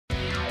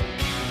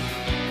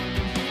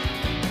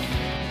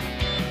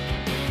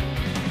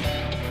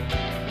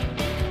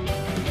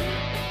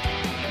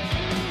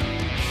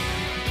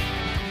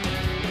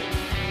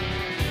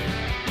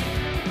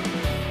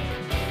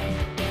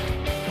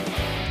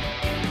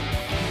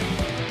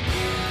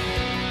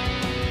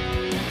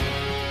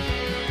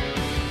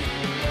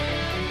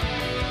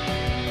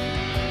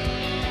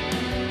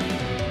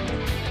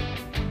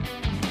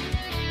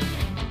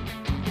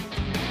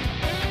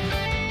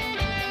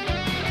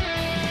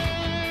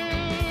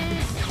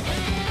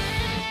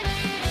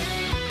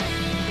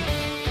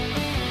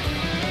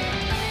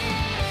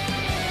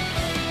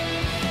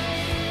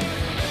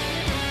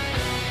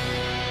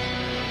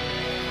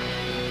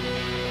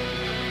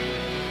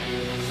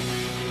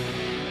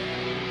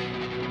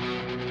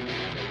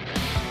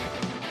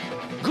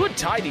Good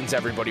tidings,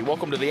 everybody.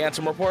 Welcome to the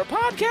Ansem Report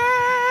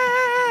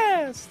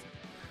podcast.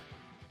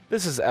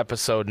 This is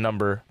episode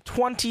number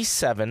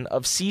 27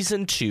 of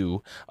season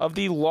 2 of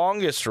the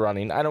longest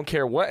running, I don't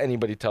care what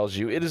anybody tells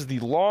you, it is the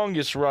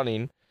longest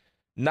running,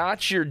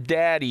 not your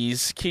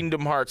daddy's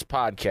Kingdom Hearts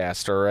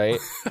podcast, all right?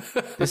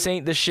 This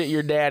ain't the shit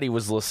your daddy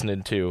was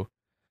listening to.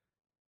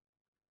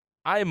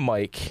 I'm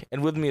Mike,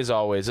 and with me as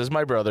always is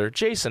my brother,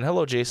 Jason.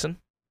 Hello, Jason.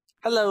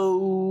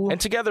 Hello. And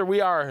together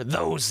we are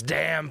those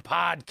damn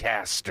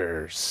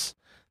podcasters.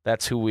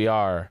 That's who we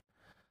are.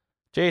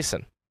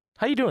 Jason,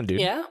 how you doing,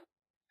 dude? Yeah?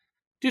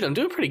 Dude, I'm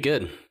doing pretty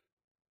good.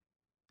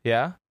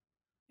 Yeah?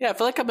 Yeah, I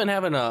feel like I've been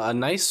having a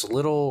nice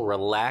little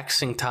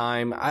relaxing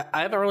time. I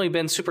haven't really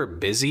been super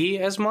busy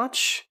as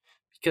much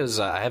because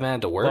I haven't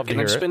had to work.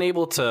 And I've just been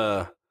able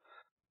to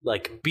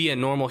like be a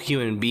normal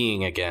human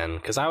being again.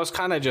 Because I was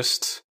kind of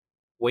just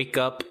wake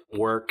up,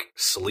 work,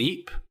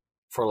 sleep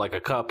for like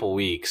a couple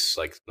weeks,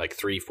 like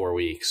 3-4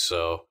 weeks.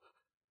 So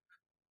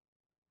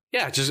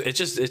yeah, it's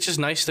just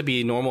nice to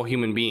be a normal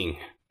human being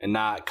and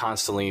not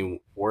constantly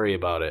worry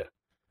about it.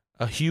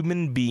 A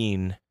human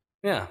being.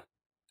 Yeah.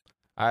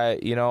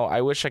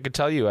 I wish I could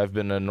tell you I've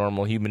been a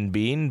normal human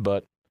being,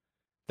 but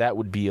that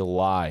would be a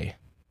lie.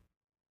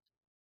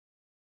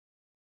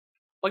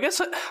 Well,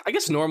 I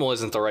guess normal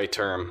isn't the right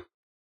term.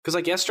 Because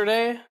like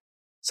yesterday,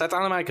 sat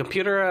down on my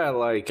computer at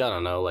like, I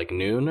don't know, like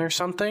noon or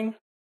something.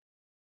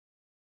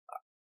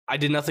 I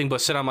did nothing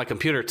but sit on my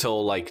computer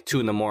till like 2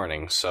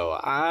 a.m. So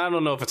I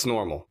don't know if it's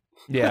normal.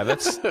 Yeah,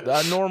 that's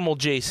a normal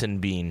Jason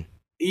bean.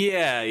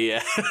 Yeah.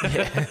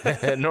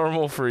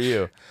 Normal for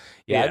you.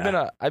 Yeah,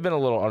 Yeah. I've been a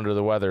little under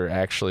the weather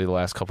actually the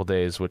last couple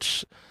days,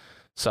 which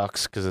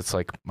sucks because it's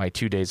like my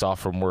 2 days off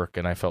from work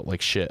and I felt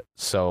like shit.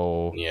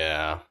 So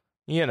Yeah.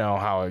 you know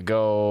how it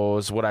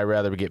goes. Would I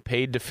rather get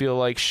paid to feel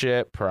like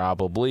shit?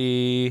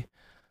 Probably.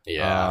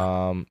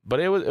 Yeah. But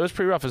it was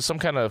pretty rough. It's some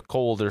kind of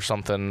cold or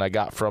something I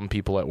got from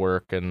people at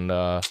work, and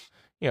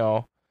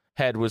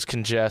head was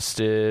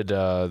congested,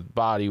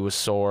 body was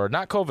sore.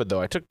 Not COVID though.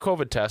 I took a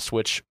COVID test,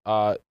 which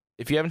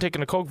if you haven't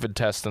taken a COVID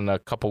test in a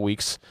couple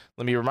weeks,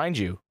 let me remind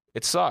you,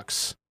 it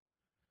sucks.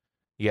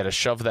 You got to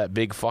shove that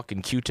big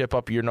fucking Q-tip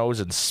up your nose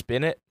and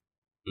spin it.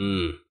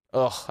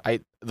 Ugh,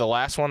 the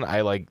last one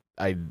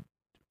I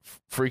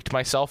freaked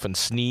myself and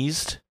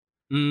sneezed.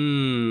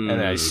 And then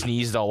I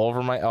sneezed all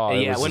over my. Oh,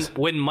 yeah.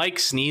 When Mike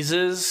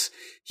sneezes,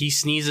 he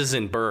sneezes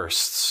in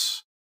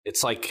bursts.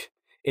 It's like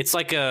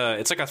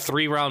a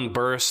 3-round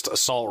burst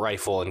assault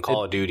rifle in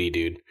Call of Duty,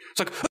 dude. It's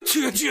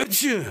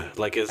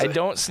like I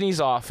don't sneeze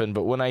often,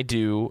 but when I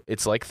do,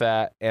 it's like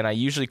that, and I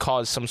usually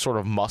cause some sort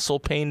of muscle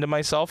pain to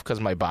myself because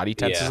my body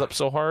tenses up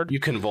so hard. You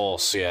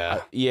convulse,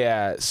 yeah.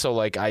 Yeah, so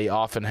like I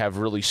often have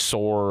really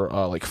sore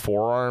like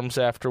forearms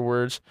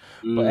afterwards.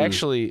 But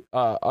actually,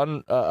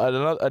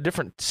 a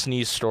different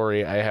sneeze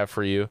story I have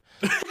for you.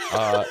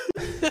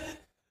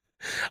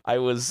 I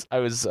was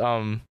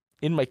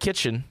in my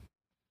kitchen.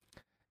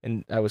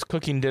 And I was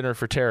cooking dinner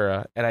for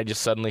Tara, and I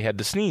just suddenly had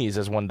to sneeze,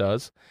 as one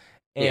does.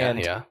 And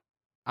yeah.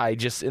 I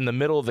just, in the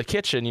middle of the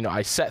kitchen,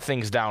 I set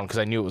things down because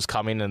I knew it was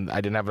coming, and I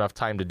didn't have enough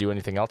time to do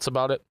anything else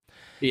about it.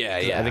 Yeah.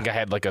 I think I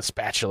had like a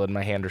spatula in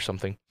my hand or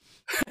something.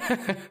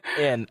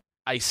 And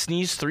I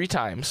sneezed 3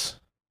 times.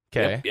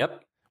 Okay.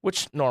 Yep.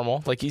 Which,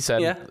 normal, like he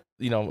said,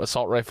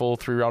 assault rifle,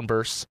 3-round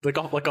bursts. Like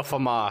a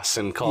FAMAS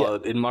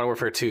in Modern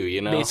Warfare 2,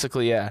 you know?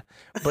 Basically, yeah.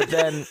 But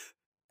then,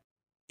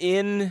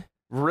 in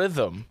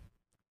rhythm,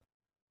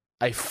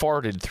 I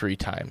farted 3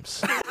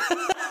 times.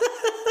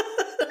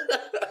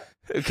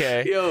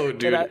 Okay. Yo,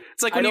 dude.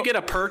 It's like when you get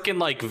a perk in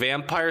like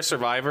Vampire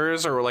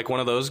Survivors or like one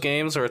of those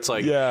games where it's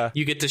like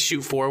you get to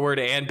shoot forward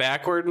and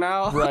backward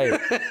now. Right.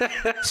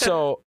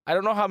 So I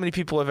don't know how many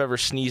people have ever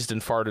sneezed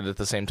and farted at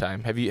the same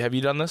time. Have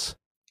you done this?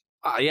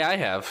 Yeah, I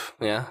have.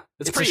 Yeah.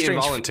 It's pretty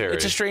involuntary.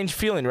 It's a strange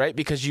feeling, right?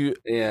 Because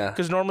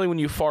normally when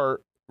you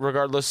fart,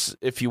 regardless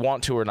if you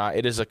want to or not,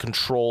 it is a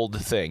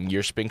controlled thing.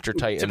 Your sphincter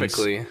tightens.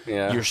 Typically,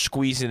 yeah. You're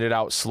squeezing it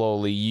out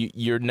slowly.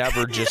 You're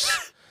never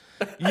just...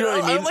 You know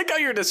what I mean? I like how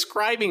you're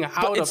describing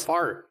how to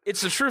fart.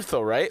 It's the truth,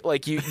 though, right?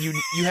 Like, you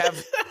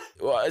have...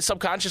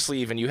 subconsciously,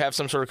 even, you have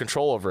some sort of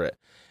control over it.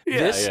 Yeah,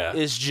 this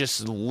is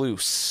just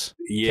loose.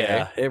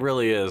 Yeah, it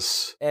really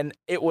is. And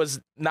it was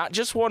not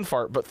just 1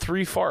 fart, but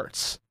 3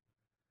 farts.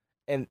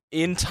 And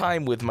in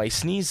time with my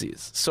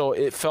sneezes. So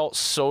it felt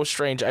so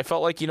strange. I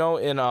felt like,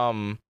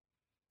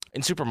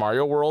 in Super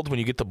Mario World, when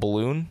you get the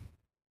balloon.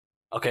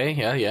 Okay,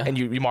 yeah.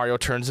 And Mario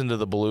turns into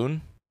the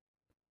balloon.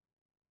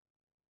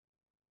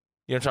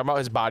 You know what I'm talking about?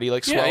 His body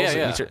like swells.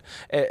 Yeah.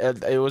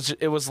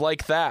 It was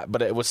like that,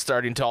 but it was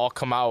starting to all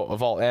come out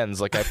of all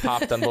ends. Like I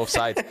popped on both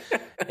sides.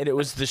 And it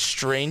was the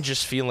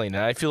strangest feeling.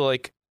 And I feel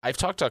like I've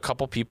talked to a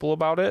couple people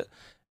about it,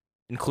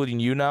 including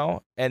you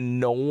now, and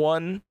no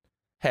one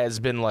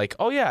has been like,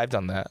 "Oh yeah, I've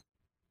done that."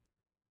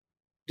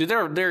 Dude,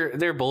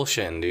 they're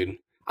bullshitting, dude.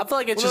 I feel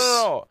like it's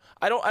No.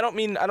 I don't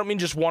mean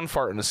just 1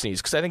 fart and a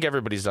sneeze, because I think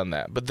everybody's done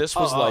that. But this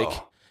was like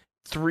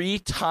 3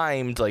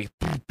 timed, like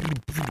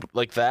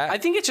that. I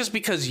think it's just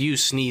because you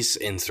sneeze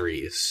in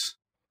threes.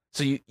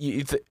 So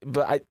you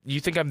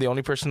think I'm the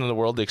only person in the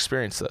world to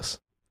experience this?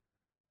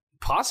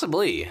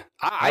 Possibly.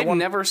 I've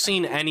never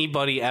seen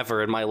anybody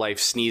ever in my life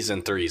sneeze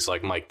in threes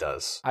like Mike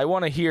does. I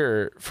want to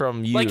hear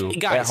from you. Like,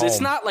 guys, it's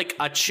not like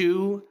a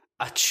chew.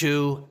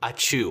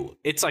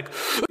 It's like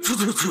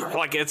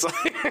it's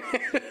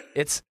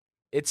like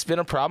it's been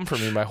a problem for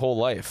me my whole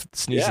life,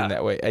 sneezing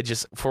that way. I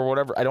just, for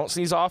whatever, I don't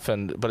sneeze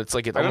often, but it's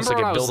like almost like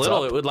it builds up. When I was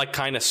little, it would like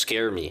kind of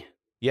scare me.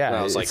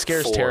 Yeah, it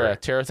scares 4. Tara.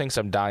 Tara thinks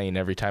I'm dying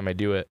every time I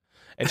do it.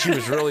 And she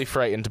was really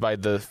frightened by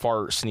the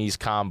fart sneeze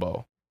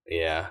combo.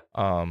 Yeah.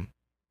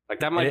 Like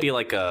that might be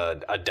like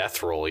a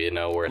death roll, you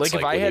know, where it's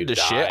like if I had to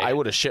shit, I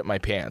would have shit my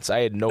pants. I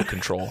had no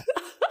control.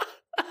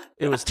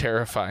 It was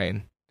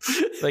terrifying.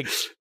 Like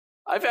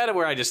I've had it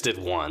where I just did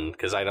one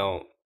because I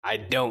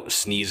don't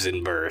sneeze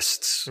in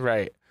bursts.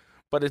 Right.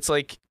 But it's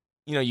like,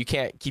 you know, you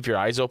can't keep your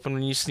eyes open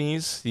when you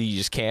sneeze. You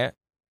just can't.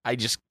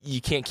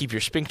 You can't keep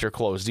your sphincter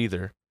closed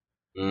either.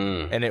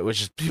 And it was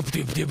just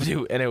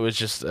and it was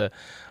just a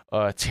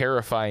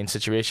terrifying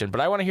situation. But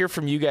I want to hear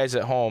from you guys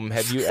at home.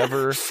 Have you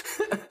ever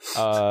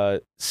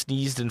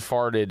sneezed and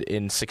farted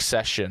in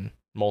succession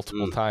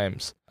multiple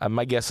times?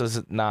 My guess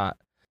is not.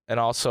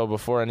 And also,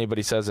 before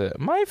anybody says it,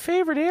 my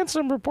favorite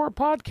Ansem Report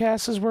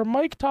podcast is where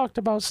Mike talked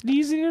about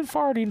sneezing and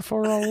farting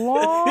for a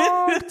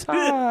long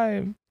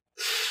time.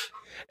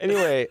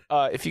 Anyway,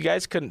 if you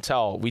guys couldn't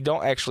tell, we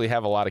don't actually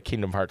have a lot of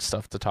Kingdom Hearts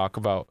stuff to talk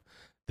about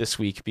this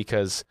week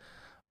because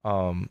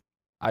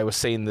I was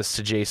saying this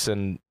to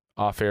Jason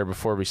off air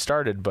before we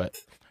started, but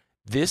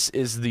this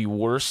is the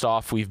worst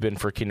off we've been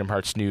for Kingdom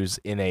Hearts news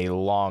in a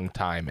long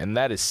time, and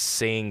that is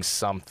saying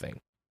something.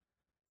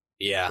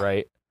 Yeah.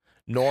 Right?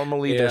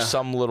 Normally there's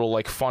some little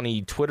like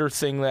funny Twitter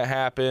thing that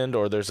happened,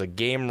 or there's a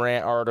Game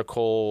Rant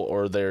article,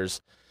 or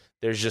there's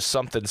just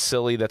something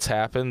silly that's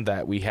happened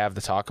that we have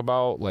to talk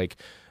about, like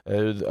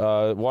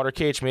Water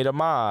Cage made a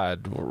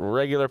mod,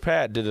 Regular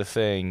Pat did a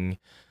thing,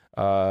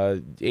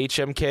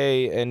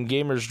 HMK and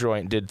Gamers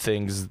Joint did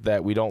things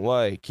that we don't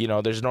like. You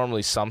know, there's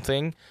normally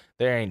something.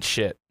 There ain't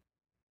shit.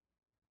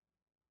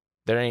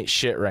 There ain't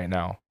shit right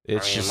now.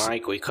 It's just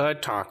Mike, we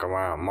could talk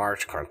about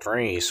March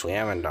Caprice. We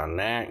haven't done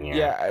that yet.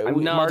 Yeah,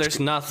 there's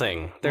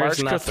nothing.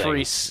 There's March nothing.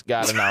 Caprice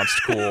got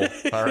announced. Cool.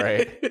 All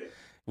right.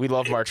 We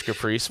love March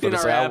Caprice, but in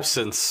our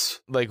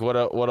absence, like what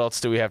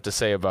else do we have to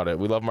say about it?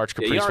 We love March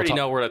Caprice. You already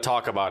know where to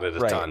talk about it a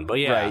ton, but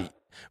yeah. Right.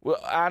 Well,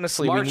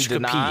 honestly, we need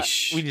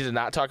to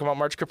not talk about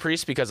March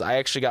Caprice because I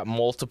actually got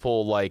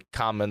multiple like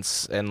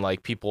comments and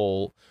like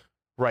people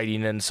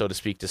writing in, so to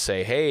speak, to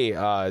say, "Hey,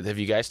 have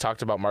you guys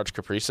talked about March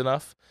Caprice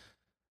enough?"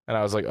 And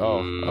I was like, "Oh,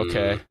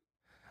 okay.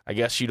 I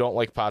guess you don't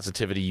like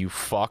positivity, you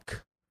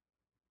fuck."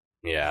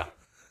 Yeah.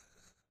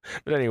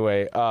 But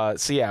anyway,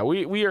 so yeah,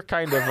 we are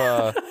kind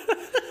of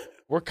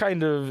we're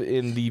kind of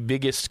in the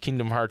biggest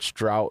Kingdom Hearts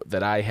drought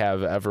that I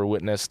have ever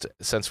witnessed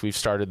since we've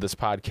started this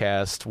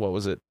podcast. What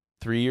was it?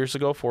 3 years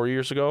ago, 4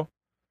 years ago?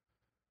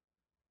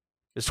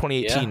 It's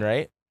 2018,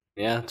 right?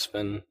 Yeah, it's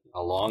been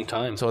a long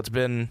time. So it's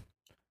been,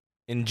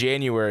 in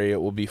January,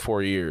 it will be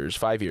 4 years,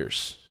 5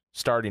 years,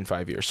 starting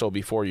 5 years. So it'll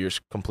be 4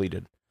 years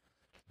completed,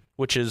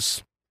 which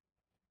is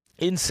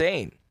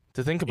insane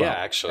to think about.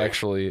 Yeah,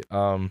 actually.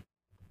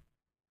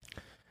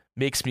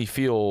 Makes me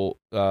feel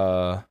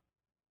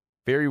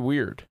very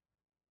weird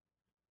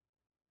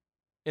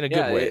in a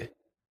good way.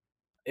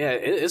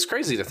 It's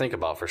crazy to think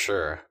about for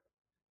sure.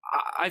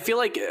 I feel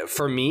like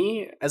for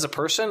me as a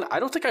person, I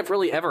don't think I've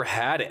really ever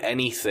had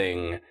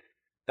anything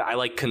that I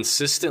like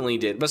consistently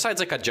did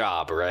besides like a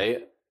job, right?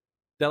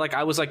 That like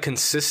I was like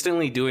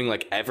consistently doing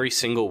like every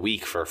single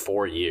week for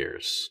 4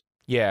 years.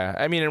 Yeah,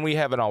 I mean, and we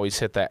haven't always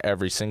hit that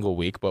every single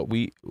week, but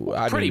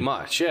pretty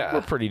much, yeah.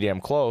 We're pretty damn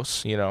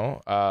close, you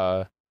know.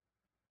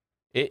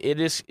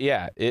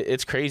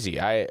 It's crazy.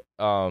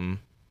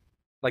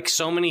 Like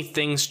so many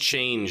things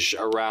change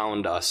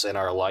around us in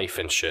our life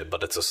and shit,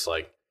 but it's just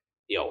like,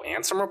 yo,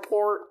 Ansem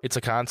Report? It's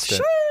a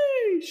constant.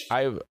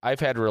 Sheesh. I've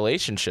had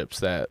relationships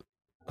that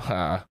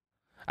I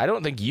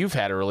don't think you've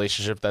had a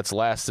relationship that's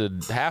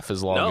lasted half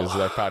as long as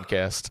that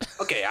podcast.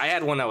 Okay, I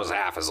had one that was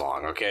half as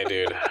long, okay,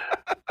 dude.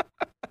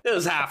 It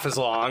was half as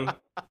long.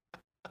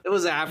 It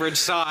was average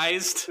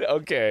sized.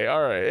 Okay,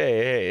 all right.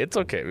 Hey, it's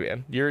okay,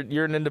 man. You're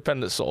an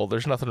independent soul.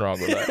 There's nothing wrong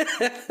with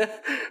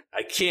that.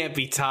 I can't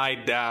be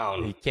tied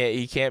down.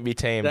 He can't be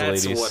tamed,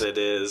 That's ladies. That's what it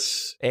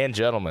is. And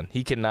gentlemen,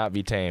 he cannot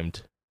be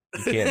tamed.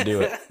 You can't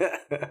do it.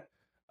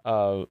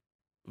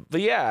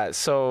 But yeah,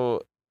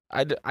 so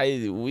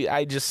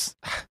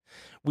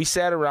we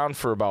sat around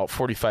for about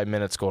 45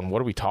 minutes going, what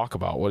do we talk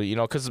about? What do you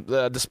know? Because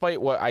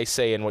despite what I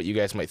say and what you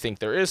guys might think,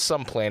 there is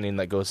some planning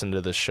that goes into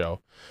this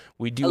show.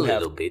 We do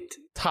have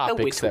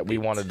topics that we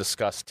want to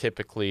discuss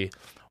typically,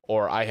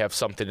 or I have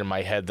something in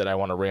my head that I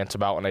want to rant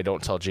about and I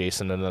don't tell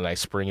Jason, and then I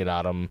spring it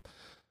at him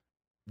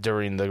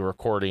during the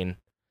recording.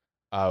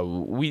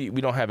 We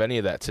don't have any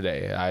of that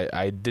today.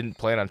 I didn't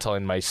plan on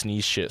telling my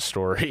sneeze shit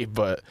story,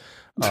 but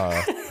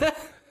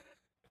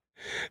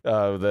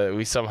that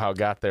we somehow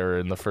got there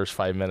in the first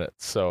 5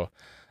 minutes. So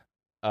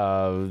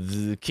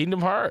The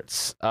Kingdom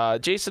Hearts.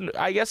 Jason,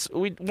 I guess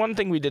one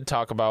thing we did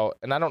talk about,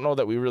 and I don't know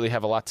that we really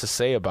have a lot to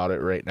say about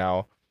it right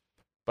now,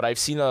 but I've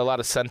seen a lot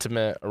of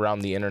sentiment around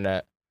the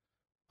internet,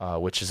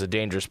 which is a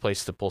dangerous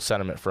place to pull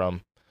sentiment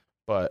from.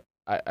 But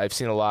I've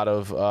seen a lot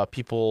of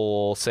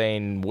people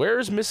saying,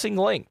 "Where's Missing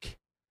Link?"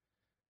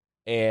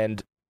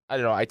 And I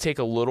don't know. I take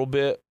a little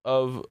bit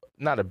of,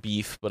 not a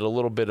beef, but a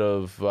little bit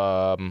of.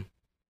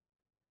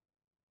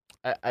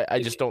 I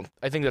just don't.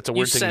 I think that's a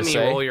weird thing to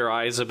say. Roll your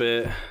eyes a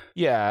bit.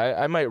 Yeah,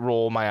 I might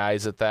roll my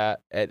eyes at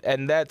that,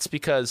 and that's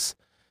because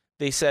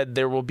they said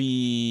there will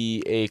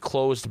be a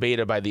closed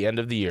beta by the end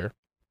of the year.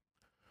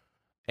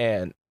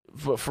 And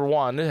for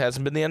one, it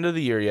hasn't been the end of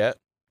the year yet.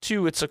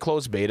 2, it's a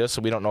closed beta,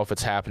 so we don't know if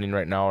it's happening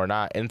right now or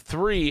not. And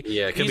 3,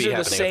 these are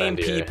the same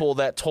people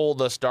that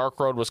told us Dark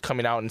Road was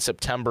coming out in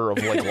September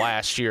of like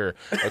last year.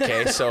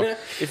 Okay, so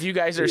if you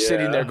guys are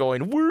sitting there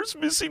going, "Where's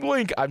Missing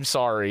Link?" I'm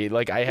sorry,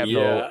 like I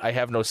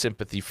have no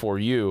sympathy for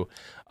you.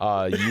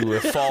 You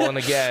have fallen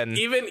again.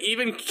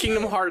 Even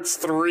Kingdom Hearts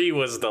 3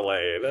 was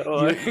delayed.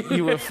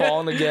 You have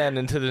fallen again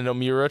into the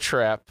Nomura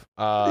trap.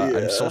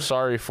 I'm so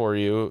sorry for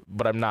you,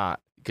 but I'm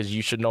not, because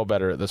you should know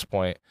better at this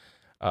point.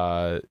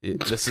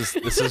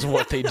 This is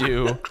what they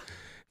do.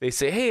 They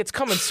say, "Hey, it's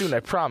coming soon,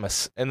 I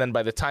promise." And then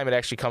by the time it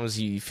actually comes,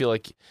 you feel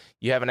like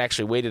you haven't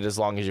actually waited as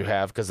long as you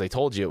have, because they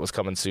told you it was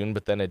coming soon,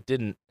 but then it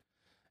didn't.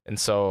 And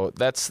so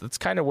that's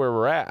kind of where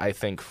we're at, I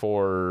think,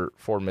 for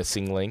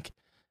Missing Link.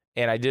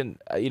 And I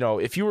didn't,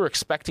 if you were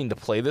expecting to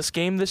play this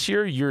game this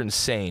year, you're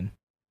insane.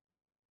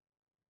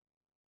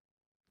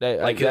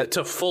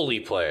 To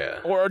fully play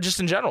it, or just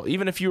in general.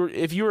 Even if you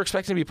were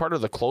expecting to be part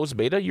of the closed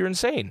beta, you're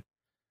insane.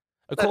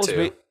 A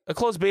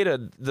closed beta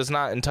does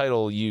not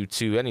entitle you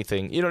to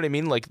anything. You know what I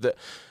mean? Like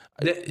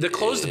the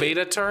closed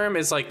beta term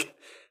is like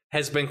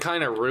has been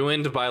kind of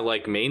ruined by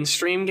like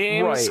mainstream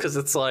games, because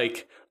it's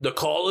like the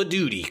Call of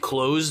Duty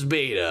closed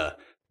beta.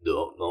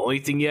 The only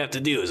thing you have to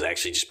do is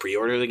actually just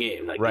pre-order the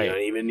game. Like you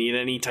don't even need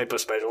any type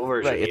of special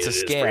version. Right, it's a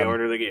scam. Just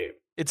pre-order the game.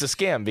 It's a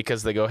scam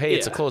because they go, "Hey,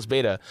 it's a closed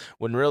beta,"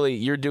 when really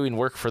you're doing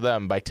work for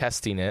them by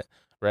testing it,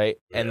 right?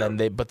 And then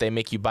they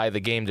make you buy the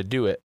game to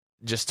do it,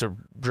 just to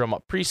drum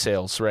up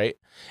pre-sales, right?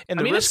 And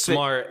the risk it's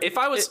smart. If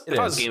I was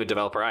a game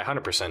developer, I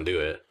 100% do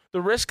it.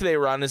 The risk they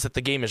run is that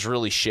the game is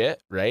really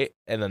shit, right?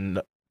 And then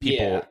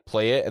people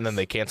play it, and then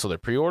they cancel their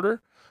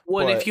pre-order.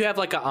 Well, and if you have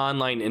like an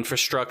online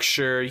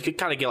infrastructure, you could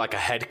kind of get like a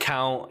head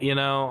count,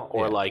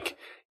 or like,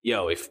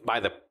 if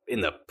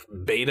in the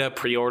beta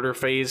pre-order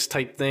phase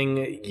type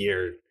thing,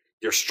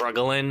 you're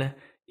struggling,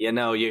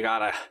 you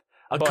got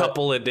a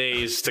couple of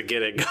days to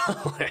get it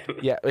going.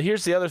 Yeah, but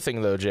here's the other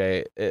thing though,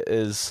 Jay,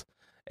 is.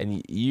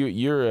 And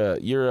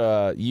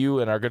you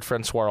and our good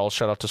friend Swarls,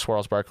 shout out to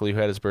Swarls Barkley, who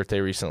had his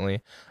birthday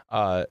recently.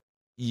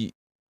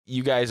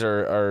 You guys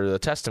are a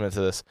testament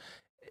to this.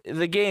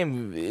 The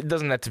game, it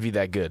doesn't have to be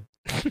that good.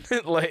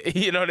 Like,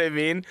 you know what I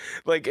mean?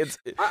 Like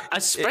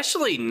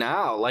especially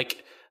now.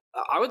 Like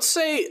I would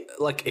say,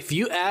 like if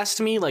you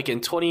asked me, like in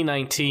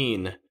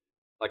 2019,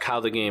 like how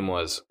the game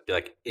was, I'd be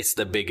like, it's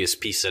the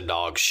biggest piece of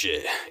dog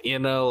shit.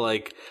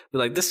 Like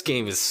this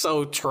game is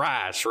so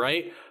trash,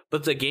 right?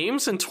 But the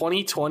games in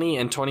 2020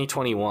 and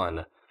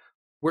 2021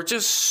 were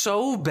just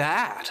so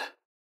bad.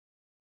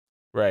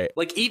 Right.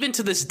 Like, even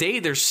to this day,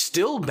 they're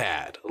still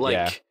bad.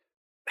 Like,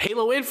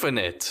 Halo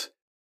Infinite,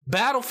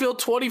 Battlefield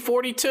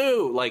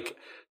 2042. Like,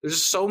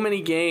 there's so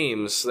many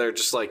games that are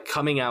just, like,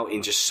 coming out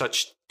in just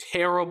such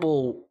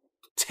terrible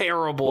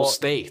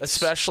states.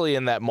 Especially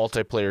in that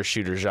multiplayer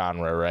shooter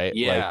genre, right?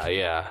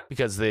 Yeah.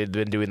 Because they've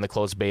been doing the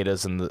closed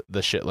betas and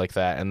the shit like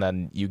that, and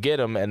then you get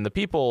them, and the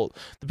people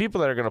that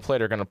are going to play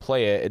it are going to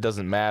play it. It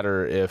doesn't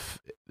matter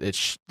if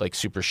it's like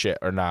super shit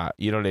or not.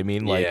 You know what I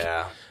mean? Like,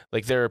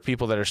 like there are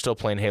people that are still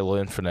playing Halo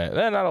Infinite.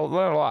 Not a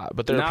lot,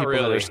 but there are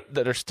people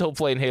that are still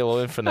playing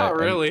Halo Infinite. Not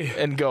really.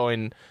 And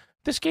going,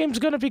 this game's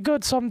going to be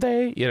good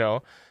someday,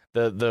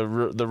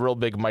 The real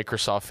big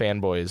Microsoft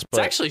fanboys. But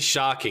it's actually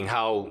shocking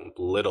how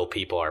little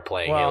people are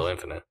playing Halo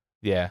Infinite.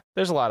 Yeah,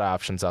 there's a lot of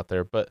options out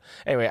there. But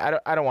anyway,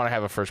 I don't want to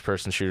have a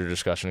first-person shooter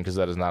discussion because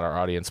that is not our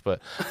audience.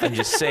 But I'm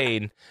just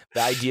saying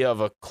the idea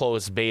of a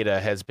closed beta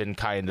has been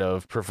kind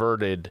of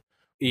perverted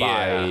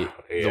by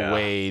the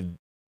way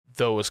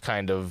those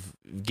kind of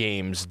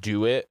games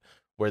do it,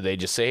 where they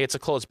just say it's a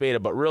closed beta,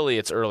 but really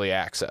it's early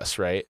access,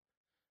 right?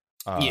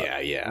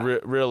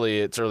 Really,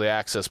 it's early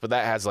access, but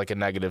that has like a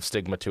negative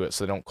stigma to it,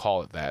 so they don't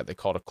call it that. They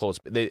call it a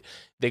closed. They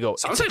go.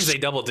 Sometimes they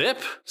double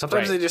dip.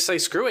 Sometimes they just say,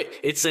 "Screw it,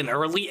 it's an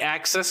early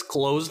access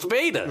closed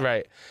beta."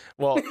 Right.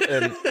 Well,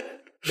 and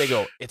they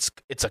go, "It's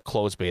a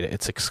closed beta.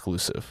 It's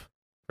exclusive."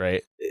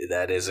 Right.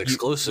 That is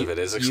exclusive. It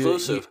is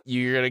exclusive.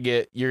 You're gonna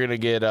get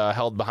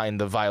held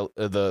behind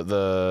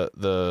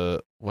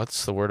the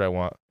what's the word I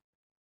want?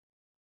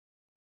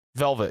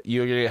 Velvet.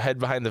 You're gonna get held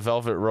behind the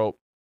velvet rope.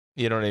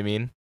 You know what I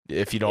mean?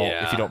 If you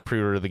don't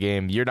pre-order the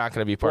game, you're not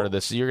going to be part of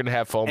this. You're going to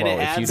have FOMO. And it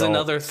adds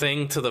another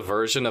thing to the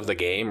version of the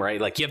game, right?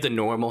 Like you have the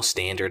normal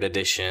standard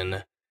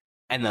edition,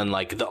 and then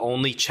like the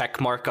only check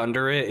mark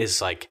under it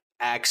is like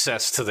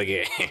access to the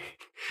game.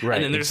 Right.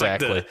 And then there's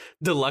exactly. like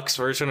the deluxe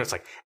version. It's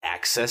like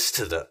access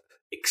to the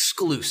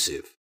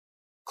exclusive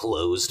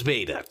closed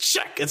beta.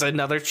 Check. It's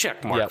another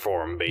check mark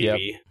for him,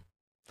 baby.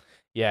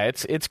 Yeah,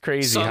 it's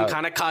crazy. Some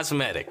kind of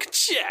cosmetic.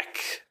 Check.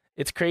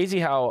 It's crazy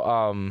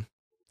how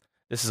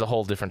this is a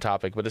whole different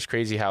topic, but it's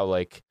crazy how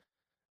like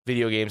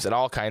video games and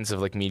all kinds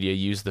of like media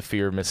use the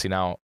fear of missing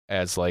out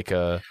as like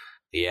a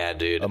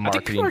dude. a marketing I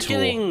think people are tool.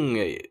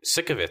 getting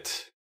sick of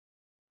it.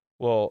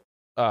 Well,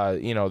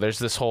 there's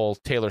this whole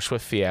Taylor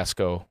Swift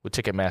fiasco with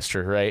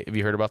Ticketmaster, right? Have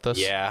you heard about this?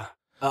 Yeah.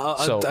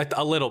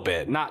 A little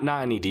bit, not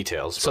any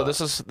details. So but.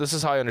 this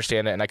is how I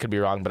understand it, and I could be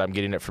wrong, but I'm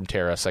getting it from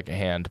Tara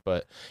secondhand.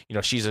 But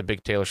she's a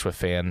big Taylor Swift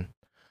fan,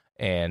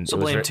 and so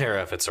blame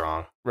Tara if it's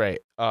wrong, right?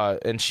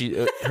 And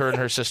her and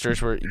her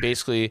sisters were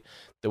basically,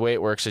 the way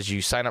it works is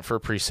you sign up for a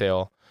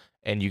presale,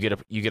 and you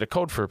get a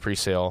code for a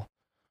presale.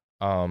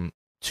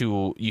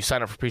 You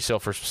sign up for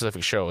presale for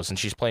specific shows, and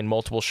she's playing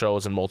multiple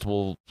shows in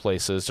multiple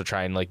places to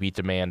try and like beat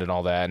demand and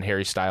all that. And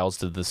Harry Styles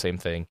did the same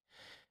thing.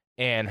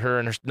 And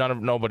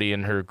nobody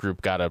in her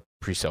group got a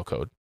presale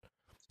code.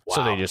 Wow.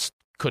 So they just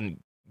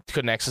couldn't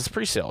access the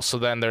presale. So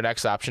then their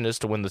next option is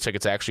to, when the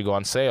tickets actually go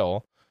on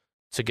sale,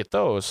 to get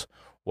those.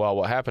 Well,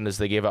 what happened is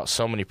they gave out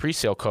so many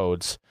presale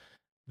codes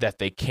that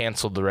they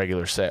canceled the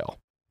regular sale.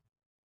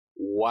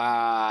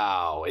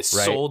 Wow. It's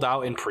sold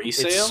out in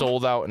presale? It's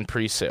sold out in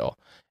presale.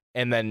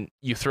 And then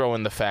you throw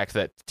in the fact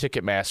that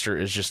Ticketmaster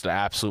is just an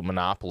absolute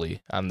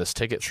monopoly on this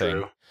ticket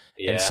thing.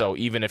 Yeah. And so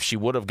even if she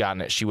would have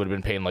gotten it, she would have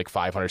been paying like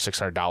 $500,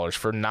 $600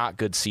 for not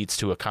good seats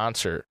to a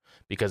concert,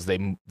 because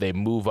they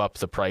move up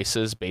the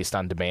prices based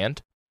on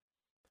demand.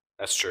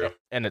 That's true.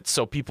 And it's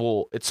so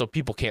people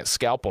can't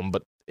scalp them,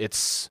 but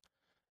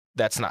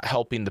that's not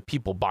helping the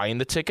people buying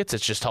the tickets.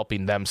 It's just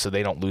helping them so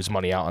they don't lose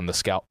money out on the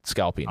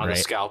scalping. On right?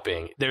 the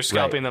scalping. They're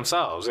scalping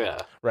themselves, yeah.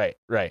 Right.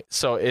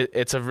 So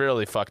it's a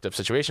really fucked up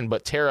situation.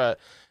 But Tara,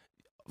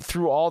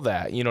 through all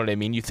that, you know what I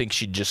mean? You think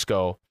she'd just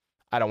go,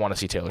 I don't want to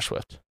see Taylor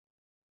Swift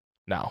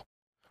now.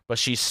 But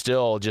she's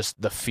still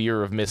just, the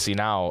fear of missing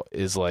out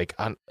is like,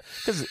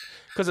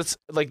 because it's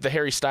like the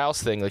Harry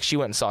Styles thing. Like, she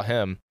went and saw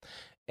him,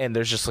 and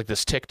there's just like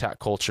this TikTok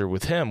culture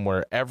with him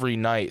where every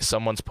night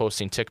someone's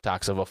posting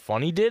TikToks of a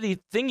funny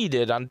thing he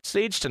did on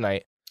stage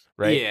tonight,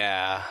 right?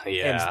 Yeah.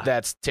 And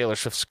that's Taylor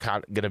Swift's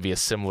going to be a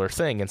similar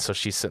thing. And so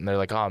she's sitting there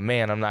like, oh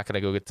man, I'm not going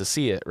to go get to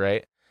see it,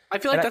 right? I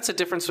feel like that's a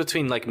difference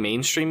between like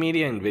mainstream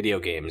media and video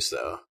games,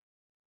 though.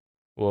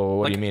 Well,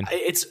 what like, do you mean?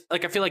 It's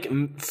like, I feel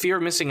like fear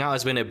of missing out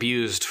has been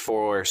abused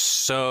for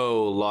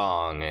so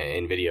long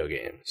in video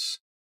games.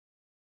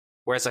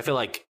 Whereas I feel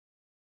like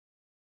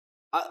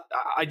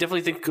I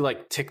definitely think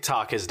like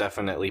TikTok has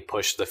definitely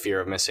pushed the fear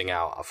of missing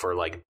out for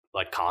like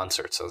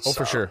concerts and stuff.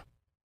 Oh, for sure.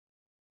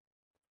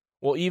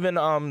 Well, even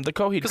the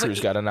Coheed Cruise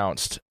got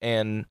announced,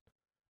 and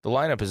the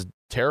lineup is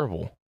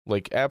terrible,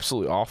 like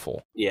absolutely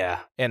awful. Yeah.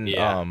 And her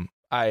and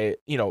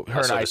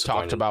I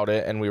talked about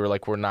it, and we were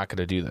like, we're not going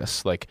to do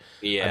this. Like,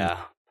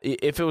 yeah.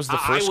 If it was the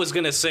first, I was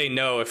going to say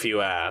no if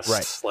you asked,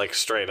 right? Like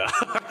straight up.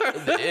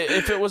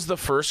 If it was the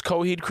first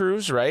Coheed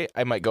Cruise, right,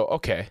 I might go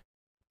okay.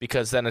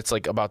 Because then it's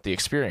like about the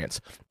experience.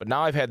 But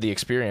now I've had the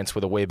experience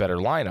with a way better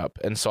lineup.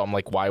 And so I'm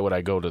like, why would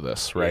I go to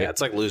this, right? Yeah,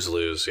 it's like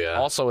lose-lose, yeah.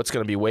 Also, it's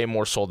going to be way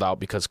more sold out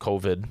because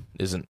COVID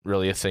isn't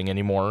really a thing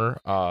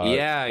anymore.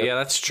 Yeah,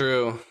 that's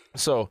true.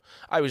 So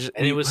I was...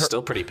 And it was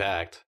still pretty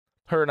packed.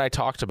 Her and I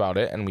talked about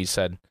it, and we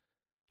said,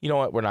 you know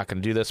what, we're not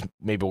going to do this.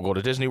 Maybe we'll go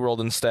to Disney World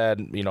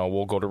instead.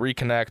 We'll go to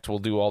Reconnect. We'll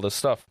do all this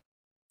stuff.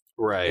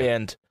 Right.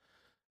 And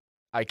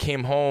I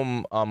came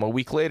home a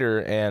week later,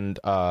 and...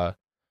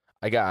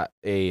 I got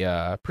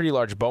a pretty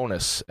large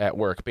bonus at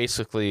work.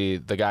 Basically,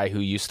 the guy who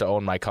used to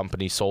own my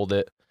company sold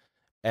it,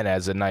 and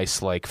as a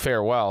nice like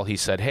farewell, he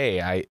said,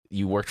 "Hey,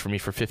 you worked for me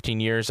for 15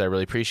 years. I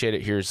really appreciate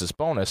it. Here's this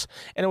bonus."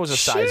 And it was a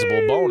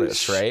sizable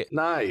bonus, right?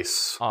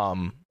 Nice.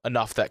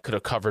 Enough that could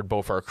have covered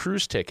both our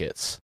cruise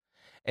tickets.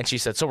 And she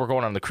said, "So we're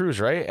going on the cruise,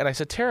 right?" And I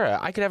said, "Tara,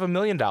 I could have $1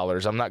 million.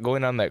 I'm not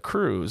going on that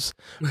cruise."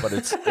 But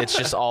it's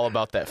just all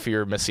about that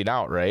fear of missing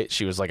out, right?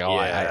 She was like, "Oh,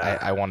 yeah.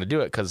 I want to do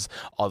it because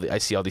I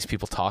see all these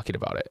people talking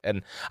about it."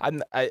 And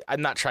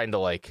I'm not trying to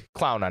like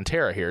clown on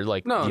Tara here,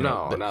 like no,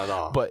 not at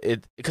all. But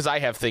because I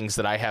have things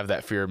that I have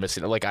that fear of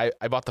missing. Like I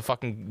bought the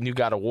fucking new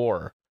God of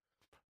War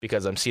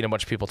because I'm seeing a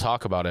bunch of people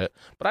talk about it,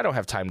 but I don't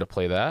have time to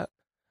play that.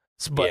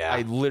 But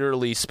I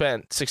literally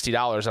spent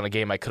 $60 on a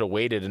game I could have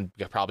waited and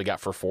probably got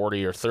for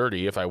 40 or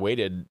 30 if I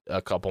waited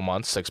a couple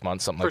months, 6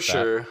 months, something like that. For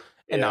sure.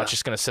 And now it's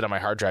just going to sit on my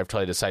hard drive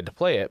till I decide to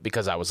play it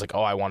because I was like,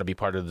 oh, I want to be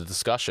part of the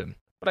discussion.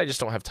 But I just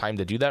don't have time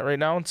to do that right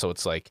now. And so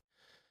it's like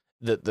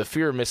the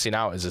fear of missing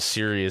out is a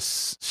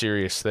serious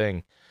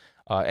thing.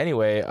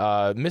 Anyway,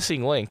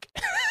 Missing Link.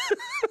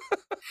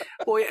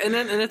 Well, and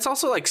it's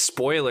also like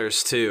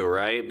spoilers too,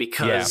 right?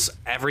 Because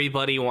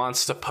everybody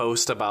wants to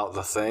post about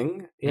the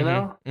thing, you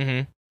know?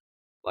 Mm-hmm.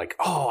 Like,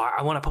 oh,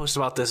 I want to post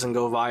about this and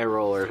go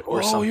viral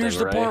or something. Oh, here's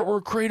the right? part where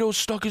Kratos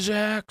stuck his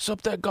axe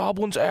up that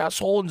goblin's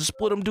asshole and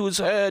split him to his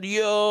head.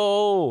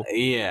 Yo!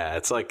 Yeah,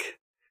 it's like...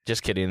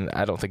 Just kidding.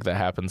 I don't think that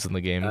happens in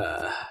the game.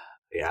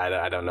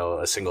 I don't know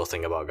a single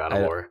thing about God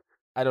of War.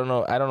 I don't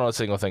know a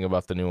single thing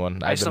about the new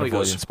one. I've been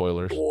avoiding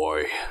spoilers.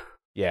 Boy.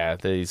 Yeah,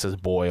 he says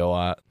boy a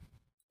lot.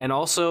 And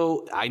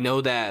also, I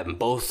know that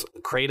both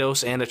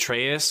Kratos and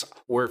Atreus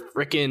were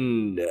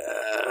freaking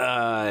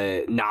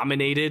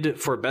nominated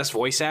for Best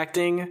Voice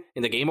Acting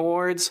in the Game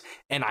Awards.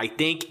 And I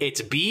think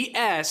it's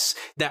BS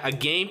that a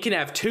game can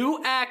have two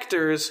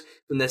actors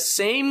in the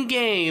same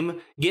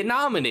game get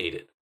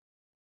nominated.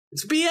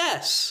 It's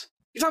BS.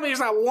 You telling me there's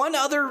not one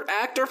other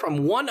actor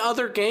from one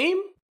other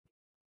game?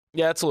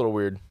 Yeah, it's a little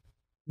weird.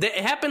 It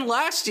happened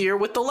last year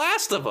with The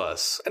Last of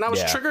Us. And I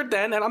was triggered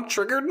then, and I'm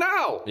triggered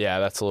now. Yeah,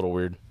 that's a little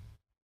weird.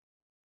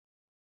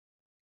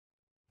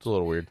 It's a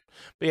little weird.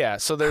 But yeah,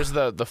 so there's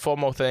the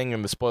FOMO thing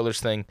and the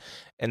spoilers thing.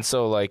 And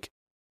so, like,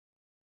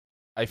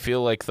 I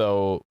feel like,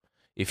 though,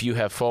 if you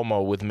have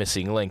FOMO with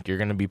Missing Link, you're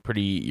going to be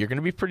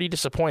pretty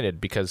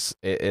disappointed because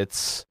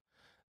it's,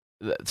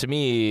 to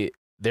me,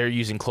 they're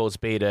using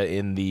closed beta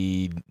in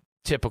the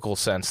typical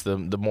sense, the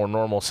more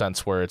normal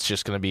sense, where it's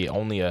just going to be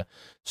only a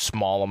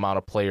small amount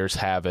of players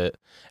have it.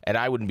 And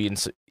I wouldn't be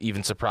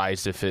even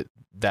surprised if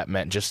that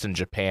meant just in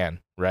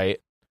Japan,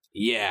 right?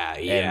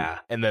 Yeah.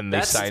 And then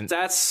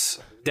that's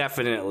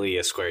definitely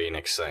a Square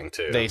Enix thing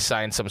too. They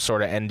signed some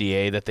sort of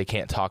NDA that they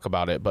can't talk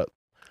about it, but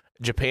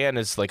Japan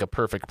is like a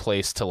perfect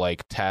place to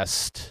like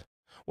test.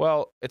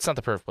 Well, it's not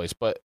the perfect place,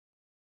 but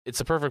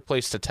it's a perfect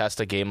place to test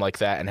a game like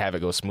that and have it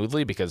go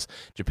smoothly because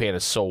Japan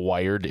is so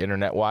wired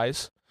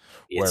internet-wise.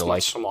 It's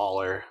much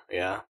smaller,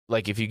 yeah.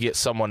 Like if you get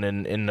someone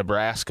in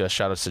Nebraska,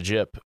 shout out to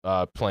Jip,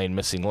 playing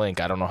Missing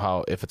Link, I don't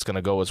know if it's going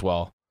to go as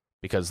well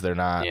because they're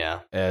not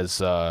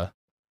as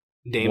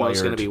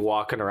Damo's going to be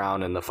walking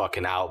around in the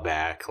fucking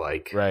outback,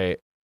 like, right.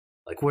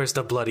 Like, where's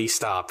the bloody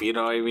stop? You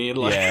know what I mean?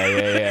 Like,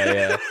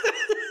 yeah.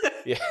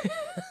 Yeah.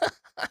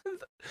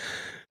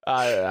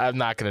 I'm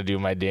not going to do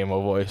my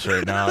Damo voice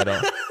right now. I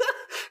don't.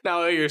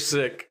 Now you're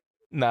sick.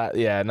 Not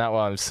while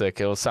I'm sick.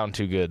 It'll sound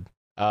too good.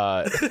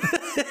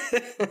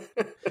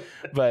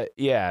 But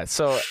yeah,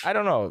 so I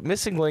don't know.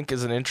 Missing Link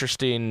is an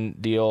interesting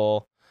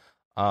deal.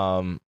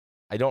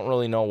 I don't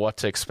really know what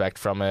to expect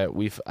from it.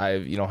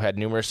 I've had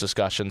numerous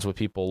discussions with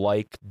people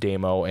like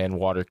Damo and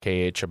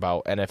WaterKH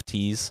about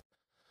NFTs.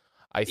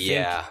 I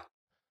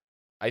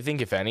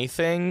think if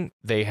anything,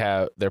 they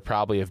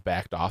probably have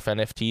backed off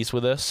NFTs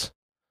with this,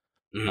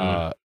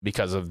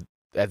 because of,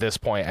 at this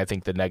point, I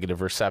think the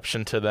negative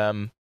reception to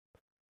them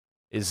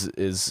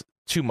is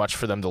too much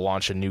for them to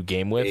launch a new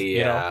game with. Yeah.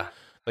 You know?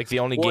 Like the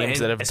only games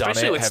that have done it have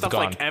gone, especially with stuff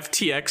like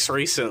FTX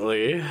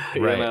recently. Right.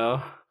 You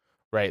know.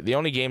 Right. The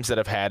only games that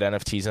have had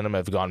NFTs in them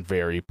have gone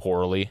very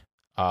poorly.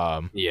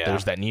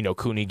 There's that Ni no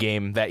Kuni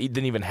game that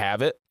didn't even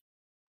have it.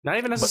 Not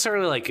even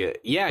necessarily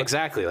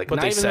exactly. Like, but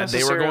not they even said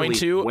they were going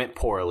to. Went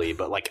poorly,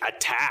 but like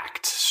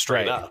attacked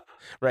straight up.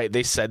 Right.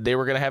 They said they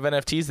were going to have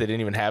NFTs. They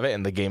didn't even have it,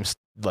 and the game's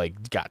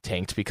like got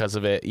tanked because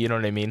of it. You know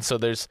what I mean? So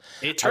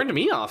it turned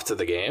me off to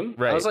the game.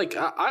 Right. I was like,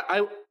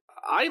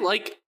 I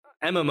like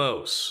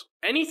MMOs.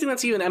 Anything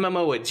that's even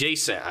MMO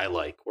adjacent, I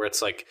like. Where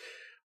it's like,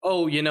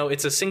 oh,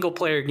 it's a single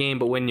player game,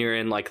 but when you're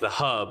in like the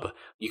hub,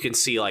 you can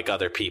see like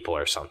other people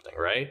or something,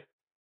 right?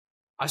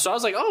 So I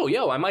was like,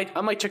 oh, I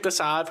might check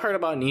this out. I've heard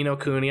about Ni no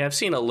Kuni. I've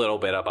seen a little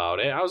bit about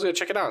it. I was gonna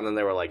check it out, and then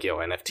they were like, yo,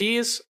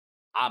 NFTs,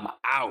 I'm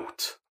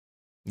out.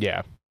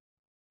 Yeah,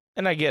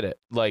 and I get it.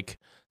 Like,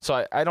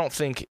 so I don't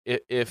think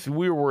if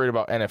we were worried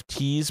about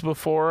NFTs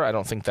before, I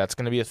don't think that's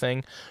going to be a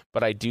thing.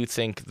 But I do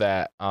think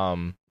that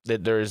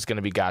that there's going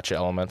to be gacha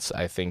elements.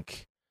 I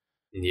think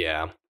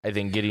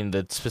getting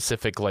the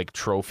specific like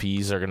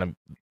trophies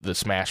the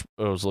Smash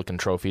Bros. Looking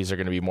trophies are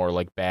going to be more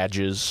like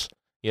badges.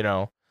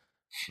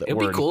 It'd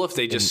be cool if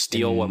they just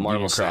steal what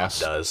Marvel Snap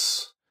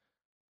does.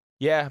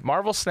 Yeah,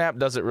 Marvel Snap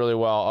does it really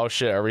well. Oh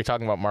shit, are we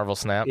talking about Marvel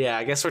Snap? Yeah,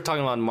 I guess we're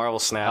talking about Marvel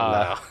Snap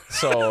now.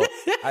 So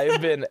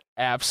I've been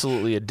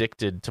absolutely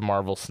addicted to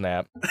Marvel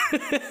Snap.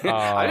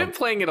 I've been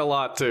playing it a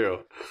lot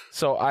too.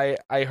 So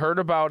I heard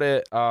about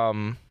it.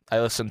 I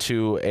listened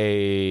to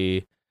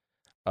a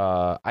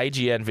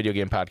IGN video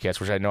game podcast,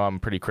 which I know I'm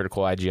pretty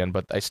critical IGN,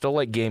 but I still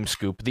like Game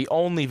Scoop, the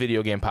only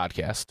video game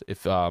podcast.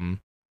 If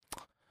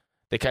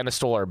they kind of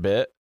stole our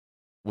bit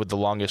with the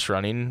longest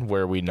running,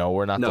 where we know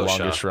we're not the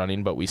longest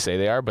running, but we say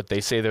they are. But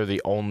they say they're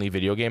the only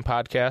video game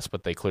podcast,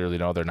 but they clearly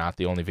know they're not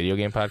the only video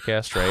game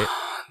podcast, right?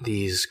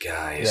 These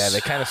guys. Yeah, they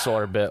kind of stole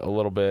our bit a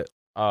little bit,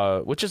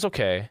 which is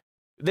okay.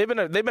 They've been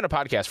a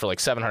podcast for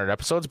like 700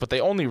 episodes, but they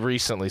only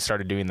recently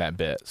started doing that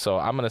bit. So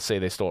I'm gonna say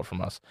they stole it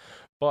from us.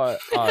 But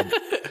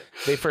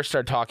they first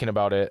started talking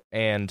about it,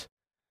 and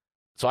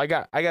so I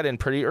got in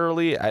pretty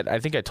early. I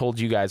think I told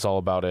you guys all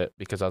about it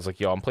because I was like,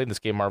 yo, I'm playing this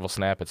game Marvel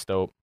Snap. It's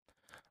dope.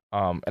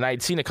 And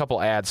I'd seen a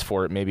couple ads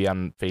for it, maybe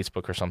on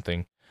Facebook or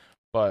something,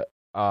 but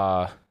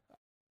I'm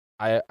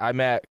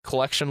at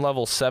collection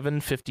level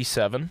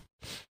 757.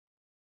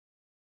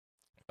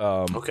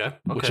 Okay.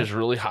 Which is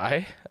really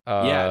high.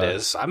 Yeah, it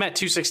is. I'm at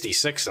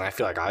 266, and I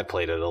feel like I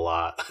played it a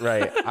lot.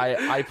 Right.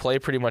 I play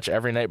pretty much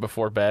every night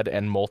before bed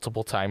and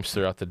multiple times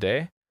throughout the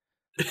day.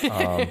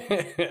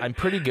 I'm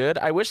pretty good.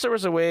 I wish there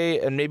was a way,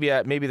 and maybe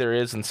there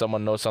is, and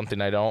someone knows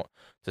something I don't,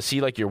 to see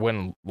like your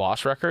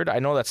win-loss record. I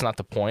know that's not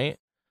the point,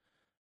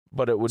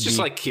 but it would just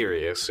be like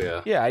curious.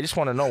 Yeah. Yeah, I just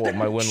want to know what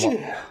my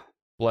win.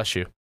 Bless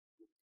you.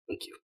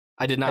 Thank you.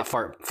 I did not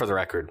fart for the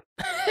record.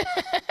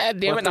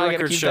 Damn it! Now I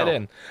gotta keep that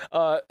in.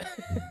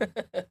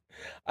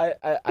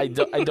 I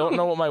don't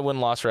know what my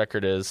win-loss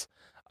record is,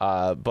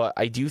 but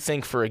I do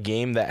think for a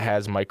game that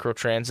has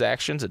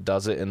microtransactions, it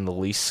does it in the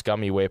least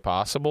scummy way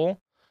possible,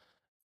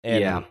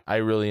 and I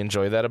really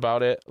enjoy that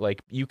about it.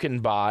 Like you can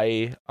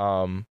buy,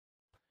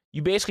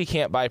 you basically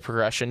can't buy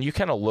progression. You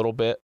can a little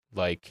bit,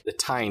 like the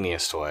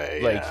tiniest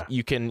way. Like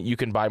you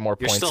can buy more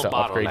points to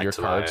upgrade your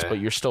cards, but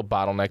you're still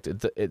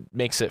bottlenecked. It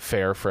makes it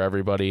fair for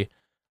everybody.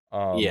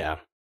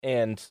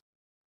 And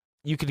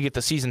you could get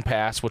the season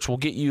pass, which will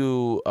get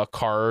you a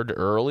card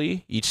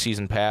early each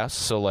season pass.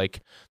 So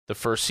like the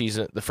first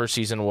season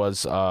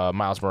was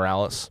Miles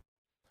Morales,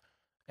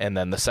 and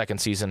then the second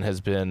season has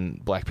been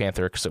Black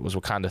Panther because it was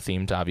Wakanda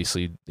themed,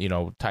 obviously,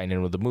 tying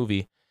in with the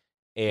movie.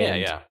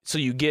 And so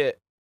you get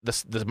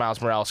the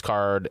Miles Morales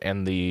card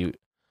and the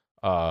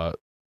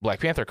Black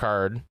Panther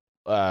card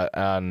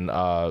on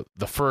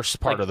the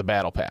first part of the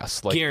battle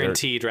pass, like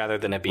guaranteed rather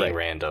than it being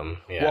random.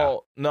 Yeah.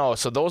 Well, no,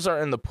 so those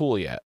aren't in the pool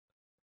yet.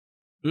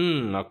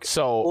 Okay.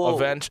 So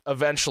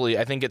eventually,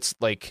 I think it's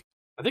like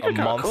I think I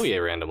got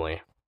Okoye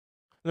randomly.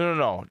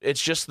 No.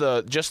 It's just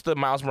the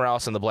Miles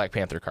Morales and the Black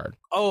Panther card.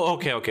 Oh,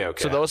 okay.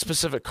 So those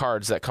specific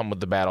cards that come with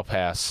the battle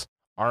pass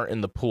aren't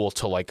in the pool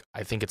till like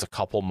I think it's a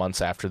couple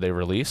months after they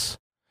release.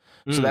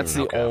 So that's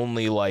the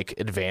only like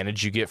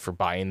advantage you get for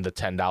buying the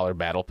 $10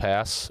 battle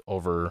pass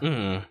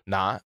over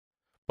not.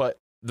 But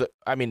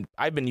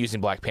I've been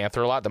using Black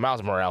Panther a lot. The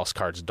Miles Morales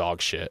card's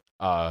dog shit.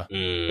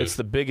 It's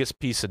the biggest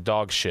piece of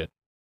dog shit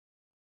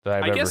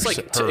that I've ever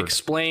heard. To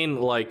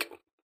explain like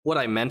what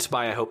I meant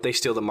by I hope they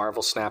steal the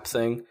Marvel Snap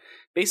thing.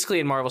 Basically,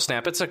 in Marvel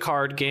Snap, it's a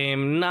card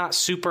game, not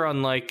super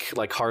unlike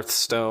like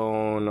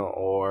Hearthstone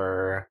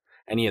or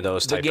any of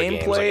those type of games.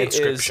 The gameplay like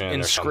is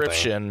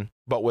Inscription,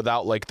 but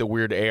without like the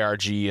weird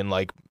ARG and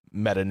like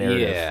meta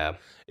narrative. Yeah.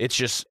 It's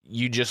just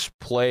you just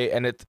play,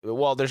 and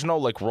there's no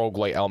like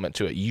roguelite element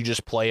to it. You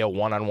just play a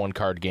one-on-one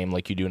card game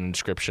like you do in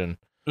Inscription.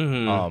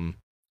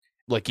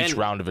 Like each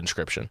round of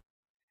Inscription.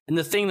 And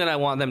the thing that I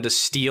want them to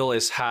steal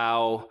is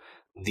how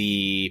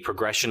the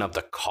progression of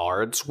the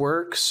cards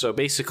works. So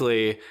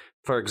basically,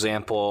 for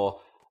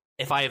example,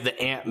 if I have the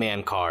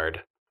Ant-Man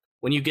card,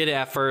 when you get it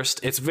at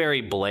first, it's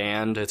very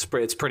bland. It's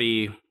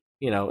pretty,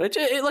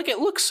 it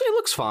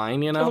looks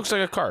fine, It looks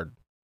like a card.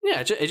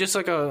 Yeah, it's just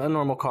like a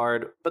normal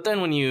card. But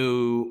then when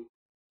you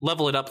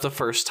level it up the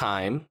first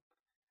time,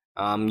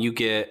 you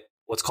get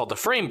what's called the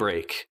frame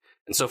break.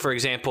 And so, for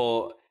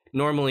example,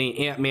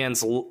 normally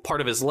Ant-Man's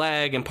part of his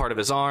leg and part of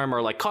his arm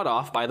are like cut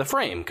off by the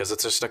frame because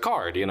it's just a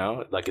card,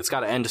 like it's got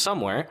to end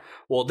somewhere.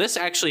 Well, this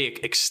actually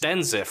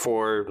extends it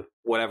for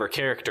whatever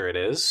character it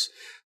is.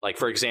 Like,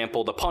 for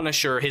example, the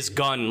Punisher, his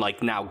gun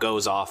like now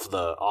goes off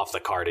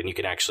the card and you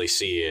can actually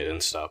see it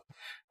and stuff.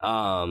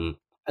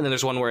 And then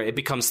there's one where it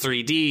becomes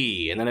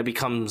 3D and then it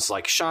becomes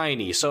like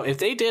shiny. So if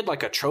they did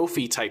like a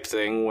trophy type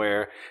thing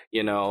where,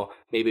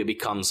 maybe it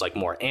becomes like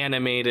more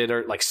animated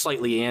or like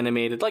slightly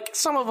animated, like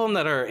some of them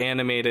that are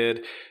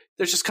animated,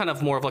 there's just kind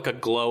of more of like a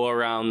glow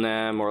around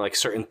them or like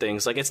certain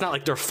things. Like it's not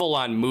like they're full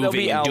on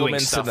moving and doing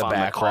stuff in the on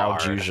background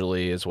the card.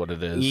 Usually is what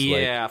it is.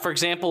 Yeah. For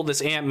example,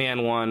 this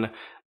Ant-Man one,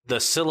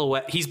 the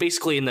silhouette, he's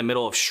basically in the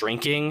middle of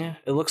shrinking,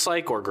 it looks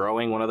like, or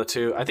growing, one of the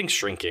two. I think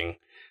shrinking.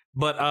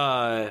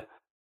 But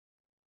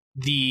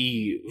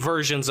the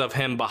versions of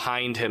him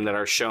behind him that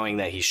are showing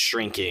that he's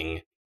shrinking,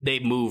 they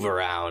move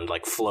around,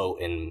 like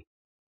float and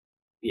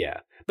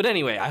But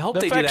anyway, I hope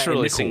they do that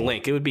in Missing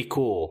Link. It would be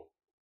cool.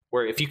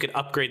 Where if you could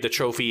upgrade the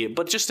trophy,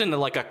 but just in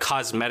like a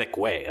cosmetic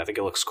way, I think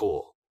it looks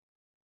cool.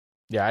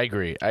 Yeah, I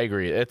agree.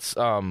 It's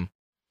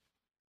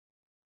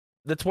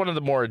that's one of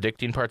the more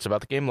addicting parts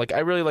about the game. Like I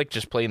really like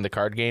just playing the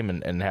card game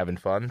and having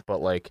fun, but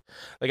like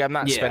I'm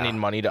not spending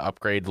money to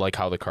upgrade like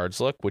how the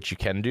cards look, which you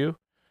can do.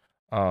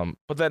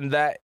 But then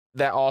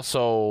that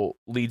also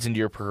leads into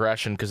your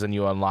progression because then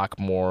you unlock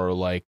more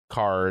like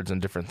cards and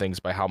different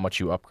things by how much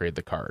you upgrade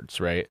the cards,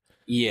 right?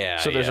 Yeah.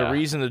 So there's a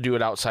reason to do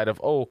it outside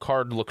of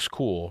card looks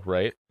cool,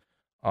 right?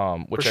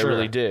 Which I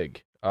really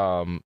dig.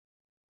 I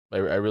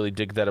really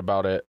dig that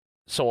about it.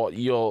 So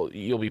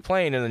you'll be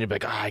playing and then you'll be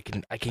like, I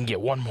can get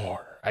one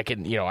more. I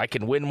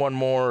can win one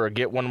more or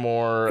get one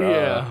more.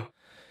 Yeah.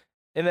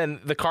 And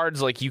then the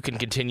cards, like you can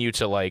continue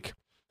to like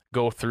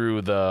go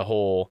through the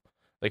whole.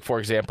 Like, for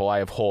example, I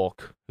have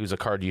Hulk, who's a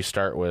card you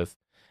start with,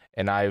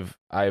 and I've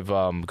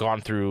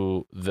gone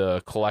through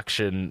the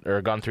collection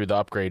or gone through the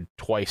upgrade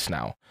twice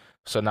now.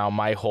 So now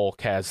my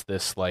Hulk has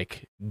this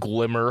like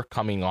glimmer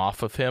coming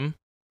off of him.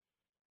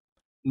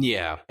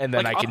 Yeah, and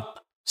then like, I can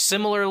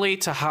similarly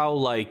to how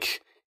like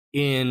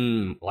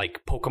in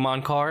like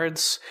Pokemon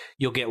cards,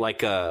 you'll get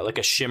like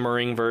a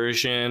shimmering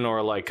version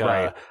or like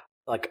I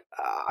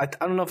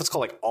don't know if it's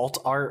called like alt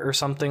art or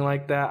something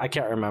like that. I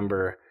can't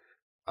remember.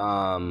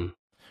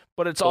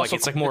 But it's also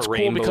it's like more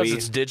cool because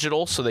it's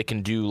digital, so they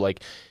can do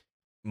like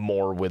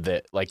more with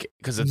it, like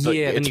because it's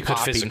then you could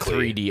popping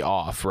physically 3D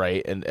off,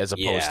 right? And as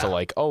opposed to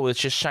like, it's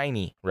just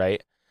shiny,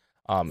 right?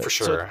 For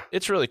sure. So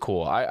it's really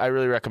cool. I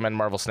really recommend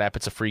Marvel Snap.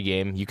 It's a free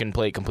game. You can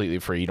play it completely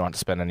free. You don't have to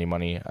spend any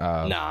money.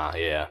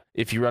 Yeah.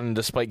 If you run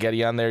into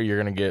Spaghetti on there,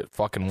 you're going to get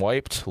fucking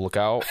wiped. Look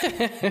out.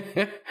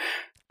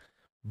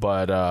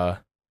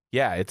 But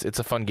yeah, it's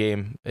a fun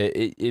game.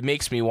 It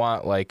makes me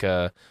want like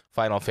a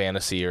Final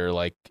Fantasy or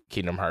like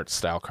Kingdom Hearts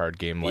style card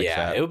game like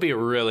that. Yeah, it would be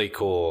really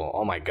cool.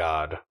 Oh my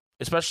god.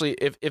 Especially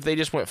if they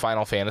just went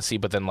Final Fantasy,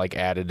 but then like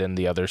added in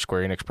the other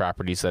Square Enix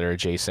properties that are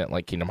adjacent,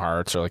 like Kingdom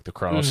Hearts or like the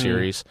Chrono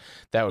series.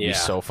 That would be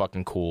so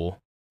fucking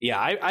cool. Yeah,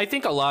 I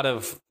think a lot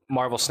of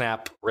Marvel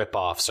Snap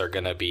ripoffs are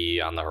going to be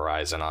on the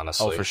horizon,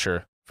 honestly. Oh, for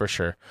sure. For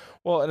sure.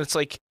 Well, and it's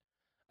like,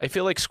 I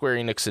feel like Square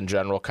Enix in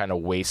general kind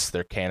of wastes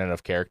their canon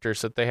of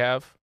characters that they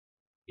have.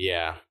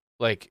 Yeah.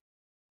 Like,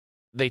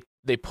 they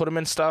put them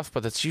in stuff,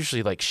 but it's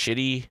usually like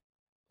shitty,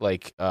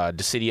 like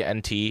Dissidia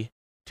NT,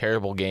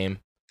 terrible game.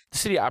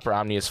 Dissidia Opera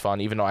Omni is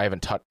fun, even though I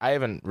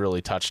haven't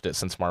really touched it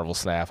since Marvel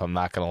Snap. I'm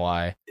not gonna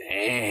lie.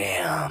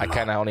 Damn. I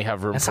kind of only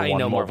have room That's for how you one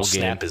know mobile Marvel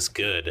game. Snap is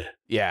good.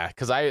 Yeah,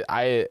 because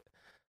I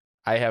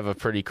have a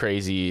pretty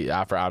crazy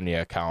Opera Omni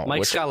account.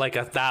 Mike's got like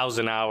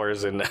 1,000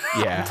 hours in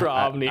Opera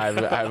Omnia.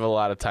 I have a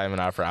lot of time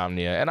in Opera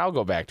Omnia, and I'll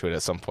go back to it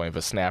at some point.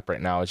 But Snap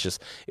right now, it's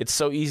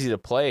so easy to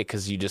play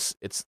because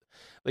it's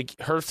like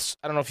Hearth.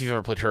 I don't know if you've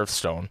ever played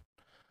Hearthstone.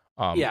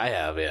 Yeah, I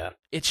have. Yeah,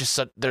 it's just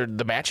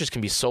the matches can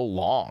be so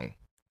long.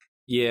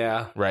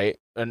 Yeah. Right.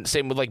 And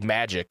same with like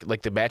Magic.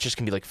 Like the matches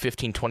can be like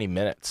 15, 20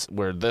 minutes,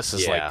 where this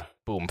is like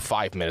boom,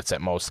 5 minutes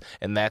at most,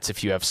 and that's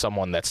if you have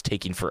someone that's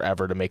taking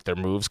forever to make their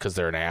moves because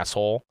they're an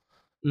asshole.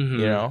 Mm-hmm.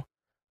 You know.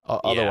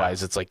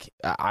 Otherwise, it's like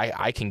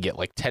I can get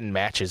like 10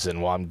 matches in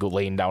while I'm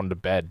laying down to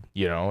bed,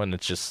 you know, and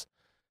it's just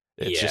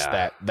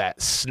that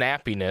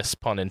snappiness,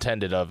 pun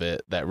intended, of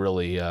it that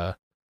really.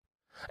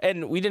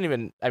 And we didn't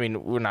even. I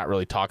mean, we're not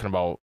really talking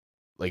about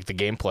like the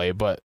gameplay,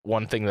 but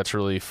one thing that's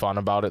really fun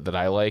about it that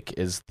I like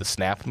is the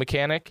snap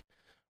mechanic,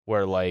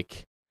 where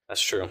like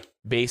that's true.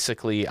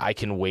 Basically, I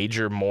can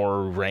wager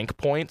more rank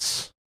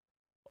points.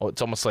 Oh,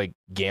 it's almost like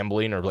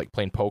gambling or like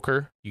playing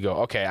poker. You go,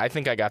 okay, I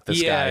think I got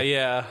this guy.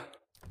 Yeah.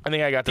 I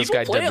think I got this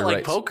people guy. Play it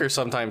like poker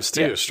sometimes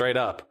too, straight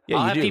up. Yeah,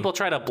 I'll have people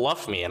try to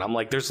bluff me, and I'm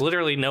like, "There's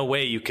literally no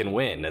way you can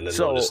win," and then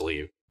they'll just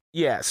leave.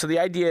 Yeah. So the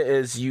idea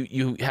is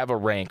you have a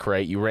rank,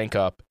 right? You rank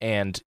up,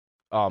 and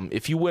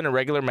if you win a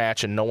regular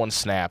match and no one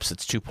snaps,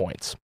 it's 2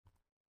 points.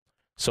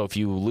 So if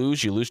you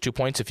lose 2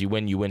 points. If you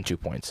win 2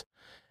 points.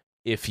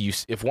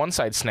 If one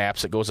side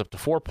snaps, it goes up to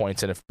 4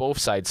 points, and if both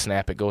sides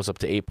snap, it goes up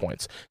to 8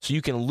 points. So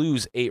you can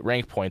lose 8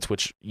 rank points,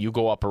 which you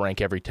go up a rank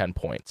every 10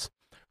 points.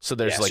 So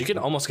there's so you can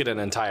almost get an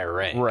entire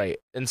rank, right?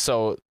 And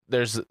so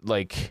there's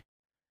like,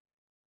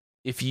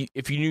 if you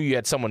knew you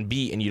had someone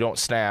beat and you don't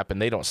snap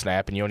and they don't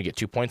snap and you only get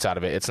 2 points out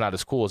of it, it's not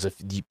as cool as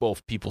if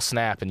both people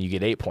snap and you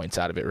get 8 points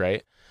out of it,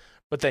 right?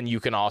 But then you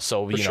can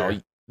also,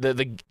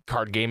 the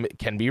card game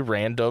can be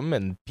random,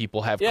 and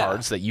people have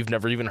cards that you've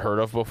never even heard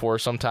of before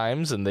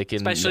sometimes, and they can,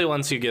 especially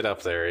once you get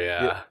up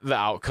there, the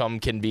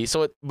outcome can be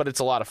but it's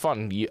a lot of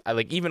fun. I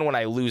like, even when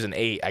I lose an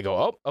 8, I go,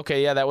 oh,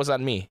 okay, yeah, that was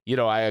on me. You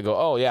know, I go,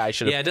 oh yeah, I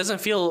should have. Yeah, it doesn't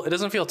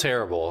feel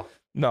terrible.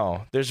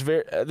 No, there's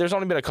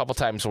only been a couple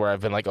times where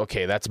I've been like,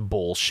 okay, that's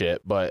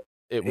bullshit, but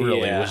it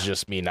really was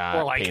just me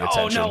not paying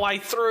attention. Oh no, I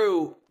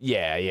threw.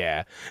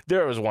 Yeah.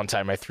 There was one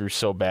time I threw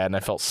so bad and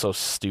I felt so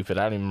stupid.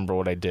 I don't even remember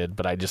what I did,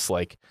 but I just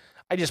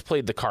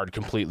played the card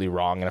completely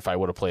wrong, and if I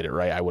would have played it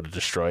right, I would have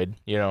destroyed,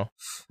 you know,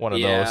 one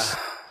of those.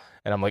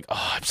 And I'm like,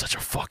 oh, I'm such a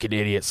fucking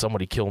idiot.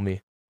 Somebody kill me.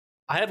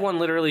 I had one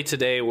literally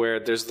today where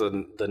there's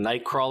the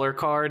Nightcrawler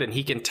card, and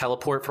he can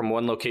teleport from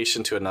one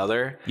location to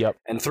another. Yep.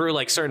 And through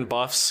like certain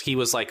buffs, he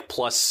was like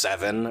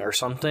 +7 or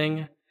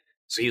something.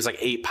 So he was like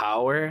 8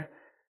 power.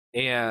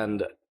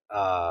 And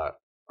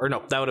or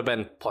no, that would have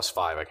been +5,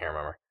 I can't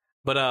remember.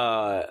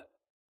 But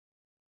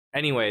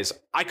anyways,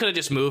 I could have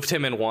just moved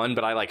him and won,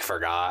 but I like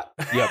forgot.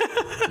 Yep.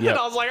 And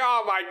I was like,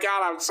 oh my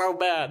god, I'm so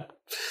bad.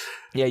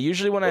 Yeah,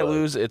 usually when I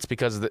lose, it's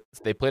because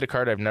they played a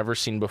card I've never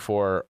seen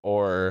before,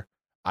 or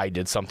I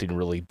did something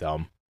really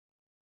dumb.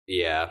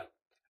 Yeah.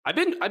 I've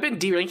been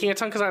de-ranking a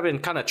ton because I've been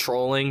kind of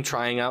trolling,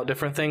 trying out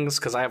different things,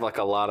 because I have like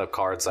a lot of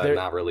cards I've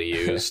not really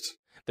used.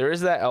 There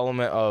is that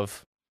element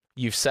of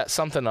you've set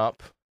something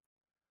up,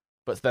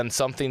 but then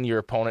something your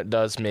opponent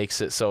does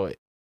makes it so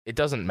it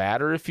doesn't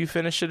matter if you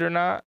finish it or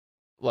not.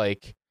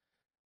 Like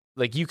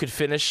you could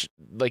finish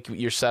like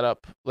your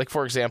setup. Like,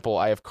 for example,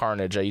 I have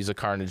Carnage. I use a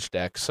Carnage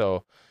deck.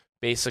 So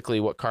basically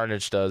what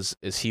Carnage does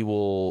is he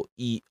will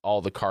eat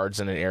all the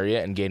cards in an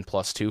area and gain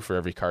 +2 for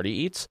every card he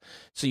eats.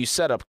 So you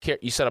set up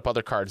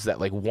other cards that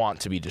like want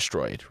to be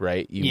destroyed,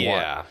 right?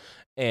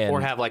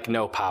 Or have like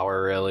no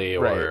power really,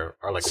 or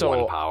like so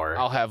 1 power.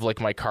 I'll have like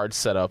my cards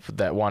set up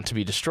that want to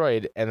be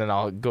destroyed, and then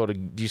I'll go to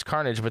use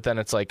Carnage, but then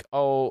it's like,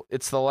 oh,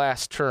 it's the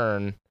last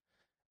turn,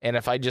 and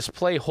if I just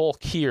play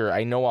Hulk here,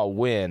 I know I'll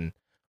win.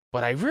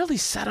 But I really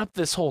set up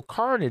this whole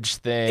Carnage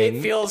thing.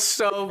 It feels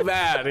so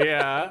bad,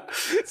 yeah.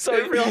 So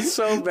it feels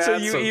so bad. So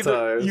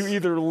sometimes. you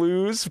either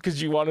lose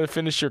because you want to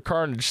finish your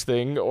Carnage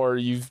thing, or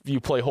you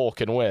play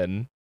Hulk and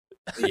win.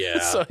 Yeah.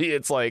 So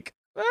it's like,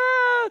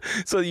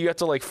 So you have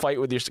to like fight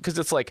with your, because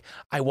it's like,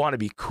 I want to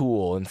be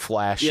cool and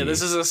flashy. Yeah,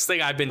 this is this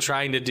thing I've been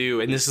trying to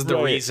do, and this is the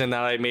reason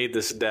that I made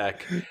this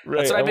deck. Right.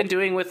 That's what I've been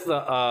doing with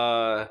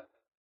the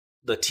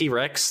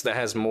T-Rex that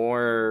has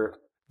more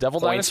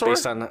Devil points Dinosaur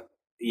based on.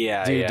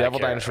 Yeah, dude, yeah, Devil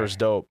Dinosaur is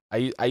dope.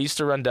 I used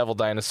to run Devil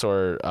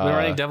Dinosaur. We're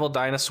running Devil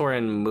Dinosaur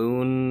and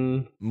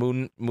Moon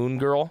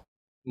Girl.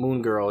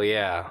 Moon Girl,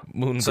 yeah.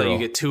 Moon Girl. So you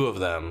get 2 of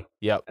them.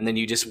 Yep. And then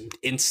you just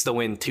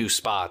insta-win 2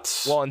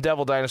 spots. Well, and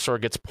Devil Dinosaur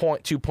gets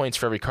 2 points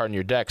for every card in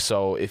your deck.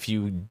 So if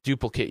you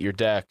duplicate your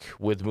deck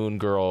with Moon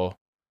Girl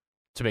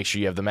to make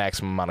sure you have the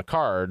maximum amount of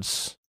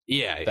cards,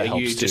 yeah, that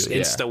helps you just too,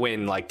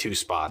 insta-win like 2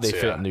 spots. They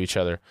fit into each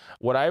other.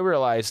 What I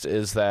realized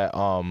is that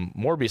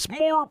Morbius,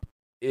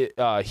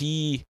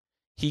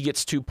 he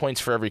gets 2 points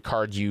for every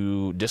card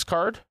you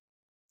discard.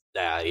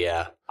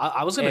 Yeah.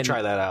 I was going to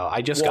try that out.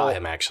 I just got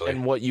him, actually.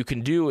 And what you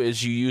can do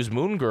is you use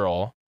Moon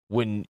Girl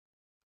when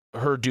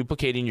her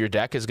duplicating your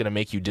deck is going to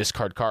make you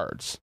discard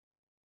cards.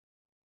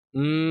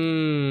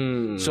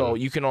 So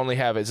you can only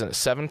have, isn't it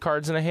 7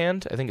 cards in a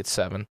hand? I think it's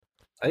 7.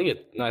 I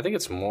think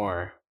it's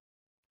more.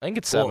 I think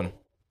it's 7. Well,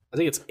 I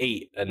think it's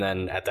 8, and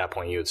then at that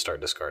point you would start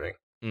discarding.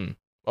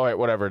 All right,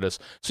 whatever it is.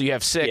 So you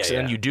have 6, and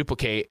then you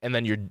duplicate, and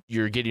then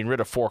you're getting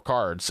rid of 4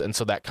 cards, and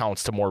so that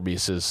counts to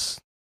Morbius's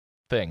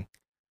thing.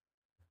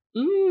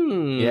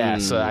 Yeah,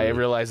 so I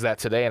realized that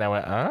today, and I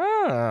went,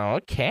 oh,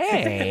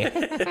 okay.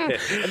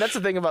 And that's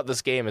the thing about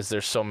this game is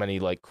there's so many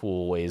like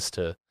cool ways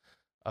to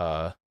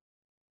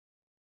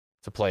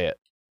play it.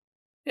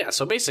 Yeah,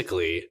 so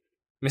basically,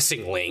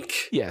 Missing Link.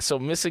 Yeah, so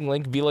Missing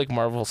Link, be like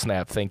Marvel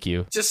Snap. Thank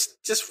you.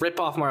 Just rip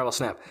off Marvel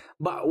Snap.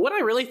 But what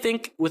I really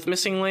think with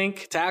Missing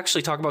Link, to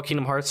actually talk about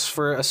Kingdom Hearts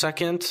for a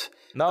second,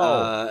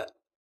 I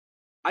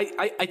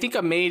think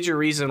a major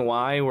reason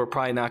why we're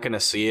probably not going to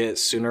see it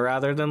sooner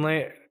rather than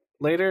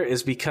later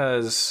is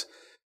because,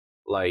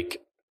 like,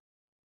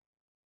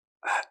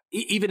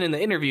 even in the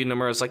interview,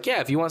 Nomura's like,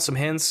 yeah, if you want some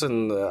hints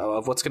and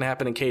of what's going to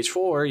happen in Cage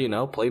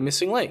 4, play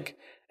Missing Link.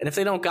 And if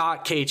they don't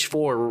got Cage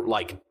 4,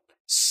 like,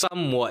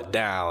 somewhat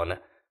down,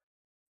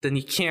 then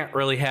you can't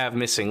really have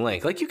Missing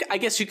Link. Like, I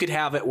guess you could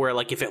have it where,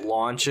 like, if it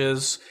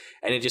launches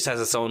and it just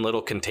has its own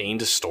little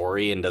contained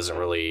story and doesn't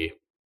really...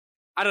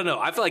 I don't know.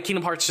 I feel like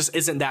Kingdom Hearts just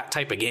isn't that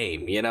type of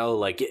game,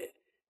 Like,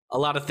 a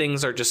lot of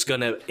things are just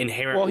going to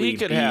inherently be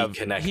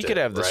connected. He could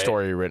have the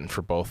story written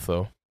for both,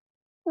 though.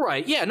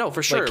 Right, yeah, no,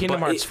 for sure. Like Kingdom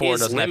Hearts 4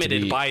 is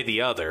limited by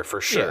the other,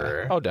 for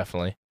sure. Yeah. Oh,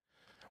 definitely.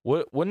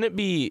 Wouldn't it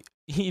be...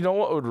 You know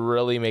what would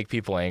really make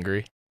people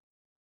angry?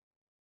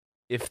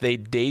 If they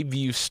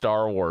debut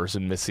Star Wars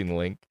in Missing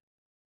Link.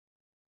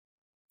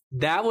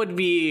 That would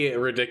be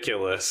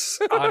ridiculous,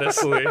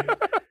 honestly.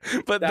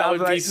 But now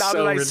that I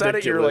said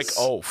it, you're like,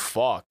 oh,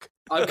 fuck.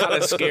 I'm kind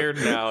of scared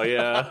now,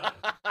 yeah.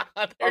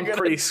 I'm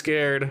pretty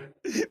scared.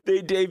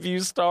 They debut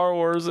Star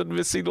Wars and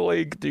Missing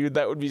Link, dude.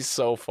 That would be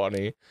so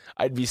funny.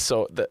 I'd be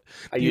so...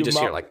 You just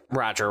hear like,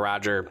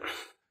 Roger.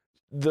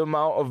 The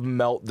amount of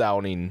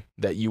meltdowning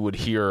that you would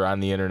hear on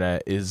the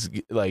internet is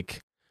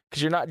like...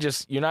 Because you're not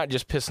just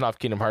pissing off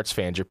Kingdom Hearts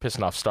fans, you're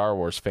pissing off Star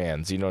Wars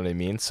fans. You know what I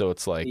mean? So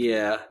it's like...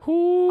 Yeah.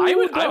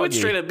 I would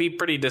straight up be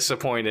pretty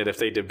disappointed if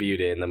they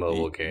debuted it in the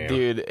mobile game.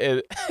 Dude,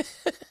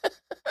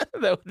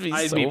 that would be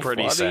I'd be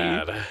pretty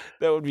sad.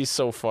 That would be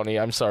so funny.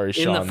 I'm sorry,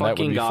 Sean. In the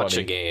fucking that would be gacha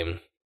funny. game.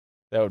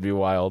 That would be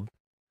wild.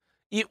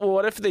 Well,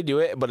 what if they do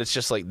it, but it's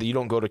just like you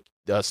don't go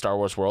to Star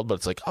Wars World, but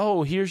it's like,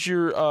 oh, here's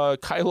your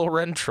Kylo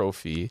Ren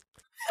trophy.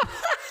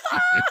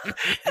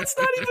 It's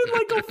not even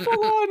like a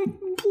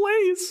full-on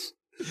place.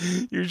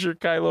 Here's your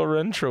Kylo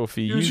Ren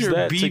trophy. Use your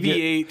that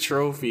BB-8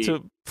 trophy.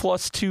 To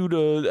 +2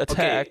 to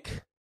attack. Okay.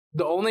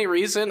 The only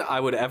reason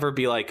I would ever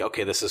be like,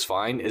 okay, this is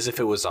fine, is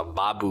if it was a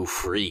Babu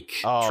Freak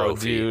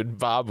trophy. Dude,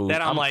 Babu.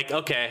 Then I'm like,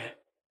 okay,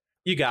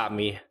 you got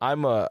me.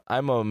 I'm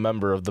a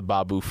member of the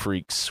Babu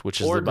Freaks,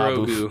 which is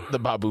the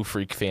Babu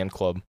Freak fan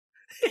club.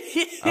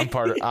 I'm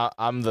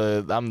I'm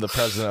the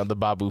president of the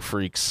Babu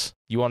Freaks.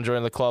 You want to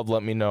join the club?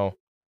 Let me know.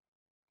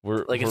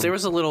 If there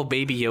was a little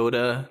Baby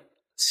Yoda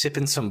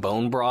sipping some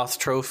bone broth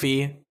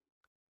trophy.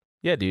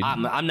 Yeah, dude.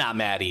 I'm not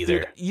mad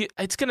either. Dude,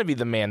 it's gonna be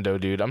the Mando,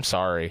 dude. I'm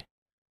sorry.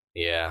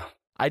 Yeah.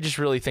 I just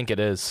really think it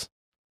is.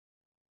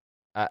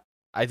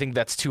 I think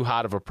that's too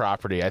hot of a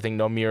property. I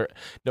think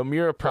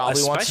Nomura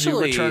probably wants to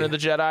do Return of the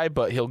Jedi,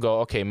 but he'll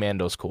go, okay,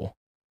 Mando's cool.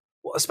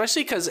 Well,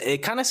 especially because it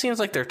kind of seems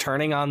like they're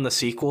turning on the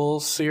sequel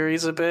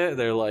series a bit.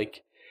 They're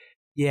like,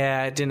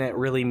 yeah, it didn't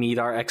really meet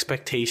our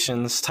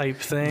expectations type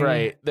thing.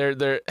 Right. They're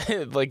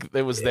like,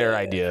 it was their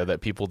idea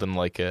that people didn't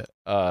like it.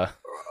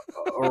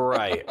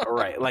 Right.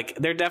 Like,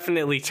 they're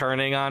definitely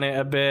turning on it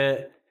a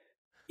bit.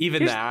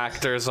 Even the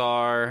actors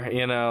are,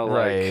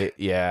 right? Like,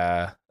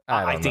 yeah.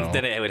 I think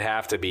that it would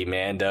have to be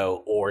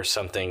Mando or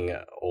something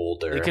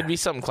older. It could be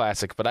something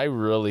classic, but I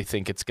really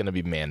think it's going to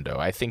be Mando.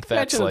 I think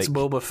that's Imagine it's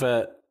Boba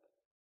Fett.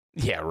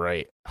 Yeah,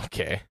 right.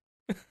 Okay.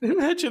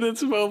 Imagine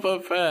it's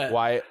Boba Fett.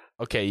 Why?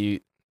 Okay,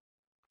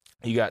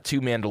 you got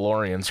 2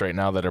 Mandalorians right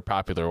now that are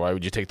popular. Why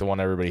would you take the one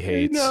everybody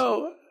hates?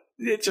 No,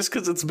 just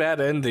because it's bad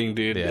ending,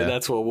 dude. Yeah.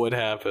 That's what would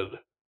happen.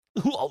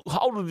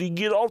 How did he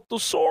get out the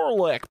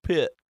Sarlacc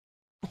pit?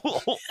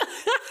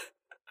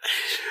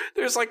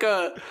 There's like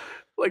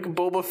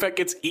Boba Fett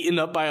gets eaten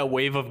up by a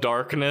wave of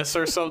darkness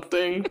or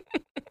something.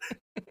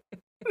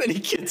 Then he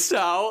gets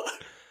out.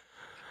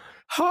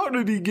 How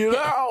did he get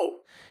out?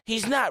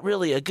 He's not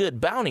really a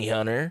good bounty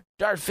hunter.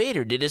 Darth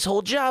Vader did his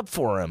whole job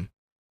for him.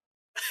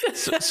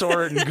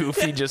 Sora and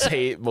Goofy just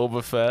hate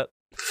Boba Fett.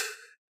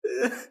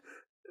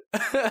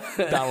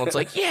 Donald's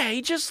like, yeah,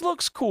 he just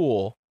looks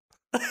cool.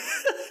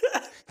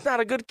 He's not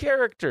a good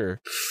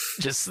character.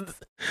 Just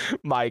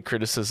my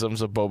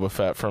criticisms of Boba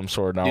Fett from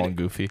Sora, Donald, and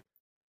Goofy.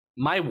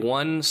 My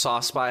one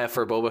soft spot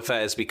for Boba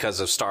Fett is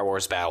because of Star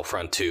Wars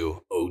Battlefront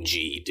 2 OG,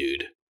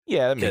 dude.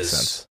 Yeah, that makes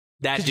sense.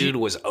 That dude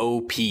was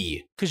OP.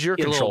 Because you're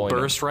controlling a little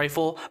burst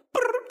rifle.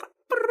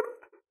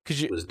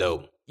 Because it was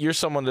dope. You're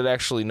someone that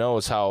actually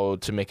knows how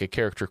to make a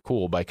character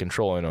cool by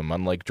controlling them,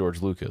 unlike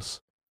George Lucas.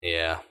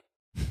 Yeah.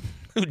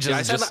 I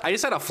just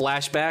had a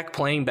flashback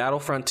playing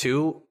Battlefront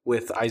 2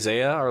 with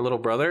Isaiah, our little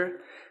brother,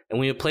 and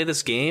we would play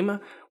this game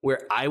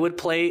where I would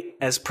play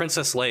as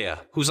Princess Leia,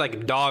 who's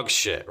like dog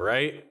shit,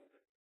 right?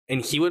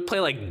 And he would play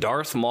like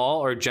Darth Maul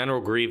or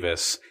General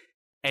Grievous.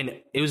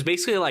 And it was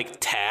basically like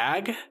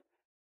tag.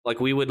 Like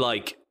we would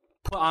like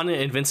put on an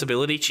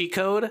invincibility cheat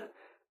code,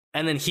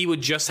 and then he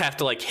would just have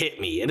to like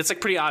hit me. And it's like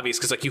pretty obvious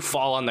because like you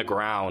fall on the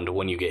ground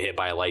when you get hit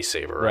by a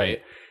lightsaber,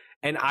 right?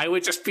 And I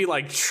would just be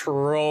like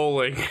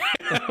trolling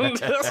him,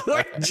 just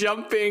like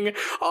jumping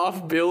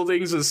off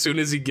buildings as soon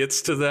as he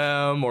gets to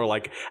them, or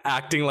like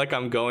acting like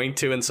I'm going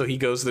to, and so he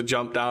goes to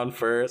jump down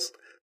first.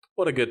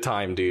 What a good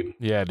time, dude.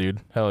 Yeah,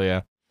 dude. Hell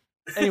yeah.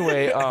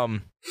 Anyway,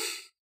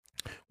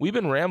 we've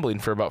been rambling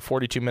for about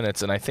 42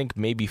 minutes, and I think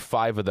maybe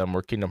 5 of them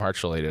were Kingdom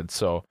Hearts related.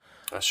 So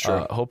that's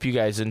true. Hope you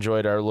guys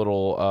enjoyed our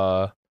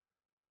little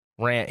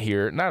rant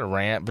here. Not a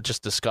rant, but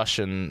just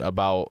discussion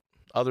about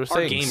other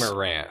things. Our gamer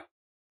rant.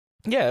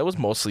 Yeah, it was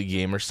mostly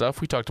gamer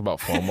stuff. We talked about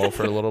FOMO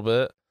for a little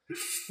bit,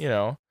 you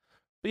know.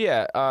 But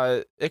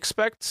yeah,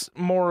 expect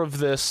more of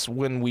this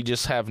when we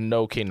just have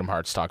no Kingdom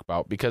Hearts to talk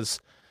about, because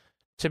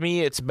to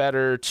me it's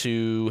better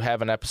to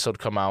have an episode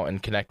come out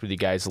and connect with you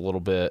guys a little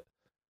bit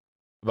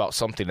about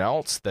something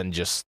else than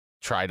just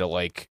try to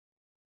like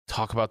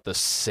talk about the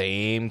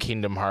same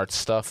Kingdom Hearts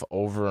stuff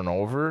over and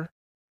over.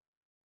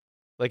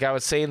 Like I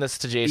was saying this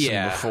to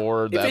Jason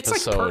before the episode. If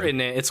it's like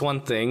pertinent, it's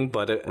one thing,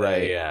 but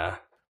right. Yeah.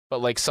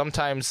 But like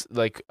sometimes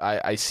like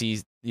I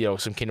see, you know,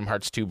 some Kingdom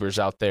Hearts tubers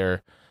out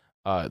there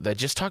that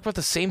just talk about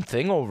the same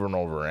thing over and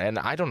over. And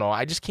I don't know.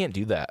 I just can't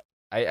do that.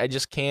 I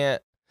just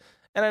can't.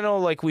 And I know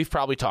like we've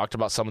probably talked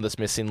about some of this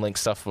missing link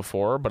stuff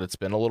before, but it's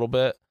been a little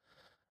bit.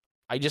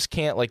 I just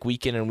can't like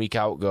week in and week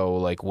out go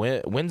like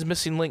when's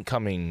missing link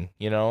coming,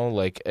 you know,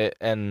 like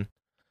and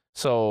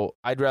so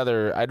I'd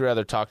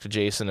rather talk to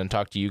Jason and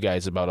talk to you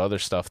guys about other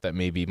stuff that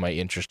maybe might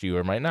interest you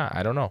or might not.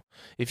 I don't know.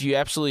 If you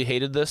absolutely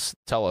hated this,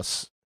 tell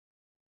us.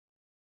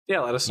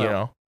 Yeah, let us know. You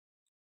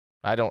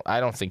know, I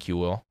don't think you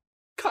will.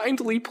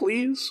 Kindly,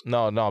 please.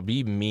 No,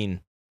 be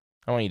mean.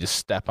 I want you to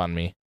step on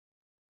me.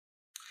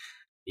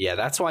 Yeah,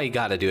 that's why you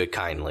got to do it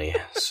kindly.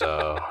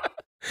 So,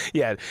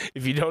 yeah,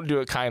 if you don't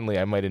do it kindly,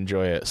 I might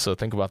enjoy it. So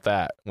think about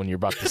that when you're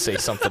about to say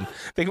something.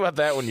 Think about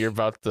that when you're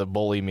about to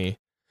bully me.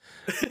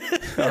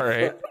 All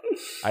right.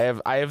 I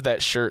have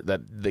that shirt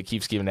that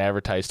keeps getting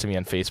advertised to me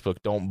on Facebook.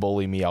 Don't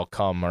bully me, I'll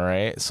come. All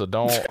right. So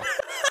don't.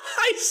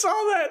 I saw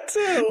that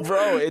too,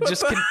 bro. It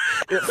just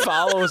it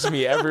follows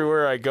me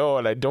everywhere I go,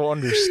 and I don't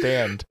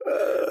understand.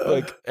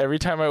 Like every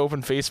time I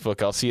open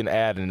Facebook, I'll see an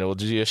ad, and it'll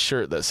be a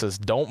shirt that says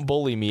 "Don't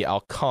bully me,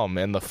 I'll come,"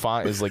 and the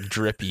font is like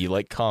drippy,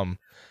 like "come."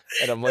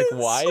 And I'm like,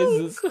 why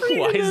is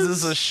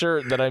this a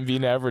shirt that I'm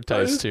being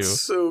advertised to?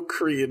 So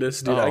creative,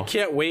 dude. I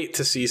can't wait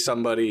to see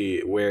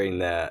somebody wearing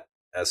that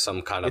as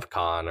some kind of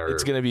con, or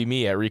it's gonna be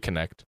me at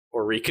Reconnect.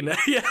 Or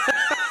Reconnect, yeah.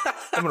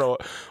 I'm going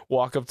to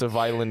walk up to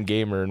Violent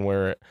Gamer and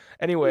wear it.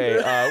 Anyway,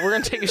 we're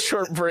going to take a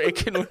short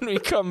break, and when we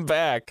come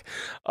back,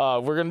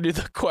 we're going to do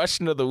the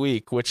question of the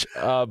week, which,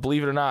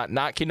 believe it or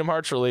not Kingdom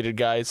Hearts related,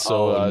 guys.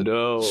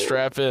 So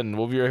strap in.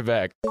 We'll be right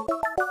back.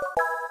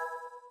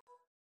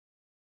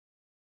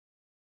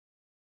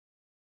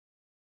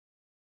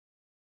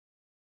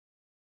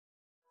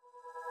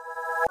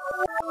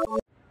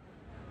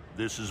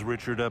 This is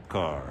Richard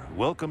Epcar.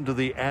 Welcome to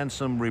the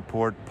Ansem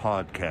Report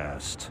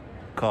podcast.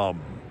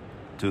 Come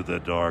to the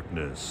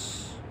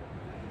darkness.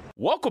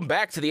 Welcome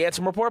back to the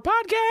Ansem Report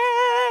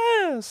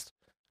podcast.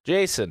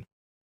 Jason.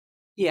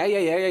 Yeah.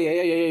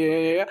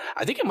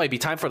 I think it might be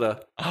time for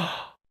the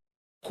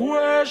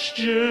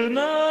question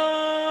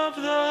of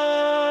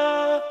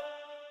the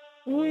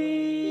week.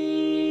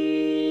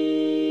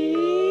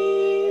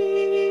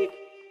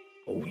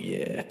 Oh,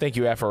 yeah. Thank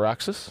you,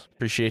 Aphoroxis.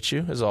 Appreciate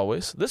you, as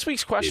always. This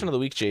week's question of the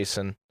week,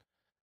 Jason,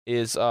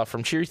 is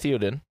from Cheery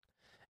Theoden.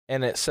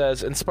 And it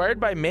says,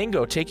 inspired by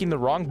Mango taking the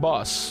wrong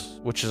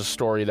bus, which is a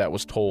story that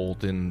was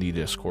told in the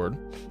Discord.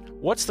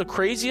 What's the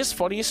craziest,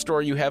 funniest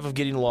story you have of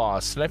getting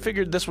lost? And I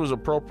figured this was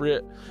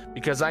appropriate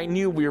because I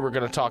knew we were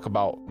going to talk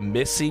about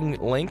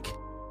missing link.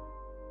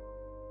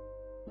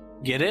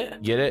 Get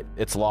it? Get it?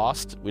 It's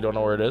lost. We don't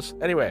know where it is.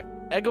 Anyway,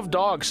 Egg of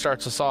Dog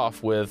starts us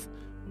off with,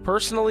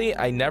 personally,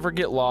 I never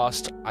get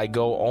lost. I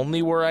go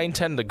only where I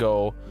intend to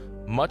go,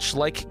 much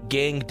like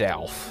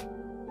Gangdalf.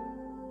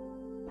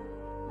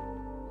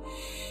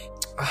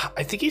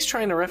 I think he's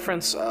trying to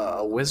reference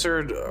a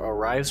wizard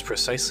arrives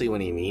precisely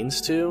when he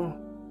means to.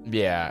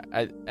 Yeah,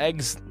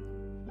 Egg is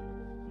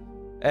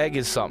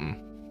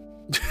something.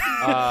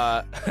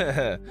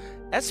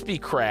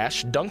 SB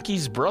Crash,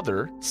 Donkey's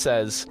brother,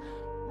 says,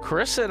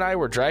 Carissa and I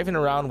were driving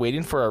around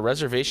waiting for our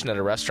reservation at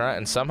a restaurant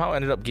and somehow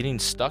ended up getting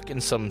stuck in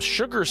some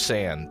sugar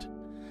sand.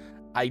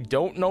 I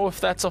don't know if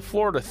that's a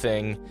Florida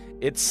thing.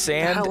 It's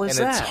sand and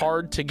it's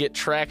hard to get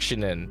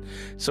traction in.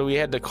 So we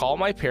had to call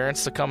my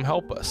parents to come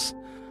help us.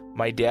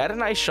 My dad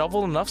and I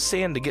shoveled enough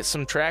sand to get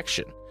some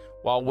traction.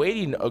 While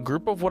waiting, a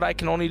group of what I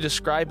can only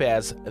describe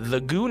as the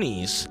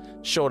Goonies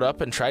showed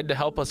up and tried to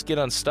help us get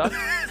unstuck.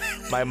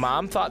 My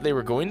mom thought they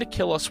were going to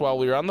kill us while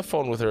we were on the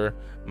phone with her.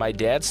 My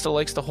dad still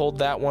likes to hold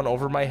that one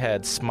over my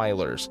head,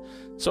 smilers.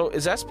 So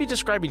is SB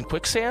describing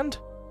quicksand?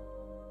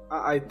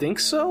 I think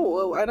so.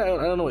 Well, I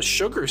don't know what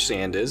sugar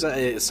sand is.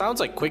 It sounds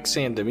like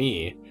quicksand to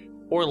me.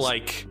 Or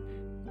like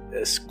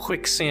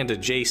quicksand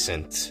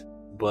adjacent.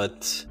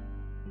 But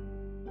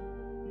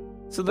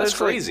so that's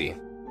crazy.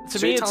 To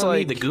so me, you're it's telling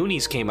like me the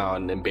Goonies came out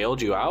and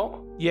bailed you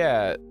out?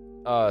 Yeah,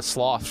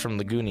 Sloth from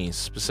the Goonies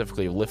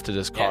specifically lifted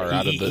his car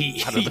out of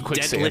the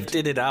quicksand. He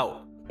deadlifted it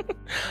out.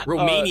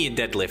 Romanian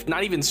deadlift,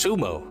 not even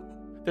sumo.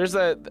 There's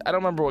that, I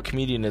don't remember what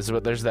comedian is,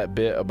 but there's that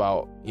bit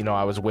about,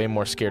 I was way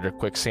more scared of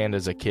quicksand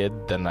as a kid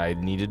than I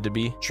needed to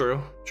be.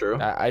 True.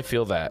 I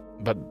feel that,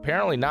 but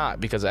apparently not,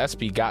 because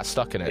SB got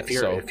stuck in it.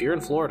 If you're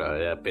in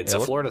Florida, it's a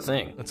Florida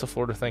thing. It's a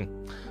Florida thing.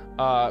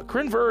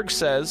 Krinverg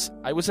says,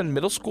 I was in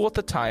middle school at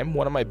the time.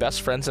 One of my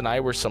best friends and I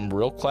were some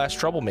real-class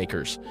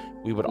troublemakers.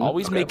 We would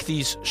always make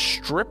these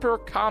stripper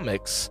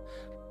comics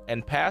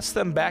and pass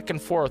them back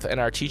and forth, and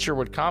our teacher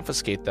would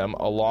confiscate them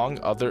among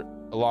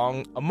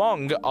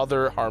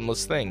other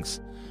harmless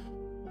things.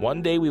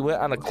 One day we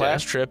went on a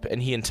class trip,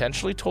 and he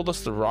intentionally told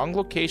us the wrong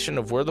location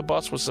of where the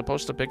bus was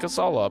supposed to pick us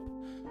all up.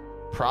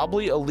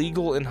 Probably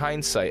illegal in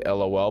hindsight,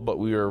 LOL, but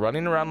we were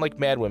running around like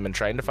madwomen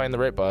trying to find the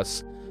right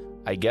bus.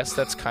 I guess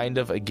that's kind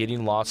of a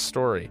getting lost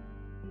story.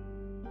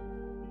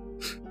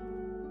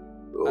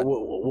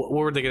 What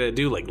were they going to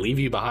do? Like, leave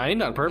you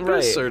behind on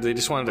purpose? Right. Or they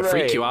just wanted to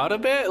freak you out a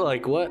bit?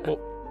 Like, what? Well,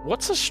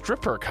 what's a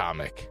stripper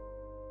comic?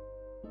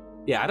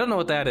 Yeah, I don't know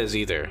what that is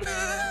either.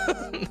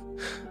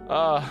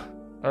 All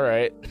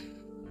right.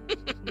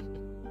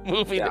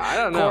 Moving. Yeah, I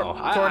don't know.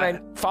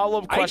 Corn,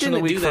 follow-up question of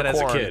the week for Corn. I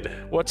didn't do that as a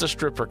kid. What's a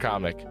stripper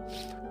comic?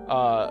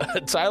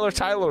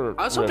 Tyler.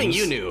 I was hoping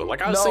you knew.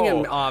 Like, I was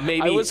thinking,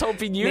 maybe. I was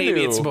hoping you knew.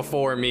 Maybe it's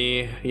before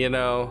me,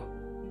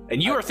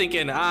 And you were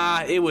thinking,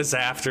 it was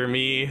after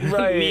me.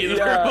 Right.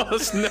 Neither of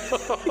us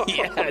know.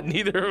 Yeah,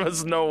 neither of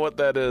us know what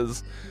that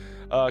is.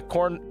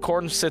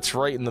 Corn sits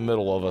right in the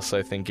middle of us,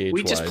 I think, age-wise.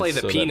 We just play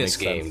the penis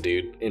game,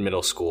 dude, in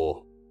middle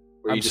school.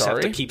 Where you just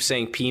have to keep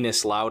saying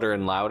penis louder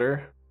and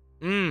louder.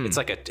 It's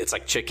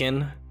like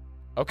chicken.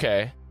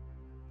 Okay.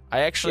 I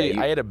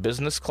had a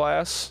business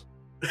class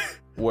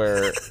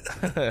where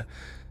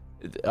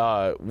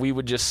we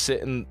would just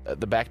sit in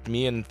the back.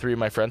 Me and three of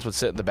my friends would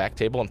sit at the back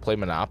table and play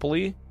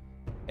Monopoly.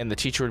 And the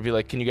teacher would be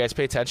like, can you guys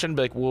pay attention?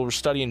 Be like, well, we're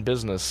studying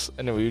business.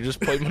 And then we would just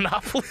play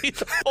Monopoly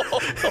the whole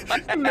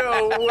class.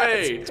 No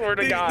way. Swear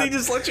to God. They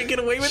just let you get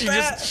away with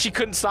that? She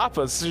couldn't stop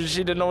us.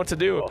 She didn't know what to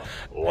do. Oh,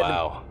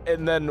 wow.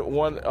 And then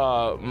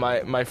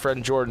my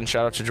friend Jordan,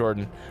 shout out to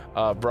Jordan,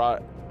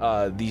 brought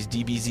these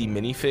DBZ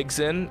minifigs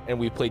in, and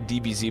we played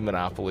DBZ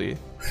Monopoly.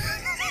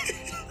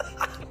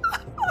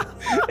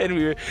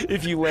 And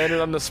if you landed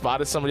on the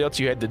spot as somebody else,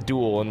 you had to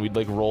duel, and we'd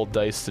like roll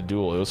dice to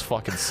duel. It was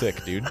fucking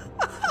sick, dude.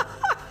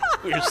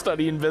 We were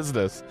studying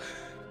business.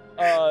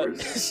 We're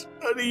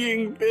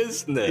studying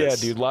business. Yeah,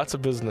 dude, lots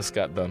of business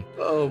got done.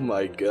 Oh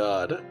my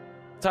God.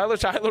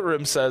 Tyler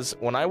Rim says,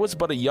 when I was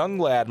but a young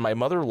lad, my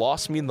mother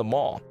lost me in the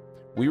mall.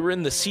 We were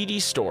in the CD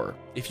store,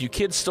 if you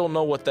kids still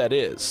know what that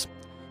is.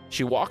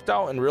 She walked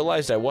out and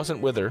realized I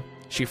wasn't with her.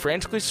 She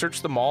frantically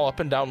searched the mall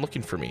up and down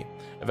looking for me.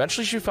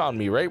 Eventually she found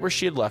me right where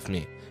she had left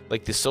me.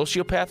 Like the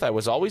sociopath I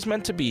was always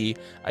meant to be,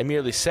 I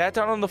merely sat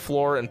down on the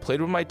floor and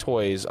played with my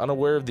toys,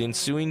 unaware of the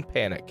ensuing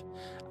panic.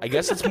 I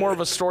guess it's more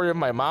of a story of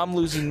my mom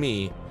losing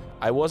me.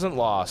 I wasn't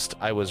lost.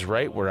 I was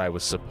right where I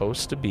was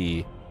supposed to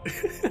be.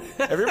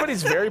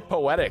 Everybody's very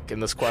poetic in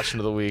this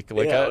question of the week.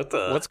 Like,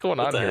 what's going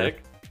on here?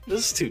 Heck?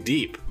 This is too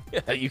deep.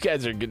 Yeah, you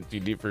guys are getting too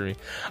deep for me.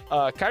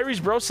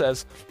 Kyrie's bro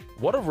says,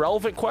 what a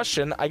relevant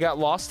question. I got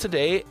lost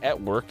today at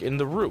work in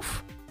the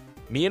roof.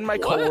 Me and my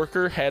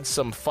coworker had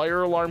some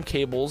fire alarm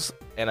cables,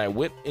 and I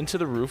went into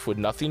the roof with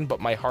nothing but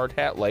my hard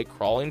hat light,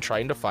 crawling,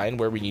 trying to find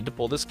where we need to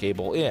pull this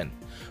cable in.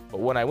 But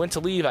when I went to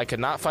leave, I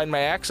could not find my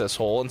access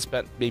hole and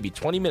spent maybe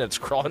 20 minutes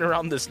crawling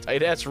around this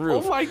tight-ass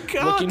roof. Oh my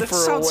God, looking that for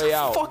sounds a way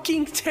out.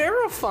 Fucking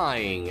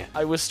terrifying.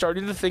 I was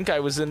starting to think I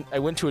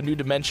went to a new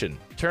dimension.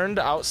 Turned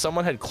out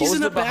someone had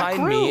closed it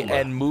behind me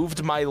and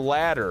moved my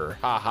ladder.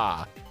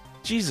 Haha.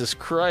 Jesus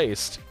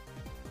Christ.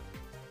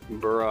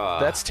 Bruh.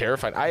 That's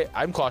terrifying.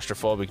 I'm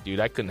claustrophobic, dude.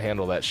 I couldn't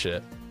handle that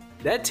shit.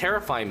 That'd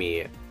terrify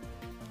me.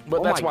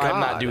 But that's why I'm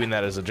not doing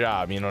that as a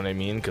job. You know what I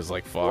mean? Because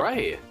like, fuck.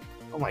 Right.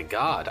 Oh my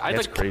god. I'd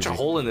like punch a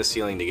hole in the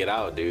ceiling to get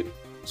out, dude.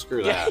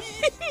 Screw that.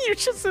 You're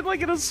just in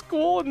like in a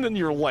school, and then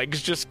your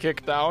legs just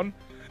kick down.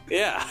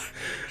 Yeah.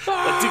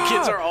 Like, the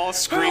kids are all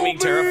screaming,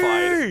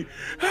 terrified.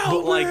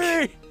 Help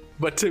me!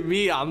 But to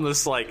me, I'm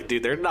just like,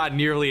 dude, they're not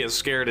nearly as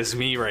scared as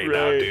me right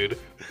now, dude.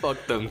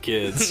 Fuck them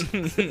kids.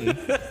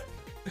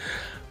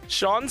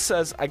 Sean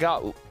says, I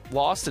got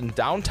lost in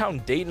downtown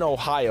Dayton,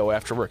 Ohio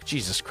after work.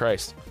 Jesus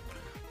Christ.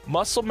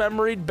 Muscle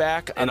memoried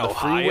back on the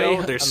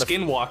freeway. There's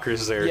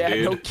skinwalkers there, yeah,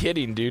 dude. Yeah, no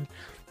kidding, dude.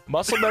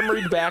 Muscle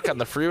memoried back on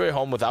the freeway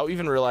home without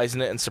even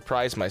realizing it and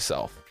surprised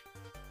myself.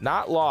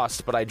 Not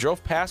lost, but I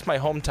drove past my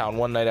hometown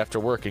one night after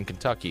work in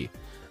Kentucky.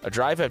 A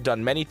drive I've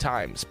done many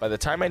times. By the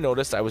time I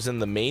noticed, I was in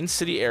the main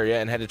city area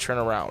and had to turn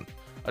around.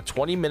 A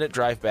 20-minute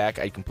drive back,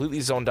 I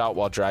completely zoned out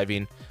while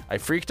driving. I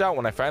freaked out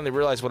when I finally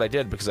realized what I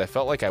did because I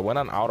felt like I went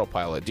on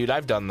autopilot. Dude,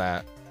 I've done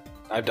that.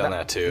 I've done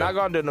that too. Not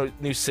gone to a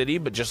new city,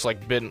 but just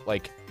like been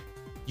like,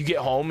 you get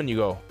home and you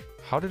go,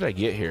 how did I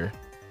get here?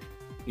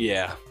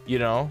 Yeah. You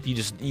know, you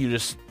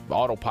just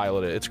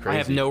autopilot it. It's crazy. I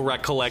have no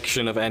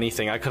recollection of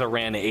anything. I could have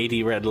ran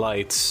 80 red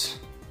lights.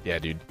 Yeah,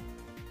 dude.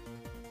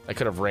 I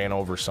could have ran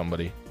over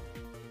somebody.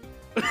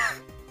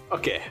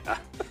 Okay.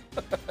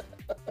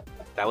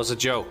 That was a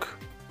joke.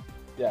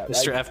 Yeah,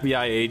 Mr.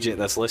 FBI agent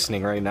that's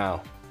listening right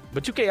now.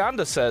 But UK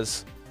Anda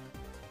says,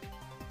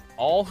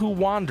 all who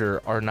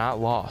wander are not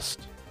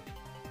lost.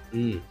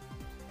 Mm.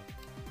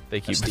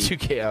 Thank you,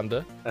 UK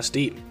Anda. That's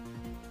deep.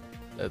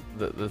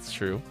 That's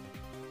true.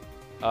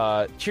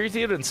 Cheery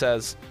Theoden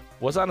says,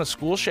 was on a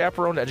school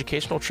chaperoned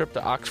educational trip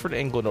to Oxford,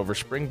 England over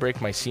spring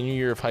break my senior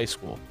year of high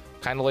school.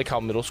 Kind of like how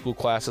middle school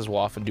classes will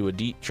often do a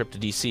trip to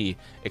DC,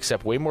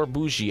 except way more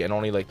bougie and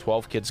only like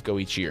 12 kids go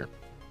each year.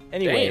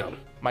 Anyway,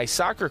 my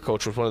soccer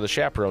coach was one of the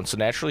chaperones, so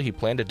naturally he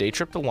planned a day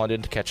trip to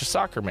London to catch a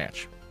soccer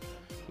match.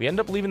 We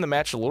ended up leaving the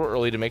match a little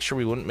early to make sure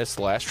we wouldn't miss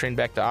the last train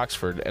back to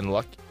Oxford, and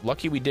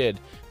lucky we did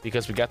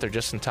because we got there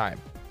just in time.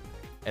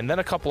 And then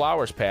a couple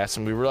hours passed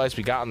and we realized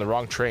we got on the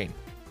wrong train.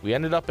 We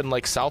ended up in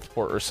like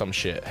Southport or some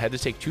shit. Had to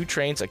take 2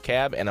 trains, a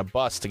cab, and a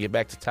bus to get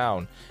back to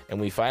town,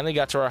 and we finally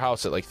got to our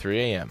house at like 3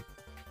 a.m.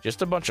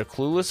 Just a bunch of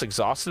clueless,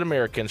 exhausted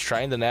Americans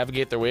trying to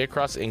navigate their way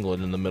across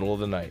England in the middle of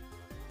the night.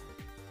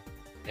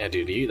 Yeah,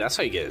 dude, that's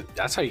how you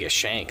get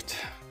shanked.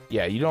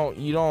 Yeah, you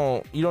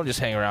don't just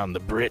hang around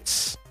the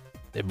Brits.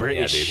 The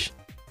British.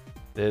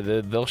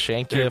 Yeah, they'll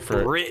shank you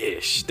for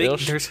British.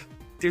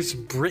 There's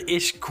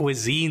British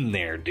cuisine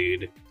there,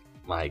 dude.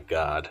 My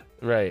God.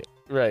 Right.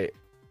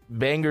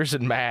 Bangers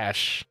and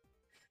mash.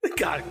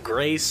 God,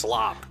 gray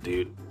slop,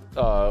 dude.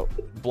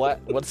 Black.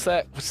 What's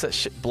that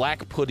shit?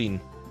 Black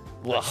pudding.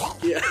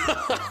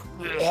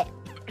 Yeah.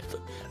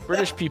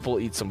 British people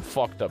eat some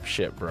fucked up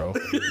shit, bro.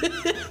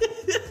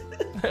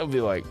 They'll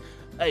be like,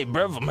 "Hey,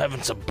 bruv, I'm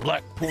having some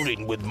black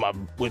pudding with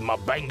my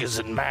bangers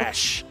and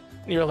mash."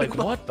 And you're like,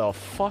 "What the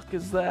fuck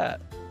is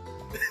that?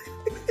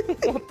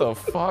 What the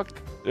fuck?"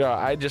 Yeah,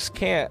 I just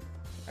can't.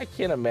 I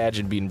can't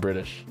imagine being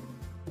British.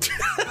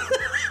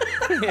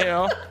 You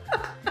know,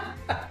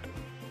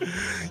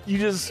 you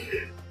just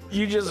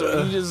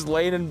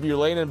laying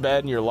in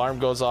bed and your alarm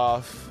goes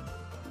off,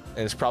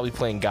 and it's probably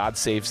playing God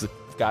Save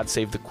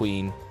the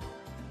Queen,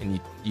 and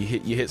you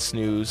hit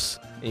snooze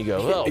and you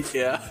go, "Oh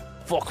yeah,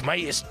 fuck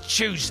mate, it's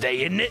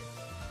Tuesday, isn't it?"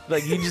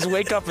 Like you just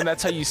wake up and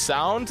that's how you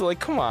sound. Like,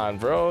 come on,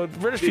 bro.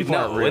 British people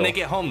aren't real. When they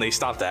get home, they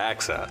stop the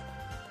accent.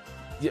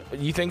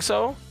 You think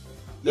so?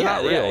 They're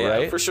not real,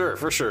 right? For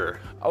sure.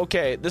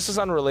 Okay, this is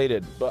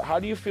unrelated, but how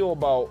do you feel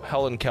about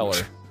Helen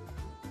Keller?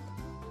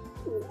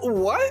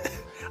 What?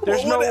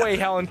 There's no way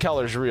Helen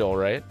Keller's real,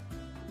 right?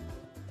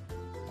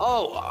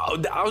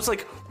 Oh, I was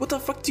like, what the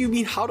fuck do you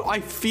mean? How do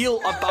I feel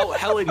about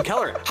Helen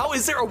Keller? How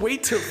is there a way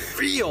to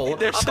feel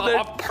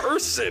about a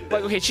person?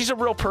 Like, okay, she's a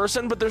real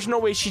person, but there's no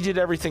way she did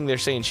everything they're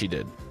saying she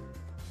did.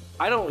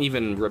 I don't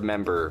even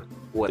remember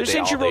what they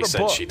said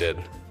she did.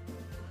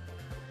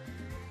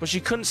 But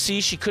she couldn't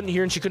see, she couldn't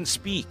hear, and she couldn't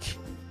speak.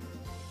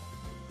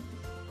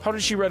 How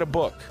did she write a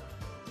book?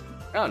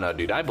 I don't know,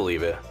 dude. I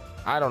believe it.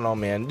 I don't know,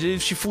 man. Did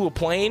she flew a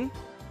plane?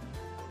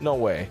 No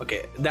way.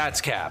 Okay,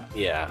 that's cap.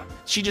 Yeah.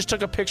 She just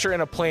took a picture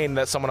in a plane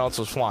that someone else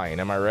was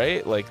flying. Am I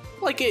right? Like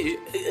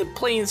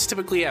planes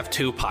typically have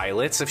 2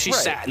 pilots. If she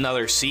sat in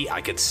another seat, I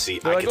could see.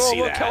 They're like,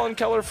 see look, that. Helen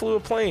Keller flew a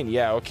plane.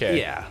 Yeah. Okay.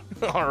 Yeah.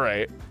 All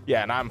right.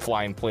 Yeah, and I'm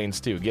flying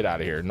planes too. Get out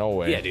of here. No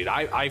way. Yeah, dude.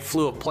 I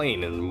flew a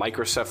plane in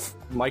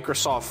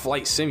Microsoft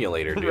Flight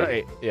Simulator, dude.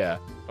 Right. Yeah.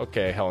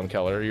 Okay, Helen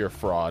Keller, you're a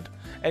fraud.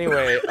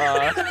 Anyway,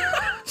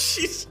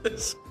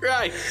 Jesus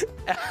Christ.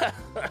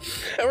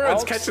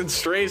 Everyone's catching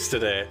strays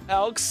today.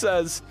 Alex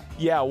says,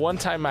 yeah, one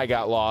time I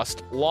got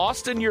lost.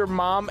 Lost in your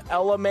mom,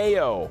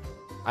 LMAO.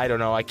 I don't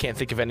know. I can't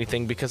think of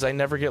anything because I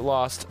never get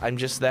lost. I'm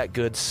just that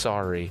good.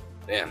 Sorry.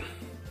 Damn.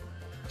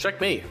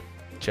 Checkmate.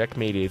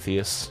 Checkmate,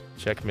 atheists.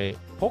 Checkmate.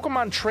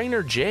 Pokemon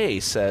Trainer J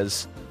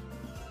says,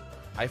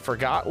 I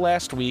forgot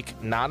last week.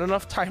 Not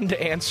enough time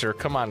to answer.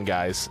 Come on,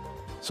 guys.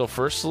 So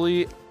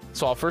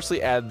I'll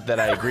firstly add that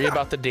I agree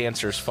about the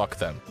dancers. Fuck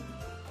them.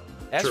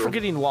 As for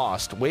getting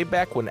lost, way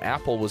back when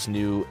Apple was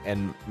new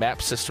and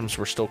map systems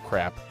were still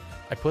crap,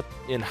 I put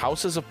in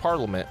Houses of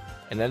Parliament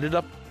and ended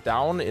up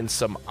down in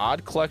some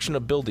odd collection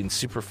of buildings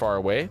super far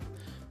away.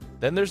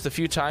 Then there's the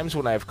few times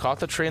when I've caught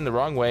the train the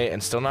wrong way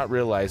and still not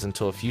realized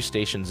until a few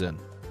stations in.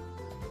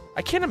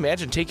 I can't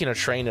imagine taking a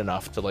train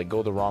enough to like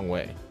go the wrong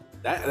way.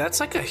 That's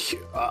like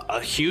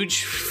a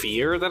huge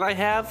fear that I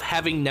have,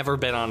 having never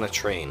been on a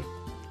train.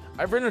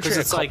 I've ridden a train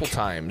a couple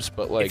times,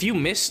 but like if you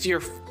missed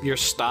your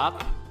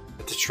stop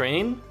at the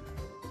train,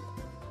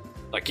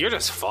 like you're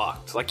just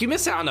fucked. Like you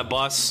miss out on a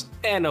bus,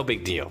 no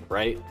big deal,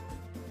 right?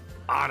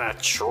 On a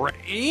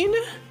train,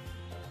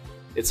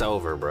 it's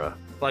over, bro.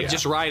 Like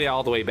just ride it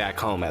all the way back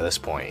home at this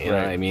point. You know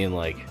what I mean?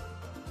 Like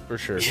for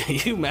sure,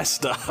 you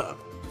messed up.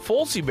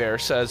 Folsey Bear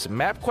says,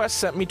 MapQuest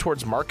sent me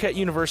towards Marquette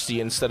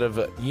University instead of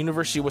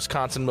University of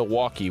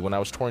Wisconsin-Milwaukee when I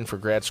was touring for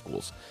grad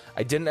schools.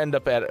 I didn't end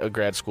up at a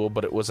grad school,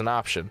 but it was an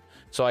option.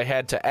 So I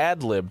had to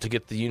ad-lib to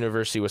get the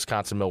University of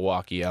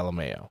Wisconsin-Milwaukee,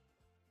 LMAO.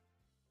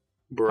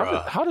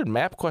 Bruh. How did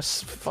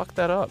MapQuest fuck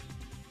that up?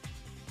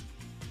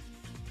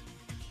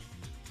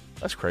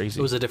 That's crazy.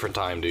 It was a different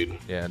time, dude.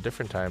 Yeah,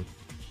 different time.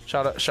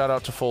 Shout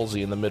out to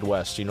Folsey in the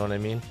Midwest, you know what I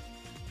mean?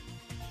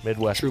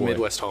 Midwest True boy.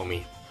 Midwest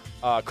homie.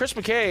 Chris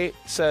McKay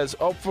says,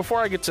 before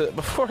I get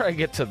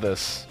to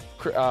this,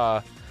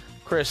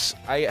 Chris,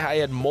 I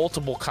had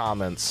multiple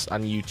comments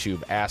on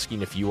YouTube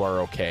asking if you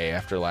are okay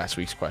after last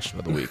week's question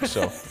of the week.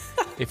 So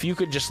if you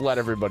could just let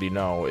everybody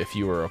know if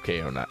you were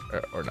okay or not.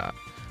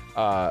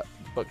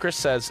 But Chris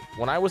says,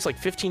 when I was like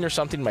 15 or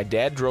something, my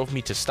dad drove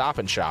me to Stop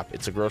and Shop.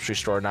 It's a grocery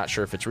store, not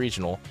sure if it's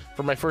regional,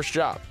 for my first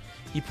job.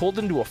 He pulled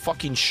into a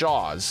fucking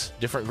Shaw's,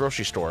 different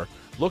grocery store,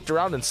 looked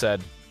around and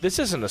said, "This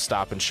isn't a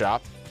Stop and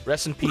Shop.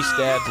 Rest in peace,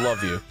 Dad.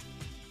 Love you."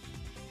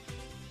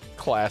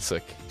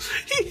 Classic.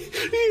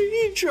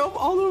 He drove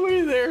all the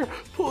way there,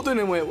 pulled in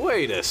and went,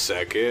 "Wait a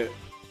second.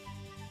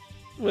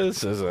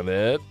 This isn't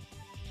it.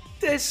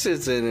 This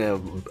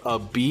isn't a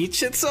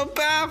beach. It's a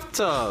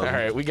bathtub." All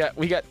right, we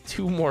got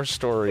two more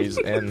stories,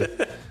 and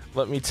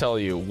let me tell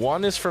you,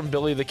 one is from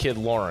Billy the Kid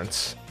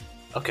Lawrence.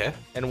 Okay.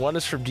 And one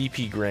is from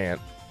DP Grant,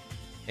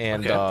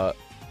 and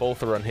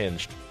both are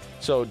unhinged.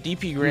 So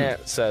DP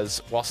Grant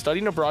says, while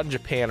studying abroad in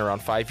Japan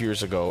around 5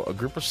 years ago, a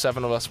group of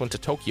 7 of us went to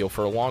Tokyo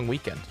for a long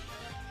weekend.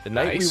 The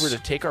night we were to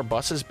take our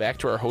buses back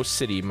to our host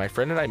city, my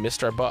friend and I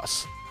missed our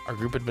bus. Our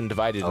group had been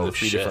divided into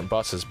 3 different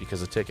buses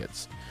because of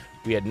tickets.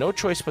 We had no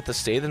choice but to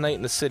stay the night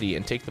in the city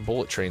and take the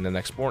bullet train the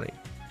next morning.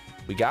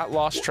 We got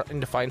lost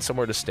trying to find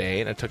somewhere to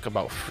stay, and it took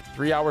about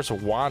 3 hours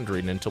of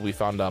wandering until we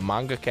found a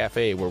manga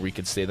cafe where we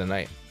could stay the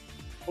night.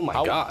 Oh my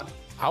God.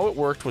 How it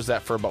worked was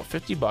that for about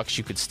 $50,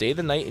 you could stay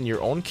the night in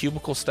your own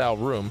cubicle-style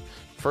room,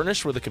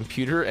 furnished with a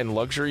computer and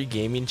luxury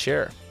gaming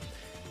chair.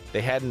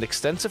 They had an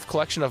extensive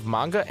collection of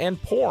manga and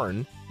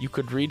porn you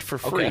could read for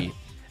free,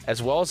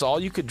 as well as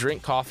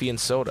all-you-could-drink coffee and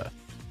soda.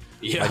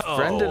 My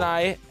friend and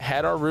I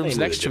had our rooms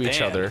next to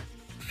each other,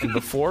 and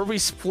before we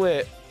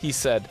split, he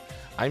said,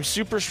 "I'm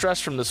super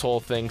stressed from this whole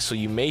thing, so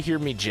you may hear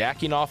me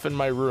jacking off in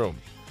my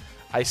room."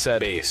 I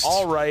said,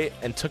 "All right,"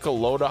 and took a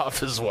load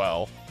off as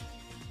well.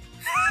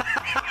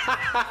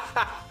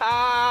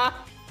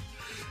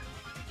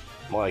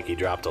 Like he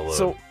dropped a load.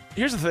 So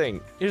here's the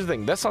thing.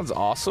 That sounds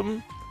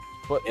awesome,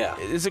 but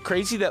is it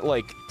crazy that,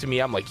 like, to me,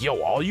 I'm like,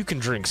 yo, all you can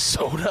drink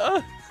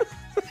soda?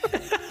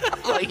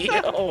 I'm like,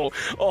 yo,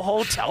 a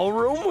hotel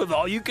room with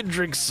all you can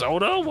drink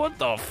soda? What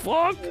the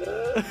fuck?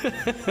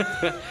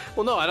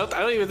 Well, no, I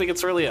don't even think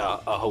it's really a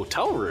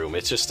hotel room.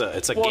 It's just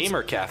a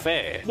gamer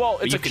cafe. Well,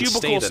 it's a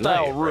cubicle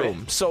style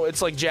room, right? So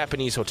it's like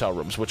Japanese hotel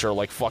rooms, which are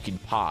like fucking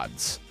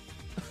pods.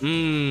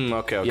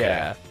 Okay.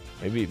 Yeah,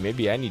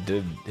 maybe I need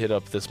to hit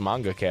up this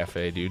manga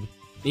cafe, dude.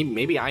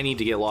 Maybe I need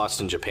to get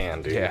lost in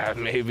Japan, dude. Yeah,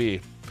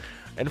 maybe.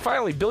 And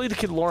finally, Billy the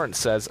Kid Lawrence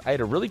says, I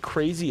had a really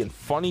crazy and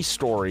funny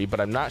story, but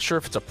I'm not sure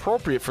if it's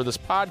appropriate for this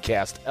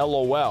podcast,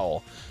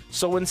 LOL.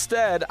 So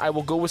instead, I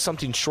will go with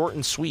something short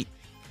and sweet.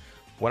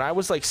 When I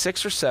was like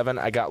 6 or 7,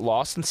 I got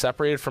lost and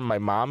separated from my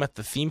mom at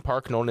the theme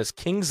park known as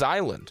Kings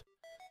Island.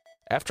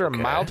 After a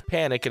mild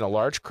panic in a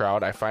large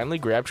crowd, I finally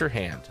grabbed her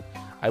hand.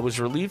 I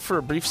was relieved for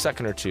a brief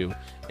second or two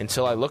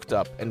until I looked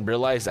up and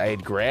realized I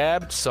had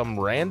grabbed some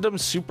random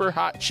super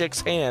hot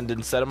chick's hand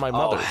instead of my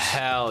mother's. Oh,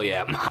 hell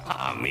yeah,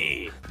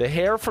 mommy. The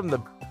hair from the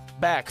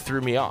back threw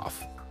me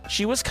off.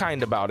 She was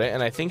kind about it,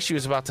 and I think she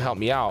was about to help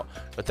me out,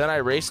 but then I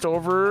raced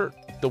over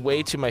the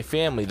way to my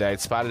family that I'd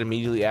spotted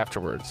immediately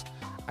afterwards.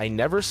 I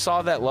never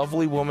saw that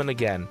lovely woman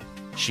again.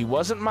 She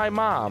wasn't my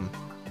mom,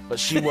 but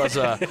she was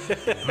a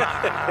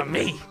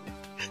mommy.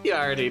 You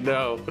already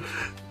know.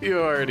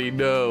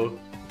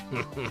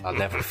 I'll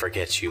never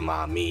forget you,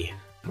 mommy.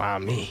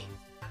 Mommy.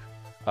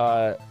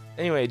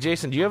 Anyway,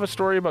 Jason, do you have a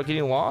story about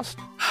getting lost?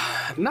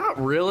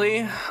 Not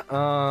really.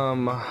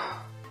 Like,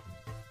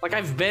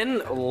 I've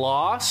been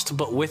lost,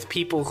 but with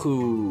people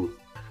who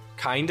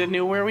kind of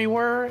knew where we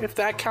were, if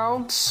that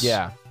counts.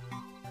 Yeah.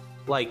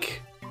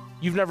 Like,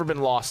 you've never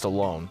been lost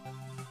alone.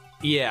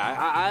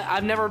 Yeah,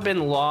 I've never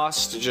been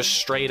lost just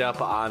straight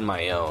up on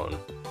my own.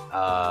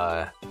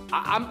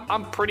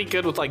 I'm pretty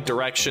good with like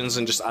directions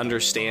and just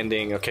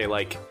understanding. Okay,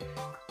 like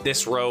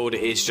this road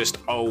is just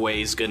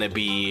always gonna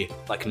be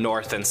like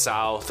north and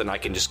south, and I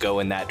can just go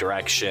in that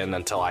direction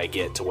until I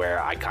get to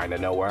where I kind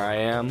of know where I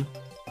am.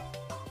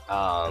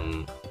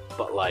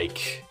 But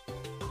like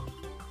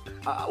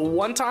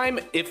one time,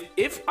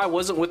 if I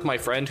wasn't with my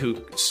friend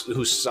who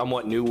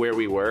somewhat knew where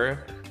we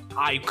were,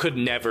 I could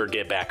never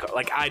get back.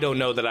 Like, I don't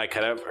know that I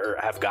could ever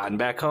have gotten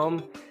back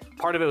home.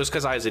 Part of it was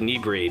because I was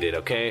inebriated,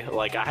 okay?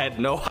 Like, I had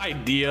no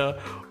idea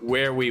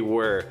where we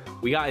were.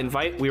 We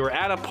were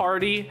at a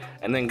party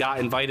and then got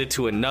invited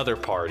to another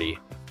party.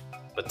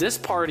 But this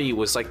party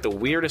was like the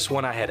weirdest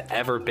one I had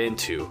ever been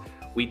to.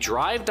 We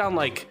drive down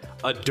like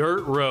a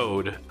dirt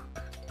road.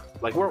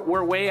 Like,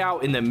 we're way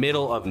out in the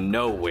middle of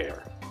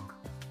nowhere.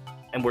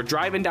 And we're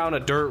driving down a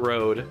dirt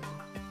road,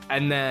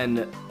 and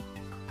then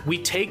we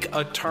take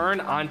a turn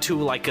onto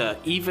like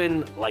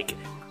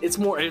it's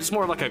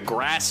more like a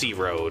grassy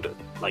road,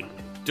 like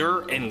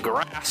dirt and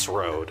grass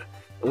road.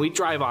 And we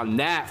drive on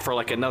that for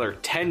like another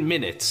 10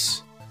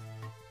 minutes.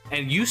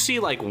 And you see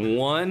like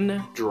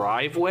one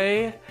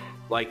driveway,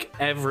 like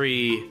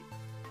every,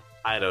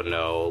 I don't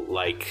know,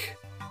 like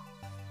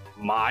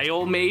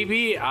mile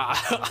maybe,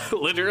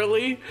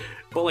 literally.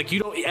 But like you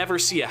don't ever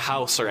see a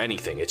house or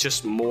anything. It's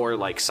just more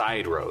like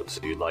side roads,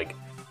 dude. Like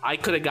I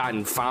could have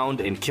gotten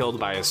found and killed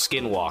by a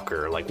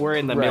skinwalker. Like we're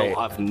in the middle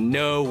of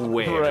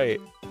nowhere.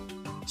 Right.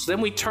 So then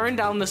we turned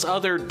down this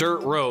other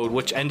dirt road,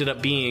 which ended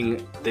up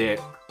being I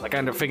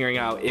ended up figuring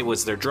out it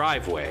was their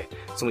driveway.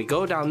 So we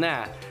go down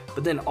that,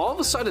 but then all of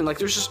a sudden, like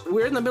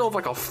we're in the middle of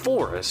like a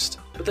forest,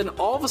 but then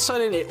all of a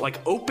sudden it like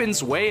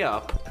opens way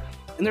up,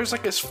 and there's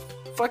like this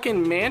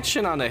fucking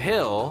mansion on a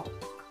hill,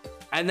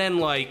 and then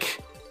like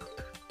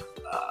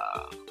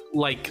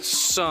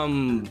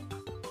some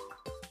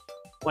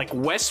like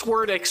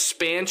westward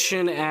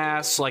expansion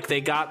ass, like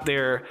they got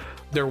their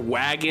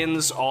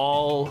wagons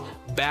all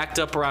backed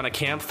up around a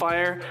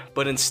campfire,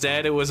 but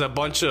instead it was a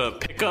bunch of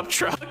pickup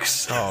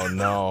trucks. Oh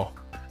no.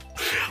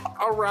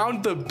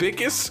 Around the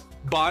biggest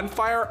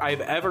bonfire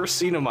I've ever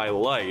seen in my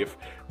life.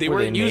 They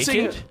were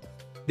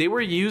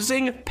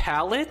using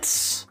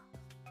pallets.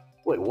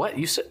 Wait, what?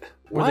 You said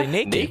were they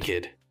naked?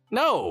 Naked?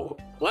 No.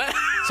 What?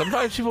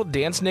 Sometimes people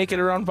dance naked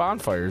around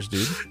bonfires,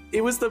 dude.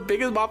 It was the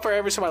biggest bonfire I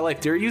ever saw in my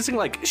life. They were using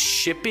like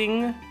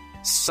shipping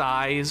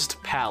sized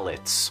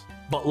pallets,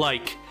 but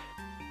like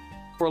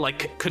for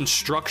like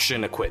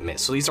construction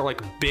equipment. So these are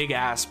like big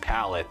ass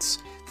pallets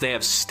they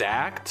have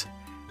stacked.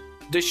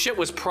 This shit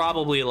was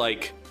probably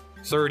like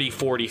 30,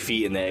 40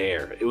 feet in the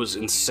air. It was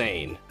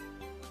insane.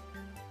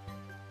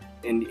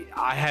 And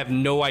I have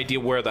no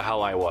idea where the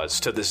hell I was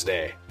to this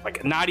day.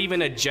 Like not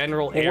even a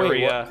general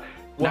area. Wait,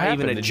 what not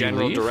happened? even a Did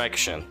general you leave?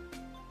 direction.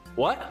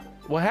 What?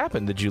 What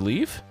happened? Did you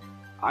leave?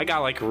 I got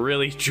like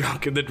really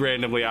drunk and then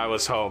randomly I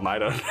was home. I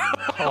don't know.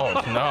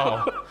 Oh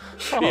no.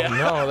 Oh Yeah.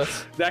 no.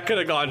 That could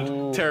have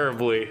gone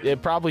terribly.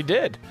 It probably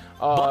did.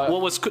 But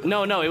what was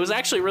no, it was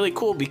actually really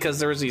cool because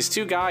there was these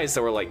two guys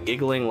that were like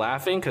giggling,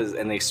 laughing,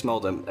 and they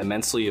smelled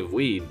immensely of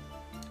weed.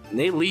 And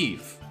they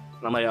leave.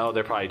 And I'm like, oh,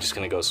 they're probably just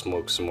gonna go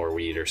smoke some more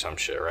weed or some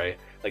shit, right?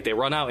 Like they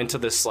run out into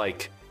this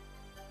like,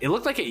 it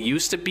looked like it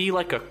used to be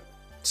like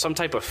some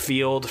type of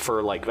field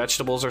for like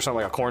vegetables or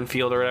something, like a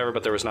cornfield or whatever,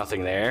 but there was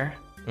nothing there.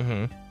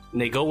 Mm-hmm. And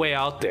they go way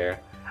out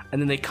there,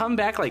 and then they come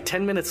back like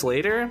 10 minutes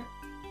later,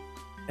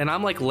 and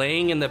I'm like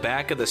laying in the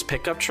back of this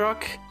pickup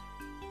truck,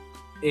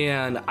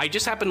 and I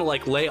just happen to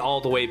like lay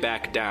all the way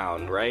back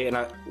down, right?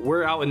 And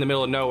we're out in the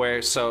middle of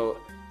nowhere, so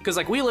because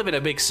like we live in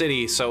a big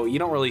city, so you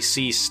don't really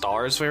see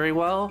stars very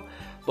well,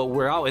 but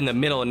we're out in the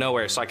middle of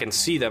nowhere, so I can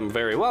see them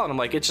very well. And I'm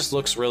like, it just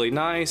looks really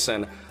nice,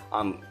 and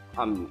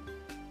I'm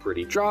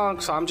pretty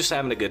drunk, so I'm just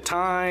having a good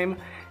time.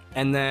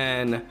 And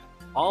then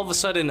all of a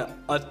sudden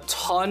a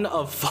ton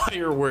of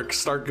fireworks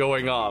start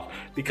going off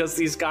because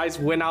these guys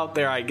went out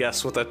there, I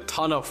guess, with a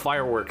ton of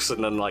fireworks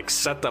and then like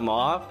set them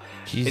off.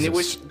 Jesus.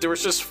 And there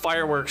was just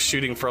fireworks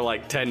shooting for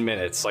like 10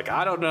 minutes. Like,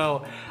 I don't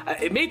know.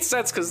 It made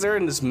sense because they're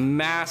in this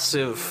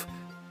massive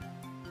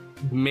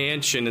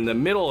mansion in the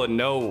middle of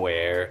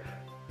nowhere,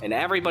 and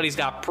everybody's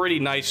got pretty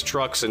nice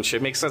trucks and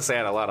shit. Makes sense they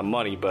had a lot of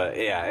money, but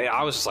yeah,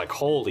 I was just like,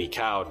 holy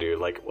cow, dude.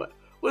 Like, what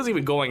is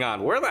even going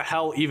on? Where the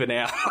hell even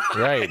am I?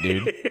 Right,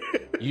 dude.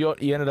 You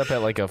ended up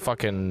at like a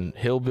fucking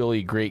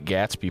hillbilly Great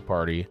Gatsby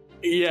party.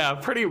 Yeah,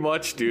 pretty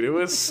much, dude. It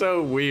was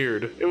so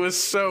weird.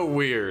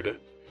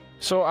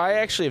 So I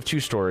actually have two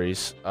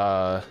stories.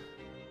 The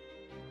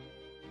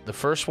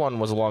first one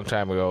was a long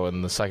time ago,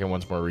 and the second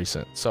one's more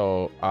recent.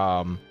 So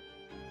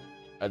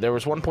there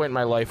was one point in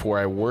my life where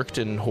I worked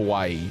in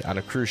Hawaii on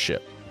a cruise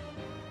ship.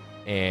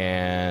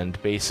 And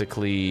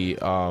basically,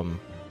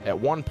 at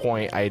one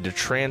point, I had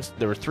to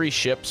there were 3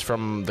 ships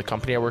from the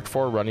company I worked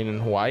for running in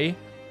Hawaii,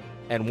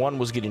 and one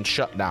was getting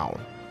shut down.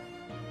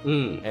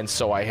 And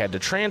so I had to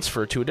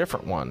transfer to a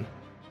different one.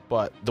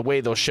 But the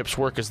way those ships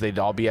work is they'd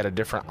all be at a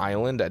different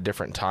island at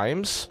different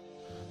times.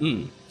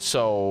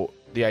 So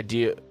the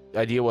idea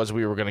was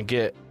we were going to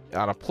get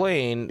on a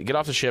plane, get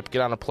off the ship,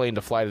 get on a plane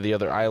to fly to the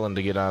other island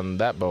to get on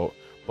that boat.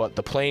 But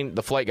the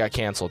flight got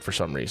canceled for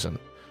some reason.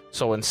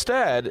 So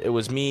instead, it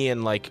was me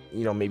and like,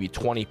 maybe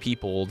 20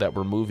 people that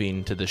were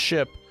moving to the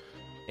ship,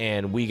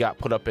 and we got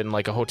put up in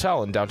like a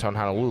hotel in downtown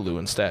Honolulu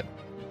instead.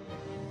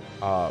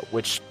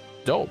 Which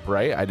dope,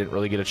 right? I didn't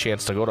really get a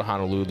chance to go to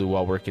Honolulu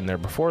while working there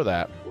before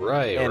that.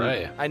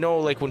 Right. I know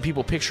like when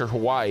people picture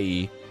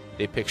Hawaii,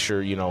 they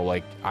picture,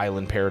 like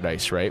island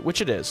paradise, right? Which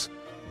it is.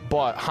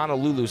 But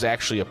Honolulu's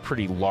actually a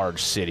pretty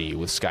large city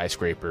with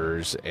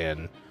skyscrapers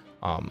and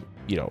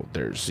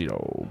there's,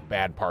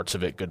 bad parts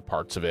of it, good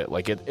parts of it.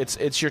 Like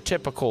it's your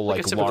typical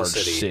like large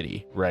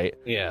city, right?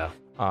 Yeah.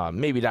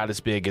 Maybe not as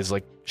big as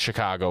like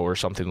Chicago or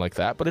something like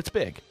that, but it's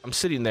big. I'm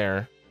sitting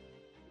there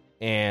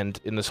and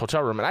in this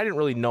hotel room, and I didn't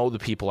really know the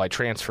people I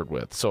transferred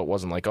with, so it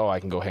wasn't like, oh, I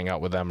can go hang out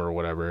with them or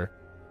whatever.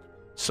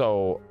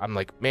 So I'm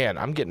like, man,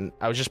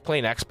 I was just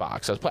playing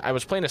Xbox. I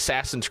was playing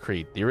Assassin's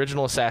Creed, the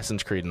original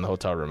Assassin's Creed in the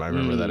hotel room. I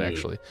remember that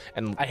actually.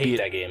 And I hate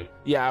that game.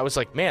 Yeah, I was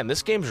like, man,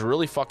 this game's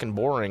really fucking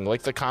boring.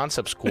 Like the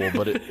concept's cool,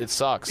 but it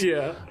sucks.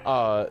 Yeah.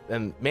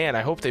 And man,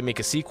 I hope they make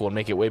a sequel and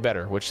make it way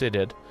better, which they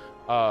did.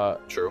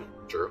 True.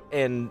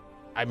 And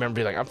I remember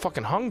being like, I'm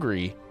fucking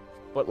hungry,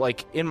 but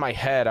like in my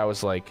head, I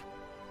was like,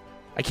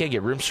 I can't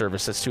get room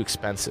service. That's too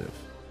expensive,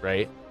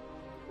 right?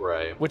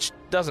 Right. Which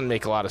doesn't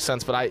make a lot of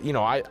sense, but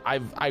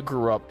I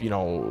grew up,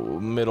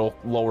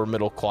 lower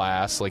middle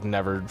class, like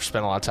never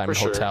spent a lot of time in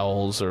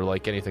hotels or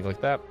like anything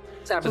like that.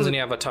 This happens when you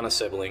have a ton of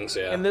siblings,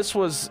 yeah. And this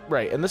was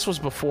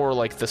before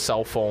like the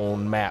cell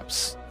phone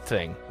maps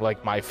thing.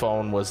 Like my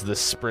phone was this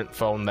Sprint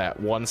phone that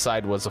one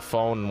side was a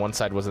phone and one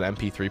side was an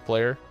MP3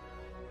 player,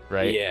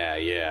 right?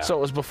 Yeah. So it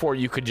was before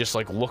you could just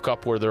like look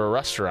up where there were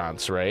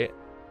restaurants, right?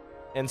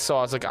 And so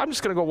I was like, I'm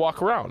just gonna go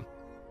walk around.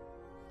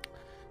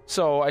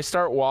 So I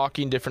start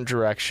walking different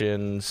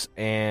directions,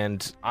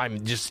 and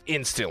I'm just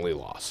instantly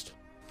lost.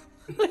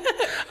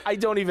 I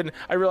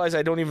realize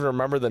I don't even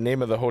remember the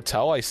name of the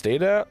hotel I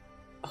stayed at.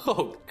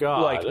 Oh,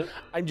 God. Like,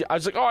 I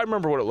was like, oh, I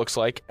remember what it looks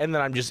like, and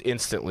then I'm just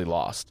instantly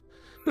lost.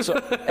 So,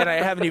 and I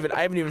haven't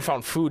even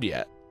found food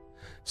yet.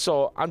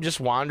 So I'm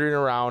just wandering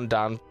around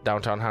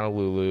downtown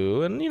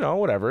Honolulu, and,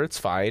 whatever, it's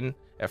fine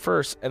at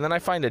first. And then I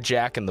find a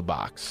Jack in the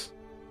Box.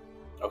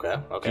 Okay.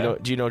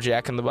 Do you know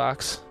Jack in the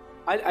Box?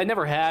 I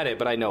never had it,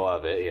 but I know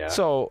of it, yeah.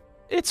 So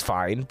it's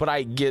fine, but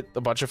I get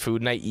a bunch of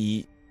food and I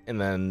eat, and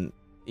then,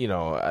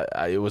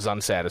 it was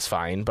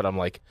unsatisfying, but I'm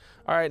like,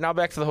 all right, now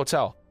back to the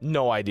hotel.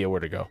 No idea where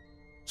to go.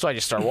 So I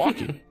just start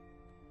walking.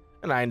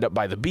 And I end up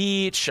by the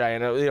beach.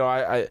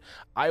 I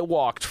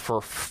walked for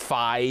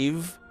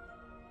 5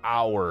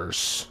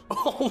 hours.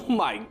 Oh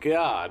my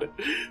God.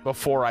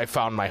 Before I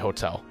found my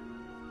hotel.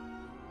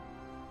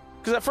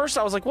 Because at first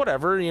I was like,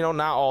 whatever,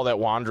 not all that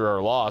wander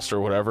are lost or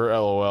whatever,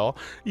 LOL.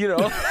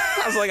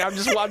 I was like, I'm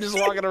just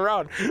walking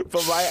around.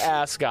 But my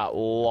ass got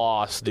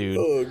lost, dude.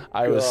 Oh,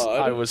 I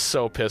was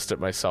so pissed at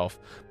myself.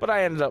 But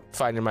I ended up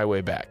finding my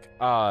way back.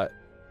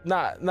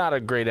 Not a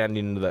great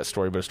ending to that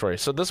story, but a story.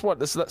 So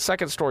the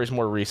second story is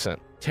more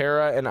recent.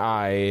 Tara and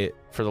I,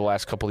 for the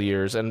last couple of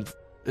years, and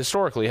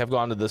historically, have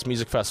gone to this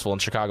music festival in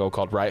Chicago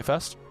called Riot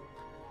Fest.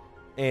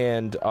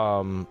 And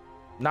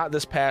not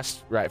this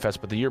past Riot Fest,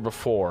 but the year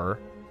before,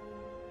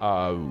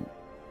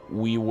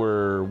 we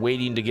were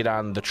waiting to get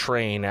on the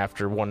train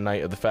after one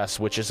night of the fest,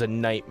 which is a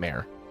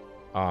nightmare.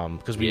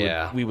 Because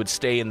we would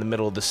stay in the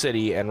middle of the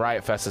city, and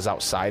Riot Fest is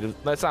that's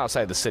not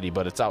outside the city,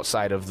 but it's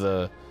outside of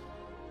the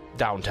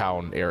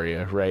downtown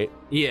area, right?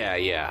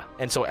 Yeah.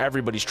 And so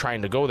everybody's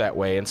trying to go that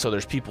way, and so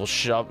there's people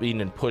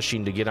shoving and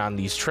pushing to get on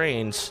these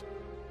trains,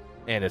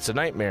 and it's a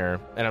nightmare.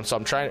 And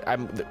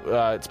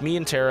it's me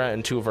and Tara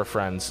and two of our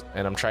friends,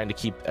 and I'm trying to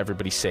keep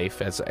everybody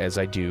safe as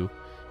I do.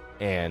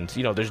 And,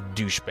 there's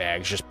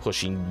douchebags just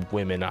pushing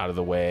women out of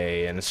the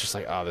way. And it's just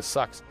like, oh, this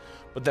sucks.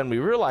 But then we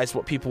realized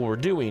what people were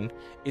doing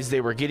is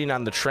they were getting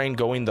on the train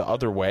going the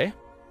other way.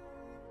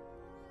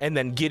 And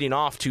then getting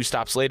off 2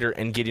 stops later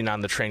and getting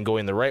on the train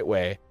going the right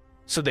way.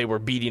 So they were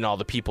beating all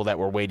the people that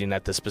were waiting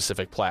at the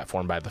specific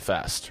platform by the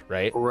fest,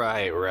 right?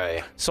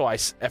 Right. So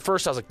at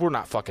first I was like, we're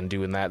not fucking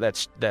doing that.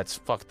 That's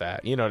fuck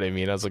that. You know what I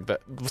mean? I was like,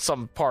 that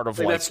some part of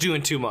like that's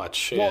doing too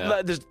much.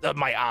 Well,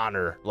 my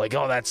honor, like,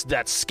 oh,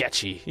 that's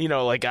sketchy.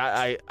 Like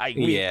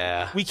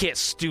we can't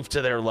stoop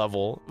to their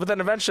level. But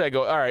then eventually I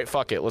go, all right,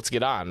 fuck it, let's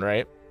get on,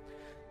 right?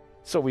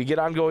 So we get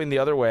on going the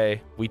other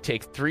way. We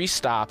take 3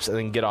 stops and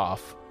then get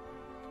off.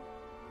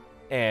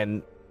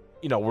 And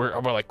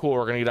we're like, cool,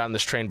 we're going to get on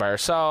this train by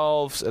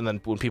ourselves, and then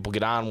when people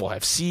get on, we'll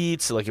have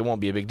seats, like it won't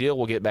be a big deal,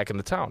 we'll get back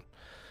into town.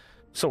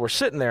 So we're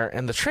sitting there,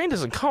 and the train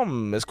doesn't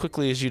come as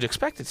quickly as you'd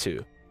expect it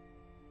to.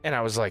 And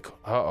I was like,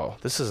 uh-oh,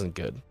 this isn't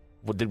good.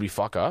 What, did we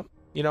fuck up?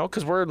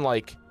 Because we're in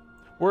like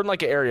an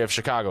area of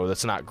Chicago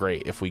that's not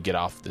great if we get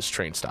off this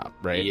train stop,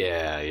 right?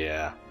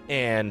 Yeah.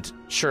 And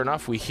sure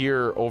enough, we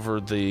hear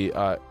over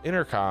the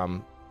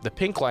intercom, the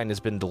Pink Line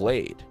has been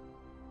delayed.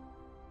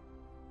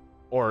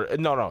 Or,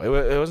 no,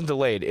 it wasn't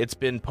delayed. It's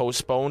been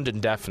postponed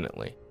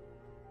indefinitely.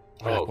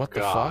 Oh, what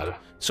God. the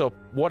fuck? So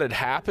what had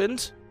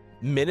happened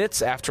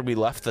minutes after we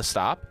left the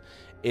stop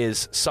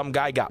is some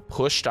guy got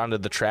pushed onto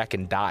the track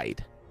and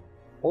died.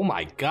 Oh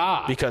my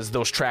God. Because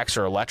those tracks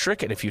are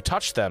electric, and if you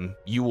touch them,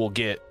 you will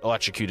get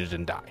electrocuted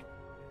and die.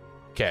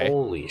 Okay.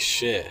 Holy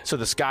shit. So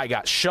this guy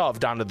got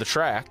shoved onto the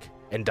track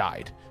and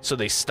died. So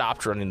they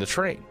stopped running the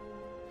train.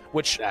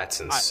 Which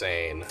that's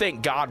insane.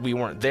 Thank God we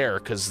weren't there,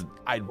 because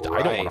I don't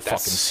want to fucking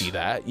see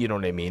that. You know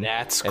what I mean?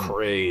 That's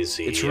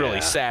crazy. It's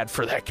really sad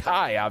for that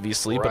guy,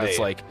 obviously, but it's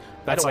like,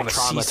 that's I don't want to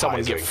see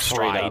someone get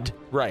fried.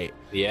 Right.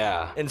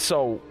 Yeah. And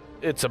so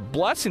it's a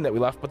blessing that we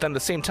left, but then at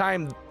the same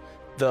time,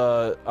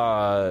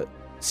 the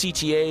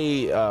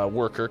CTA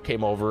worker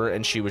came over,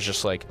 and she was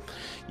just like,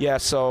 yeah,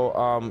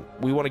 so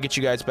we want to get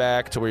you guys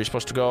back to where you're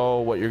supposed to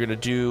go. What you're going to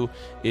do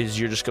is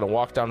you're just going to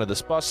walk down to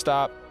this bus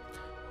stop,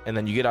 and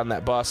then you get on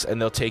that bus,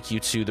 and they'll take you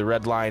to the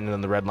red line, and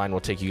then the red line will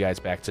take you guys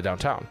back to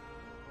downtown.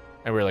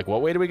 And we were like,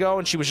 what way do we go?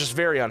 And she was just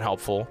very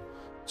unhelpful.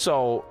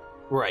 So...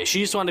 Right, she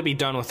just wanted to be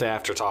done with it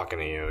after talking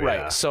to you. Right,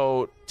 yeah.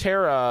 So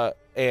Tara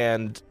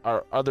and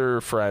our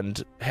other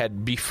friend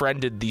had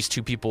befriended these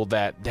two people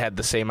that had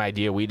the same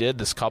idea we did,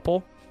 this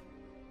couple.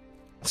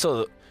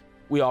 So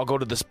we all go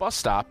to this bus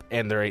stop,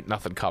 and there ain't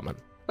nothing coming.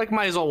 Like,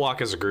 might as well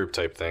walk as a group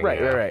type thing.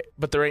 Right.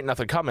 But there ain't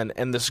nothing coming.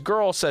 And this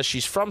girl says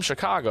she's from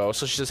Chicago,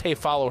 so she says, hey,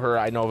 follow her.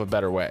 I know of a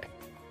better way.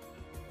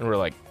 And we're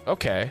like,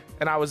 okay.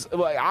 And I was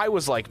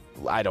like,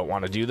 I don't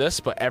want to do this,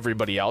 but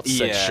everybody else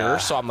said sure.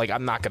 So I'm like,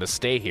 I'm not going to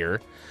stay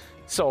here.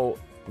 So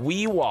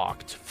we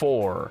walked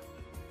for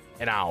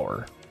an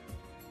hour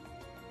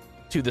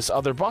to this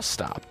other bus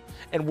stop.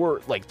 And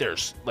we're like,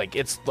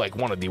 it's like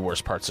one of the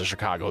worst parts of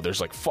Chicago.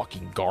 There's like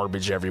fucking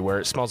garbage everywhere.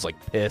 It smells like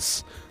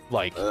piss.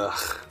 Like,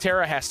 ugh.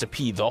 Tara has to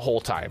pee the whole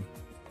time,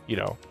 you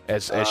know,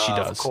 as she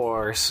does. Of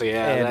course,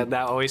 yeah. And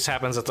that always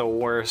happens at the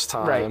worst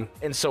time. Right.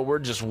 And so we're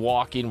just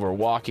walking.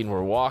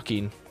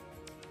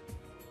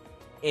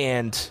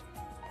 And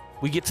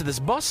we get to this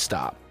bus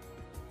stop.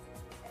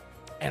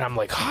 And I'm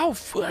like, I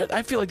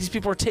feel like these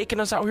people are taking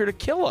us out here to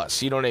kill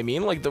us. You know what I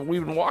mean? Like,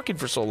 we've been walking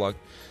for so long.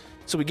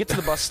 So we get to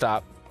the bus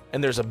stop,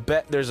 and there's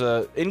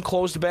a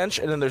enclosed bench,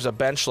 and then there's a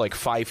bench like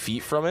 5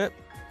 feet from it.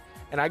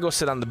 And I go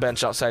sit on the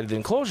bench outside of the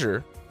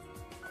enclosure.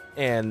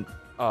 And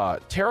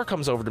Tara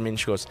comes over to me and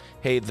she goes,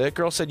 hey, that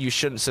girl said you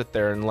shouldn't sit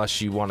there unless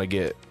you want to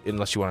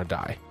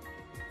die.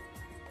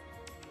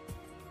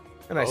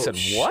 And I said,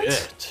 what?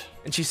 Shit.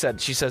 And she says,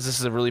 this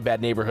is a really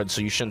bad neighborhood,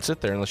 so you shouldn't sit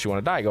there unless you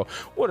want to die. I go,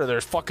 what, are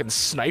there fucking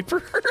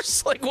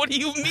snipers? Like, what do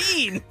you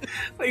mean?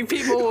 Like,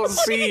 people will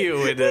see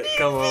you and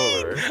come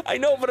over. I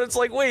know, but it's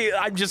like, wait,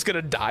 I'm just going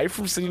to die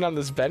from sitting on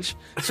this bench?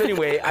 So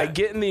anyway, I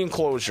get in the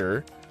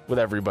enclosure with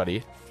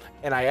everybody,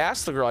 and I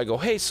asked the girl, I go,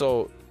 hey,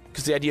 so...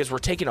 Because the idea is we're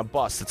taking a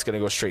bus that's going to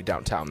go straight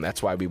downtown.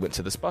 That's why we went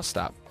to this bus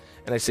stop.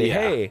 And I say,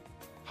 hey,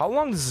 how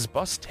long does this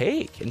bus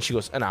take? And she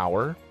goes, an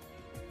hour.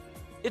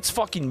 It's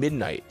fucking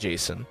midnight,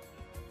 Jason.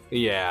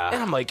 Yeah.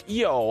 And I'm like,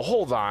 yo,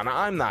 hold on.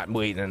 I'm not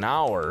waiting an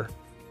hour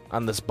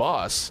on this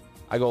bus.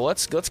 I go,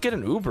 let's get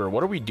an Uber.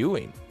 What are we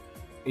doing?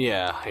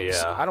 Yeah.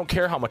 So I don't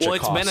care how much it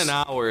costs. Well, it's been an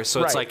hour,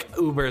 so it's like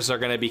Ubers are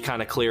going to be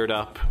kind of cleared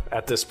up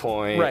at this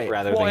point,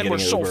 rather than and getting we're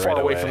so Uber far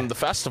right away away from the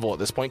festival at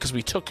this point because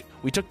we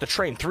took the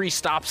train 3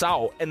 stops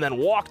out and then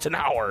walked an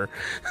hour.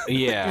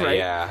 Yeah, right?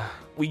 yeah.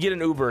 We get an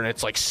Uber and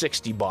it's like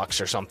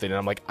 $60 or something, and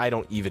I'm like, I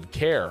don't even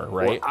care,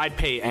 right? Well, I'd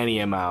pay any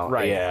amount,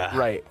 right? Yeah,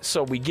 right.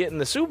 So we get in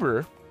this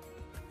Uber,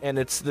 and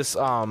it's this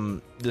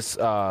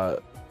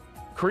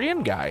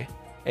Korean guy,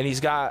 and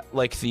he's got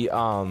like the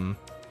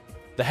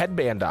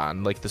headband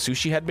on, like the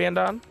sushi headband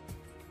on.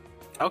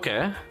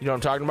 Okay. You know what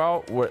I'm talking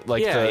about? With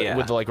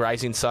the like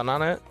rising sun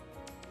on it.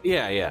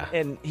 Yeah, yeah.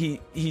 And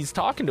he's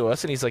talking to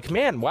us, and he's like,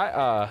 man,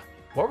 what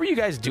were you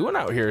guys doing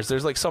out here? Is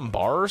there's like some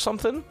bar or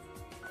something?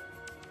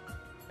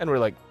 And we're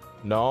like,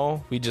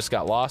 no, we just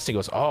got lost. He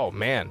goes, oh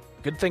man,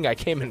 good thing I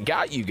came and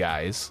got you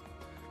guys.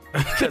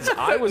 Because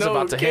I was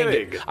about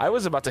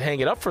to hang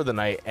it up for the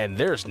night, and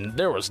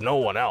there was no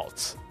one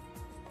else.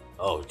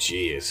 Oh,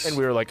 jeez. And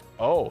we were like,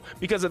 oh,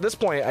 because at this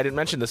point, I didn't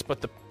mention this,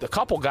 but the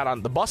couple got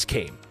on the bus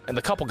came, and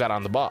the couple got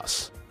on the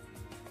bus.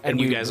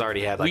 And you guys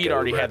already had we'd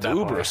already had the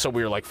Uber, so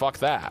we were like, fuck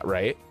that,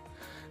 right?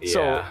 Yeah.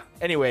 So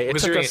anyway,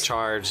 because you're getting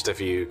charged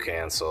if you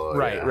cancel.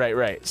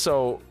 Right.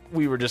 So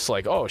we were just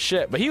like, oh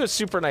shit. But he was a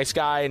super nice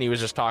guy, and he was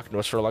just talking to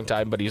us for a long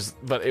time. But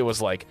it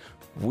was like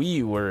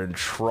we were in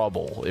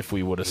trouble if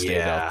we would have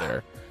stayed out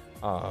there.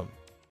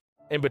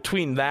 And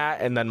between that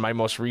and then my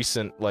most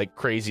recent like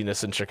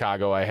craziness in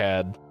Chicago, I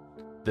had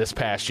this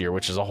past year,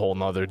 which is a whole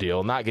nother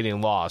deal. Not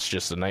getting lost,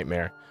 just a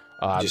nightmare.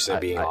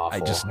 Being awful.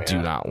 I just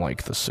do not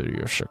like the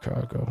city of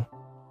Chicago.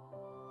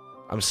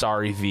 I'm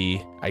sorry,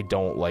 V. I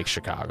don't like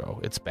Chicago.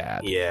 It's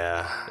bad.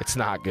 Yeah. It's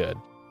not good.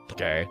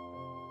 Okay?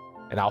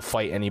 And I'll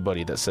fight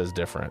anybody that says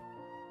different.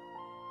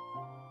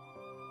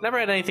 Never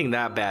had anything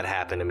that bad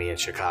happen to me in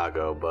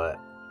Chicago, but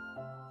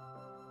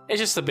it's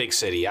just a big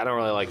city. I don't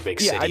really like big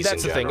cities in general. Yeah,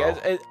 that's the thing.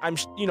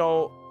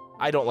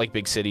 I don't like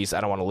big cities. I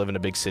don't want to live in a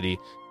big city.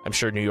 I'm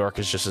sure New York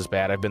is just as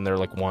bad. I've been there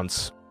like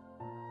once.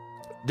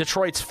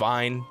 Detroit's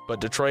fine, but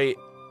Detroit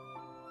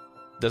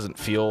doesn't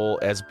feel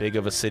as big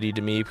of a city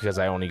to me because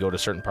I only go to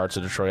certain parts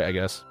of Detroit, I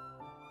guess.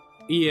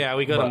 Yeah,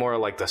 we go to more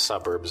like the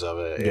suburbs of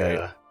it.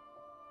 Yeah.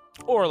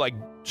 Or like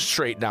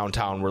straight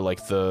downtown where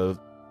like the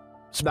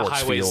sports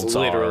highway's fields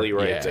literally are.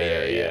 right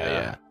there.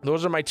 Yeah.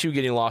 Those are my 2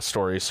 getting lost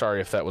stories.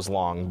 Sorry if that was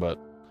long, but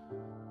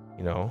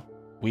you know,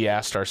 we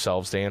asked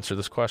ourselves to answer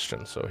this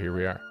question, so here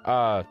we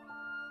are.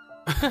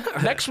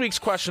 Next week's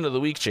question of the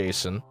week,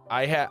 Jason.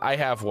 I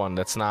have one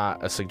that's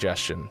not a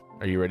suggestion.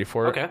 Are you ready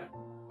for it?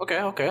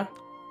 Okay.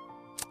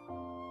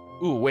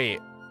 Ooh, wait.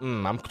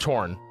 I'm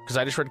torn because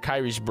I just read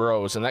Kyrie's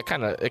Bros, and that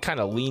kind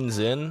of leans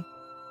in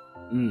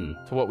to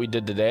what we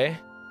did today.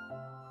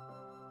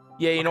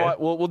 Yeah, you know what?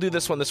 We'll do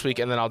this one this week,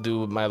 and then I'll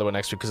do my other one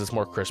next week because it's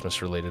more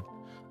Christmas related.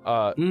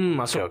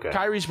 Okay.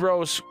 Kyrie's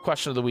Bros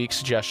question of the week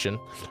suggestion.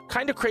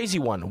 Kind of crazy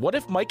one. What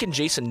if Mike and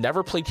Jason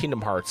never played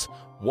Kingdom Hearts?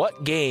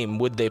 What game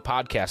would they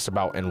podcast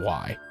about and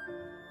why?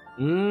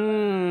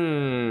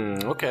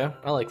 Okay.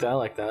 I like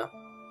that.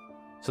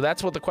 So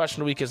that's what the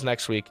question of the week is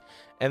next week.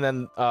 And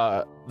then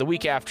the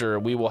week after,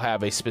 we will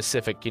have a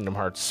specific Kingdom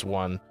Hearts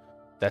one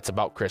that's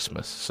about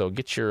Christmas. So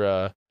get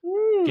your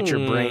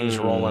brains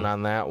rolling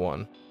on that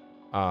one.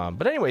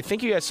 But anyway,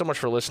 thank you guys so much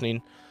for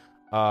listening.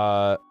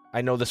 I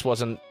know this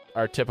wasn't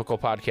our typical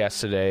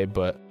podcast today,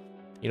 but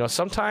you know,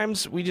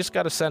 sometimes we just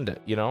got to send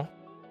it, you know?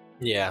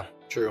 Yeah,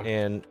 true.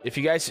 And if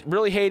you guys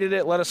really hated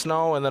it, let us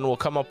know, and then we'll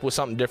come up with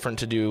something different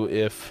to do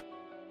if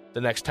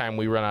the next time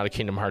we run out of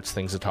Kingdom Hearts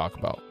things to talk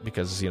about.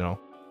 Because, you know,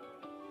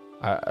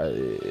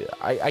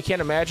 I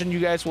can't imagine you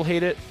guys will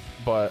hate it,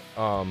 but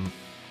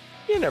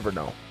you never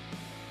know.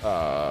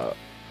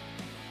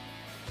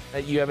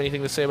 You have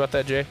anything to say about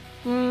that, Jay?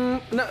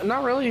 No,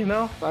 not really,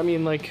 no. I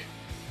mean, like,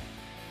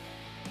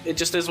 it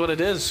just is what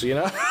it is, you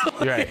know?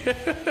 Right.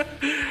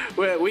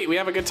 we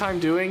have a good time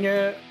doing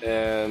it,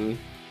 and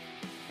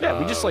yeah,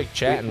 we just like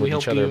chatting with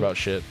each other about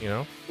shit, you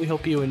know? We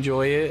hope you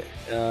enjoy it.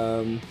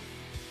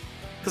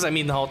 Because, I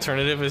mean, the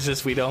alternative is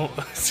just we don't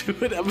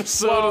do an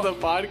episode of the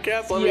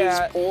podcast. Let me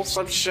just pull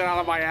some shit out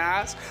of my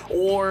ass.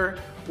 Or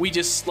we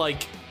just,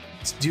 like,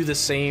 do the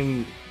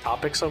same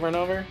topics over and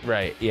over.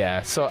 Right,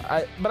 yeah. So,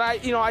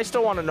 I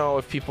still want to know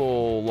if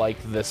people like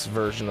this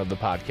version of the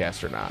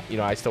podcast or not. You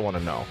know, I still want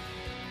to know.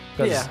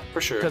 Yeah, for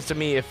sure. Because to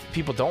me, if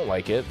people don't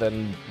like it,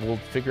 then we'll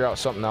figure out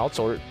something else.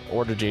 Or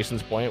to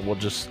Jason's point, we'll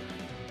just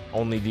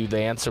only do the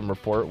Ansem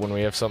report when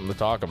we have something to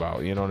talk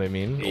about. You know what I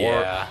mean?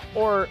 Yeah.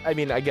 Or I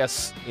mean, I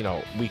guess, you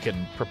know, we could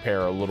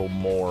prepare a little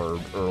more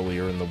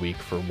earlier in the week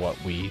for what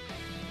we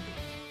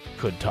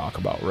could talk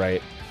about,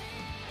 right?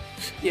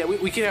 Yeah,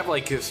 we could have,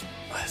 like,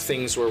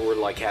 things where we're,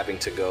 like, having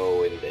to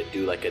go and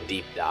do, like, a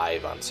deep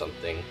dive on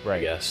something, right.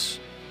 I guess.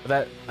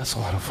 That's a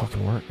lot of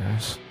fucking work,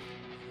 guys.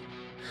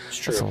 It's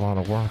true. That's a lot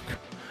of work.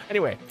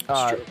 Anyway,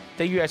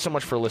 thank you guys so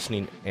much for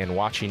listening and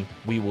watching.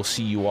 We will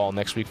see you all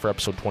next week for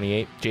episode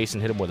 28.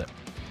 Jason, hit him with it.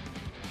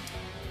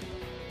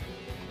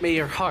 May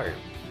your heart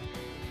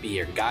be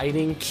your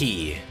guiding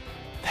key.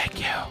 Thank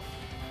you.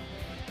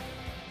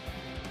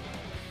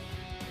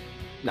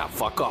 Now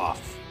fuck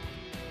off.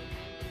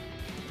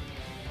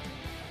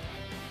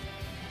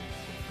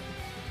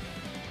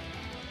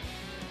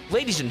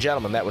 Ladies and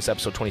gentlemen, that was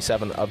episode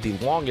 27 of the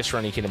longest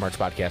running Kingdom Hearts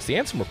podcast, The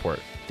Ansem Report.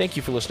 Thank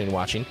you for listening and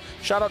watching.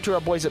 Shout out to our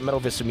boys at Metal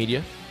Vista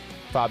Media,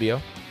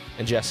 Fabio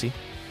and Jesse,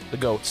 the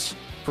goats,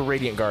 for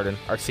Radiant Garden,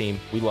 our theme.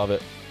 We love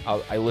it.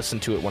 I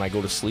listen to it when I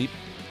go to sleep.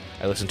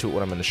 I listen to it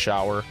when I'm in the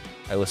shower.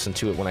 I listen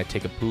to it when I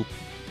take a poop.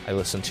 I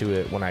listen to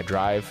it when I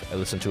drive. I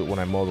listen to it when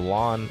I mow the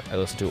lawn. I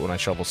listen to it when I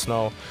shovel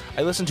snow.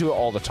 I listen to it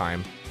all the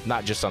time,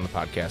 not just on the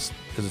podcast,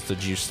 because it's the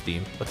Juice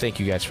theme. But thank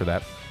you guys for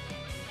that.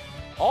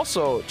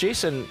 Also,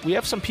 Jason, we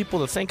have some people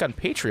to thank on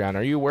Patreon.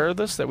 Are you aware of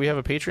this, that we have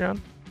a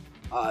Patreon?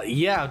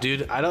 Yeah,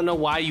 dude. I don't know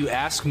why you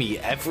ask me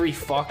every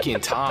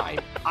fucking time.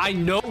 I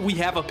know we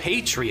have a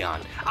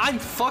Patreon. I'm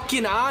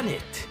fucking on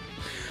it.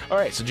 All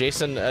right, so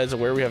Jason is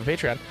aware we have a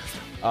Patreon.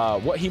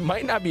 What he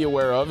might not be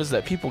aware of is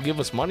that people give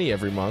us money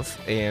every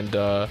month, and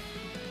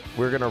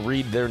we're going to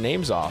read their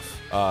names off.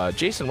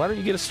 Jason, why don't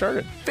you get us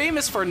started?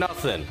 Famous for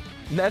nothing.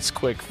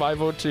 Nesquick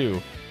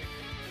 502.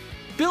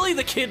 Billy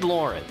the Kid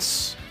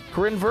Lawrence.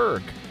 Corinne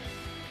Verg.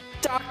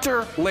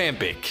 Dr.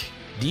 Lambic.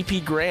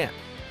 DP Grant.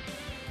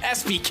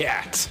 SB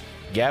Cat.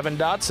 Gavin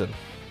Dodson.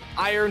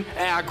 Iron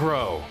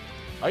Aggro.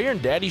 Iron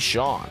Daddy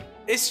Sean.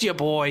 It's your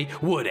boy,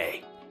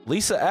 Woody.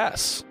 Lisa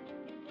S.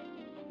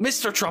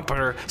 Mr.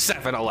 Trumpeter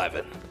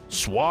 711.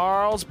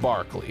 Swarls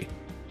Barkley.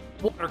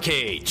 Water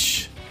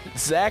Cage.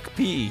 Zach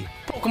P.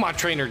 Pokemon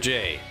Trainer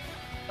J.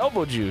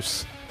 Elbow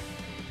Juice.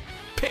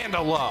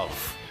 Panda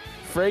Love.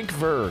 Frank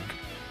Verg.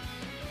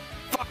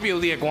 Fabio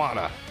the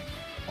Iguana.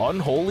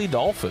 Unholy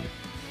Dolphin.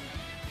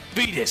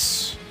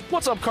 Vetus.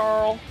 What's up,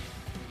 Carl?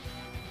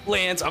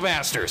 Lands of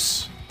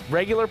Masters.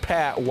 Regular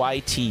Pat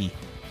YT.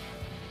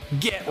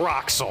 Get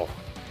Roxel.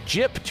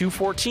 Jip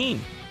 214.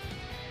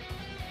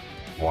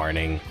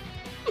 Warning.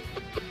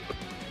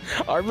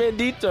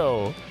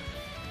 Armandito.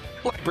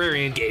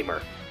 Librarian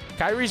Gamer.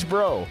 Kyrie's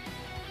Bro.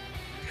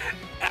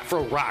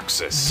 Afro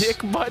Roxas.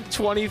 Dick Butt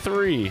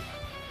 23.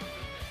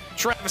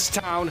 Travis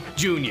Town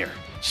Jr.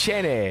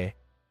 Chene.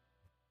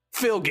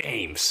 Phil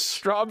Games.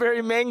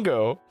 Strawberry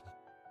Mango.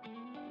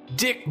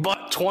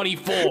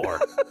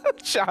 DickButt24.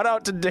 Shout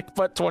out to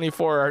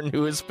DickButt24, our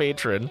newest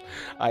patron.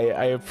 I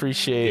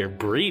appreciate. They're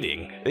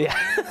breeding. Yeah,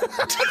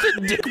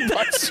 the dick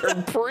butts are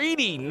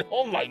breeding.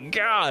 Oh my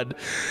god.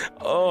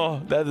 Oh,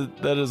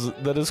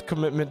 that is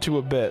commitment to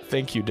a bit.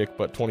 Thank you,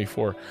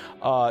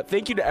 DickButt24.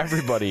 Thank you to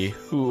everybody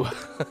who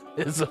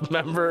is a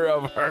member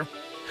of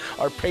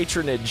our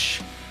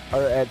patronage.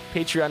 Or at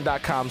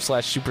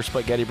patreon.com/Super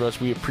Spaghetti Bros.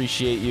 We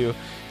appreciate you.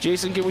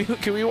 Jason,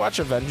 can we watch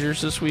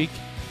Avengers this week?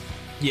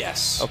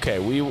 Yes. Okay,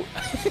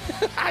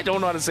 I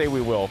don't know how to say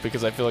we will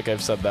because I feel like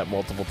I've said that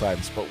multiple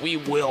times, but we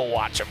will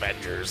watch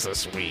Avengers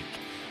this week.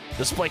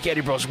 The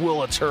Spaghetti Bros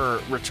will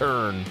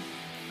return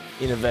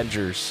in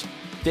Avengers.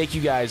 Thank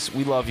you guys.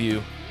 We love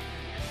you.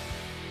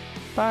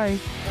 Bye.